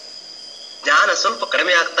ಜ್ಞಾನ ಸ್ವಲ್ಪ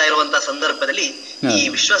ಕಡಿಮೆ ಆಗ್ತಾ ಇರುವಂತಹ ಸಂದರ್ಭದಲ್ಲಿ ಈ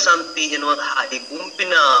ವಿಶ್ವಶಾಂತಿ ಎನ್ನುವಂತಹ ಈ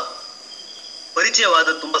ಗುಂಪಿನ ಪರಿಚಯವಾದ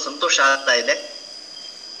ತುಂಬಾ ಸಂತೋಷ ಆಗ್ತಾ ಇದೆ.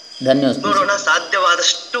 ನೋಡೋಣ,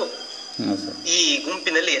 ಸಾಧ್ಯವಾದಷ್ಟು ಈ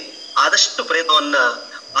ಗುಂಪಿನಲ್ಲಿ ಆದಷ್ಟು ಪ್ರಯತ್ನವನ್ನ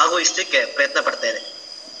ಭಾಗವಹಿಸಲಿಕ್ಕೆ ಪ್ರಯತ್ನ ಪಡ್ತಾ ಇದೆ.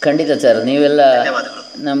 ಖಂಡಿತ ಸರ್, ನೀವೆಲ್ಲ ಧನ್ಯವಾದಗಳು.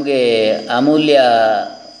 ನಮಗೆ ಅಮೂಲ್ಯ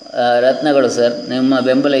ರತ್ನಗಳು ಸರ್. ನಿಮ್ಮ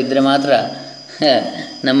ಬೆಂಬಲ ಇದ್ದರೆ ಮಾತ್ರ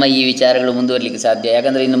ನಮ್ಮ ಈ ವಿಚಾರಗಳು ಮುಂದುವರಲಿಕ್ಕೆ ಸಾಧ್ಯ.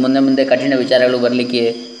 ಯಾಕಂದರೆ ಇನ್ನು ಮುಂದೆ ಮುಂದೆ ಕಠಿಣ ವಿಚಾರಗಳು ಬರಲಿಕ್ಕೆ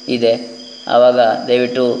ಇದೆ. ಆವಾಗ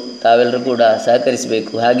ದಯವಿಟ್ಟು ತಾವೆಲ್ಲರೂ ಕೂಡ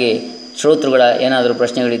ಸಹಕರಿಸಬೇಕು. ಹಾಗೆ ಶ್ರೋತೃಗಳ ಏನಾದರೂ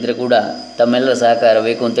ಪ್ರಶ್ನೆಗಳಿದ್ದರೆ ಕೂಡ ತಮ್ಮೆಲ್ಲರ ಸಹಕಾರ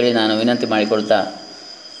ಬೇಕು ಅಂತೇಳಿ ನಾನು ವಿನಂತಿ ಮಾಡಿಕೊಳ್ತಾ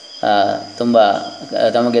ತುಂಬ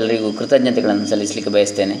ತಮಗೆಲ್ಲರಿಗೂ ಕೃತಜ್ಞತೆಗಳನ್ನು ಸಲ್ಲಿಸಲಿಕ್ಕೆ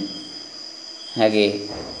ಬಯಸ್ತೇನೆ. ಹಾಗೆ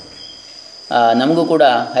ನಮಗೂ ಕೂಡ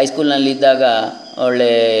ಹೈಸ್ಕೂಲ್ನಲ್ಲಿದ್ದಾಗ ಒಳ್ಳೆ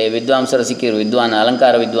ವಿದ್ವಾಂಸರು ಸಿಕ್ಕಿದ್ರು.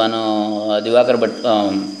 ಅಲಂಕಾರ ವಿದ್ವಾನು ದಿವಾಕರ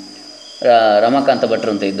ರಮಾಕಾಂತ ಭಟ್ರು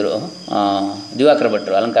ಅಂತ ಇದ್ದರು. ದಿವಾಕರ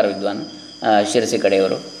ಭಟ್ರು ಅಲಂಕಾರ ವಿದ್ವಾನ್, ಶಿರಸಿ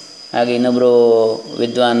ಕಡೆಯವರು. ಹಾಗೆ ಇನ್ನೊಬ್ಬರು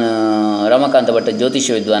ವಿದ್ವಾನ್ ರಮಾಕಾಂತ ಭಟ್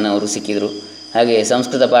ಜ್ಯೋತಿಷ್ಯ ವಿದ್ವಾನ್ ಅವರು ಸಿಕ್ಕಿದರು. ಹಾಗೆ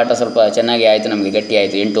ಸಂಸ್ಕೃತ ಪಾಠ ಸ್ವಲ್ಪ ಚೆನ್ನಾಗಿ ಆಯಿತು, ನಮಗೆ ಗಟ್ಟಿ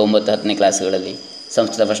ಆಯಿತು. 8, 9, 10ನೇ ಕ್ಲಾಸ್ಗಳಲ್ಲಿ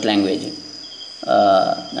ಸಂಸ್ಕೃತ ಫಸ್ಟ್ ಲ್ಯಾಂಗ್ವೇಜ್.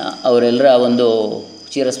 ಅವರೆಲ್ಲರ ಒಂದು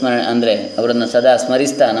ಚಿರಸ್ಮರಣೆ ಅಂದರೆ ಅವರನ್ನು ಸದಾ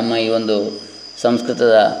ಸ್ಮರಿಸ್ತಾ ನಮ್ಮ ಈ ಒಂದು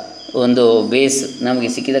ಸಂಸ್ಕೃತದ ಒಂದು ಬೇಸ್ ನಮಗೆ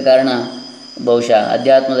ಸಿಕ್ಕಿದ ಕಾರಣ ಬಹುಶಃ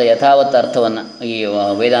ಅಧ್ಯಾತ್ಮದ ಯಥಾವತ್ ಅರ್ಥವನ್ನು, ಈ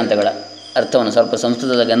ವೇದಾಂತಗಳ ಅರ್ಥವನ್ನು ಸ್ವಲ್ಪ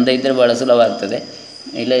ಸಂಸ್ಕೃತದ ಗಂಧ ಇದ್ದರೆ ಭಾಳ ಸುಲಭ ಆಗ್ತದೆ.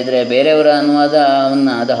 ಇಲ್ಲದಿದ್ದರೆ ಬೇರೆಯವರ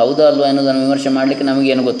ಅನುವಾದವನ್ನು ಅದು ಹೌದೋ ಅಲ್ವೋ ಅನ್ನೋದನ್ನು ವಿಮರ್ಶೆ ಮಾಡಲಿಕ್ಕೆ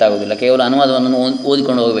ನಮಗೇನು ಗೊತ್ತಾಗೋದಿಲ್ಲ. ಕೇವಲ ಅನುವಾದವನ್ನು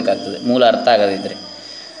ಓದಿಕೊಂಡು ಹೋಗಬೇಕಾಗ್ತದೆ, ಮೂಲ ಅರ್ಥ ಆಗದಿದ್ದರೆ.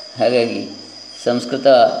 ಹಾಗಾಗಿ ಸಂಸ್ಕೃತ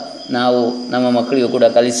ನಾವು ನಮ್ಮ ಮಕ್ಕಳಿಗೂ ಕೂಡ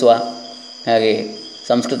ಕಲಿಸುವ, ಹಾಗೆ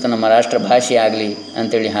ಸಂಸ್ಕೃತ ನಮ್ಮ ರಾಷ್ಟ್ರ ಭಾಷೆ ಆಗಲಿ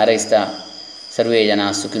ಅಂಥೇಳಿ ಹಾರೈಸ್ತಾ ಸರ್ವೇ ಜನ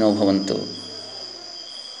ಸುಖಿನೋ ಭವಂತು.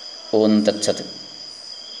 ಓಂ ತತ್ಸತ್.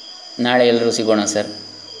 ನಾಳೆ ಎಲ್ಲರೂ ಸಿಗೋಣ ಸರ್,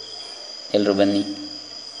 ಎಲ್ಲರೂ ಬನ್ನಿ.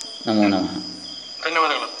 ನಮೋ ನಮಃ.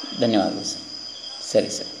 ಧನ್ಯವಾದಗಳು. ಧನ್ಯವಾದಗಳು ಸರ್.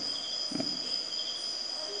 ಸರಿ ಸರ್.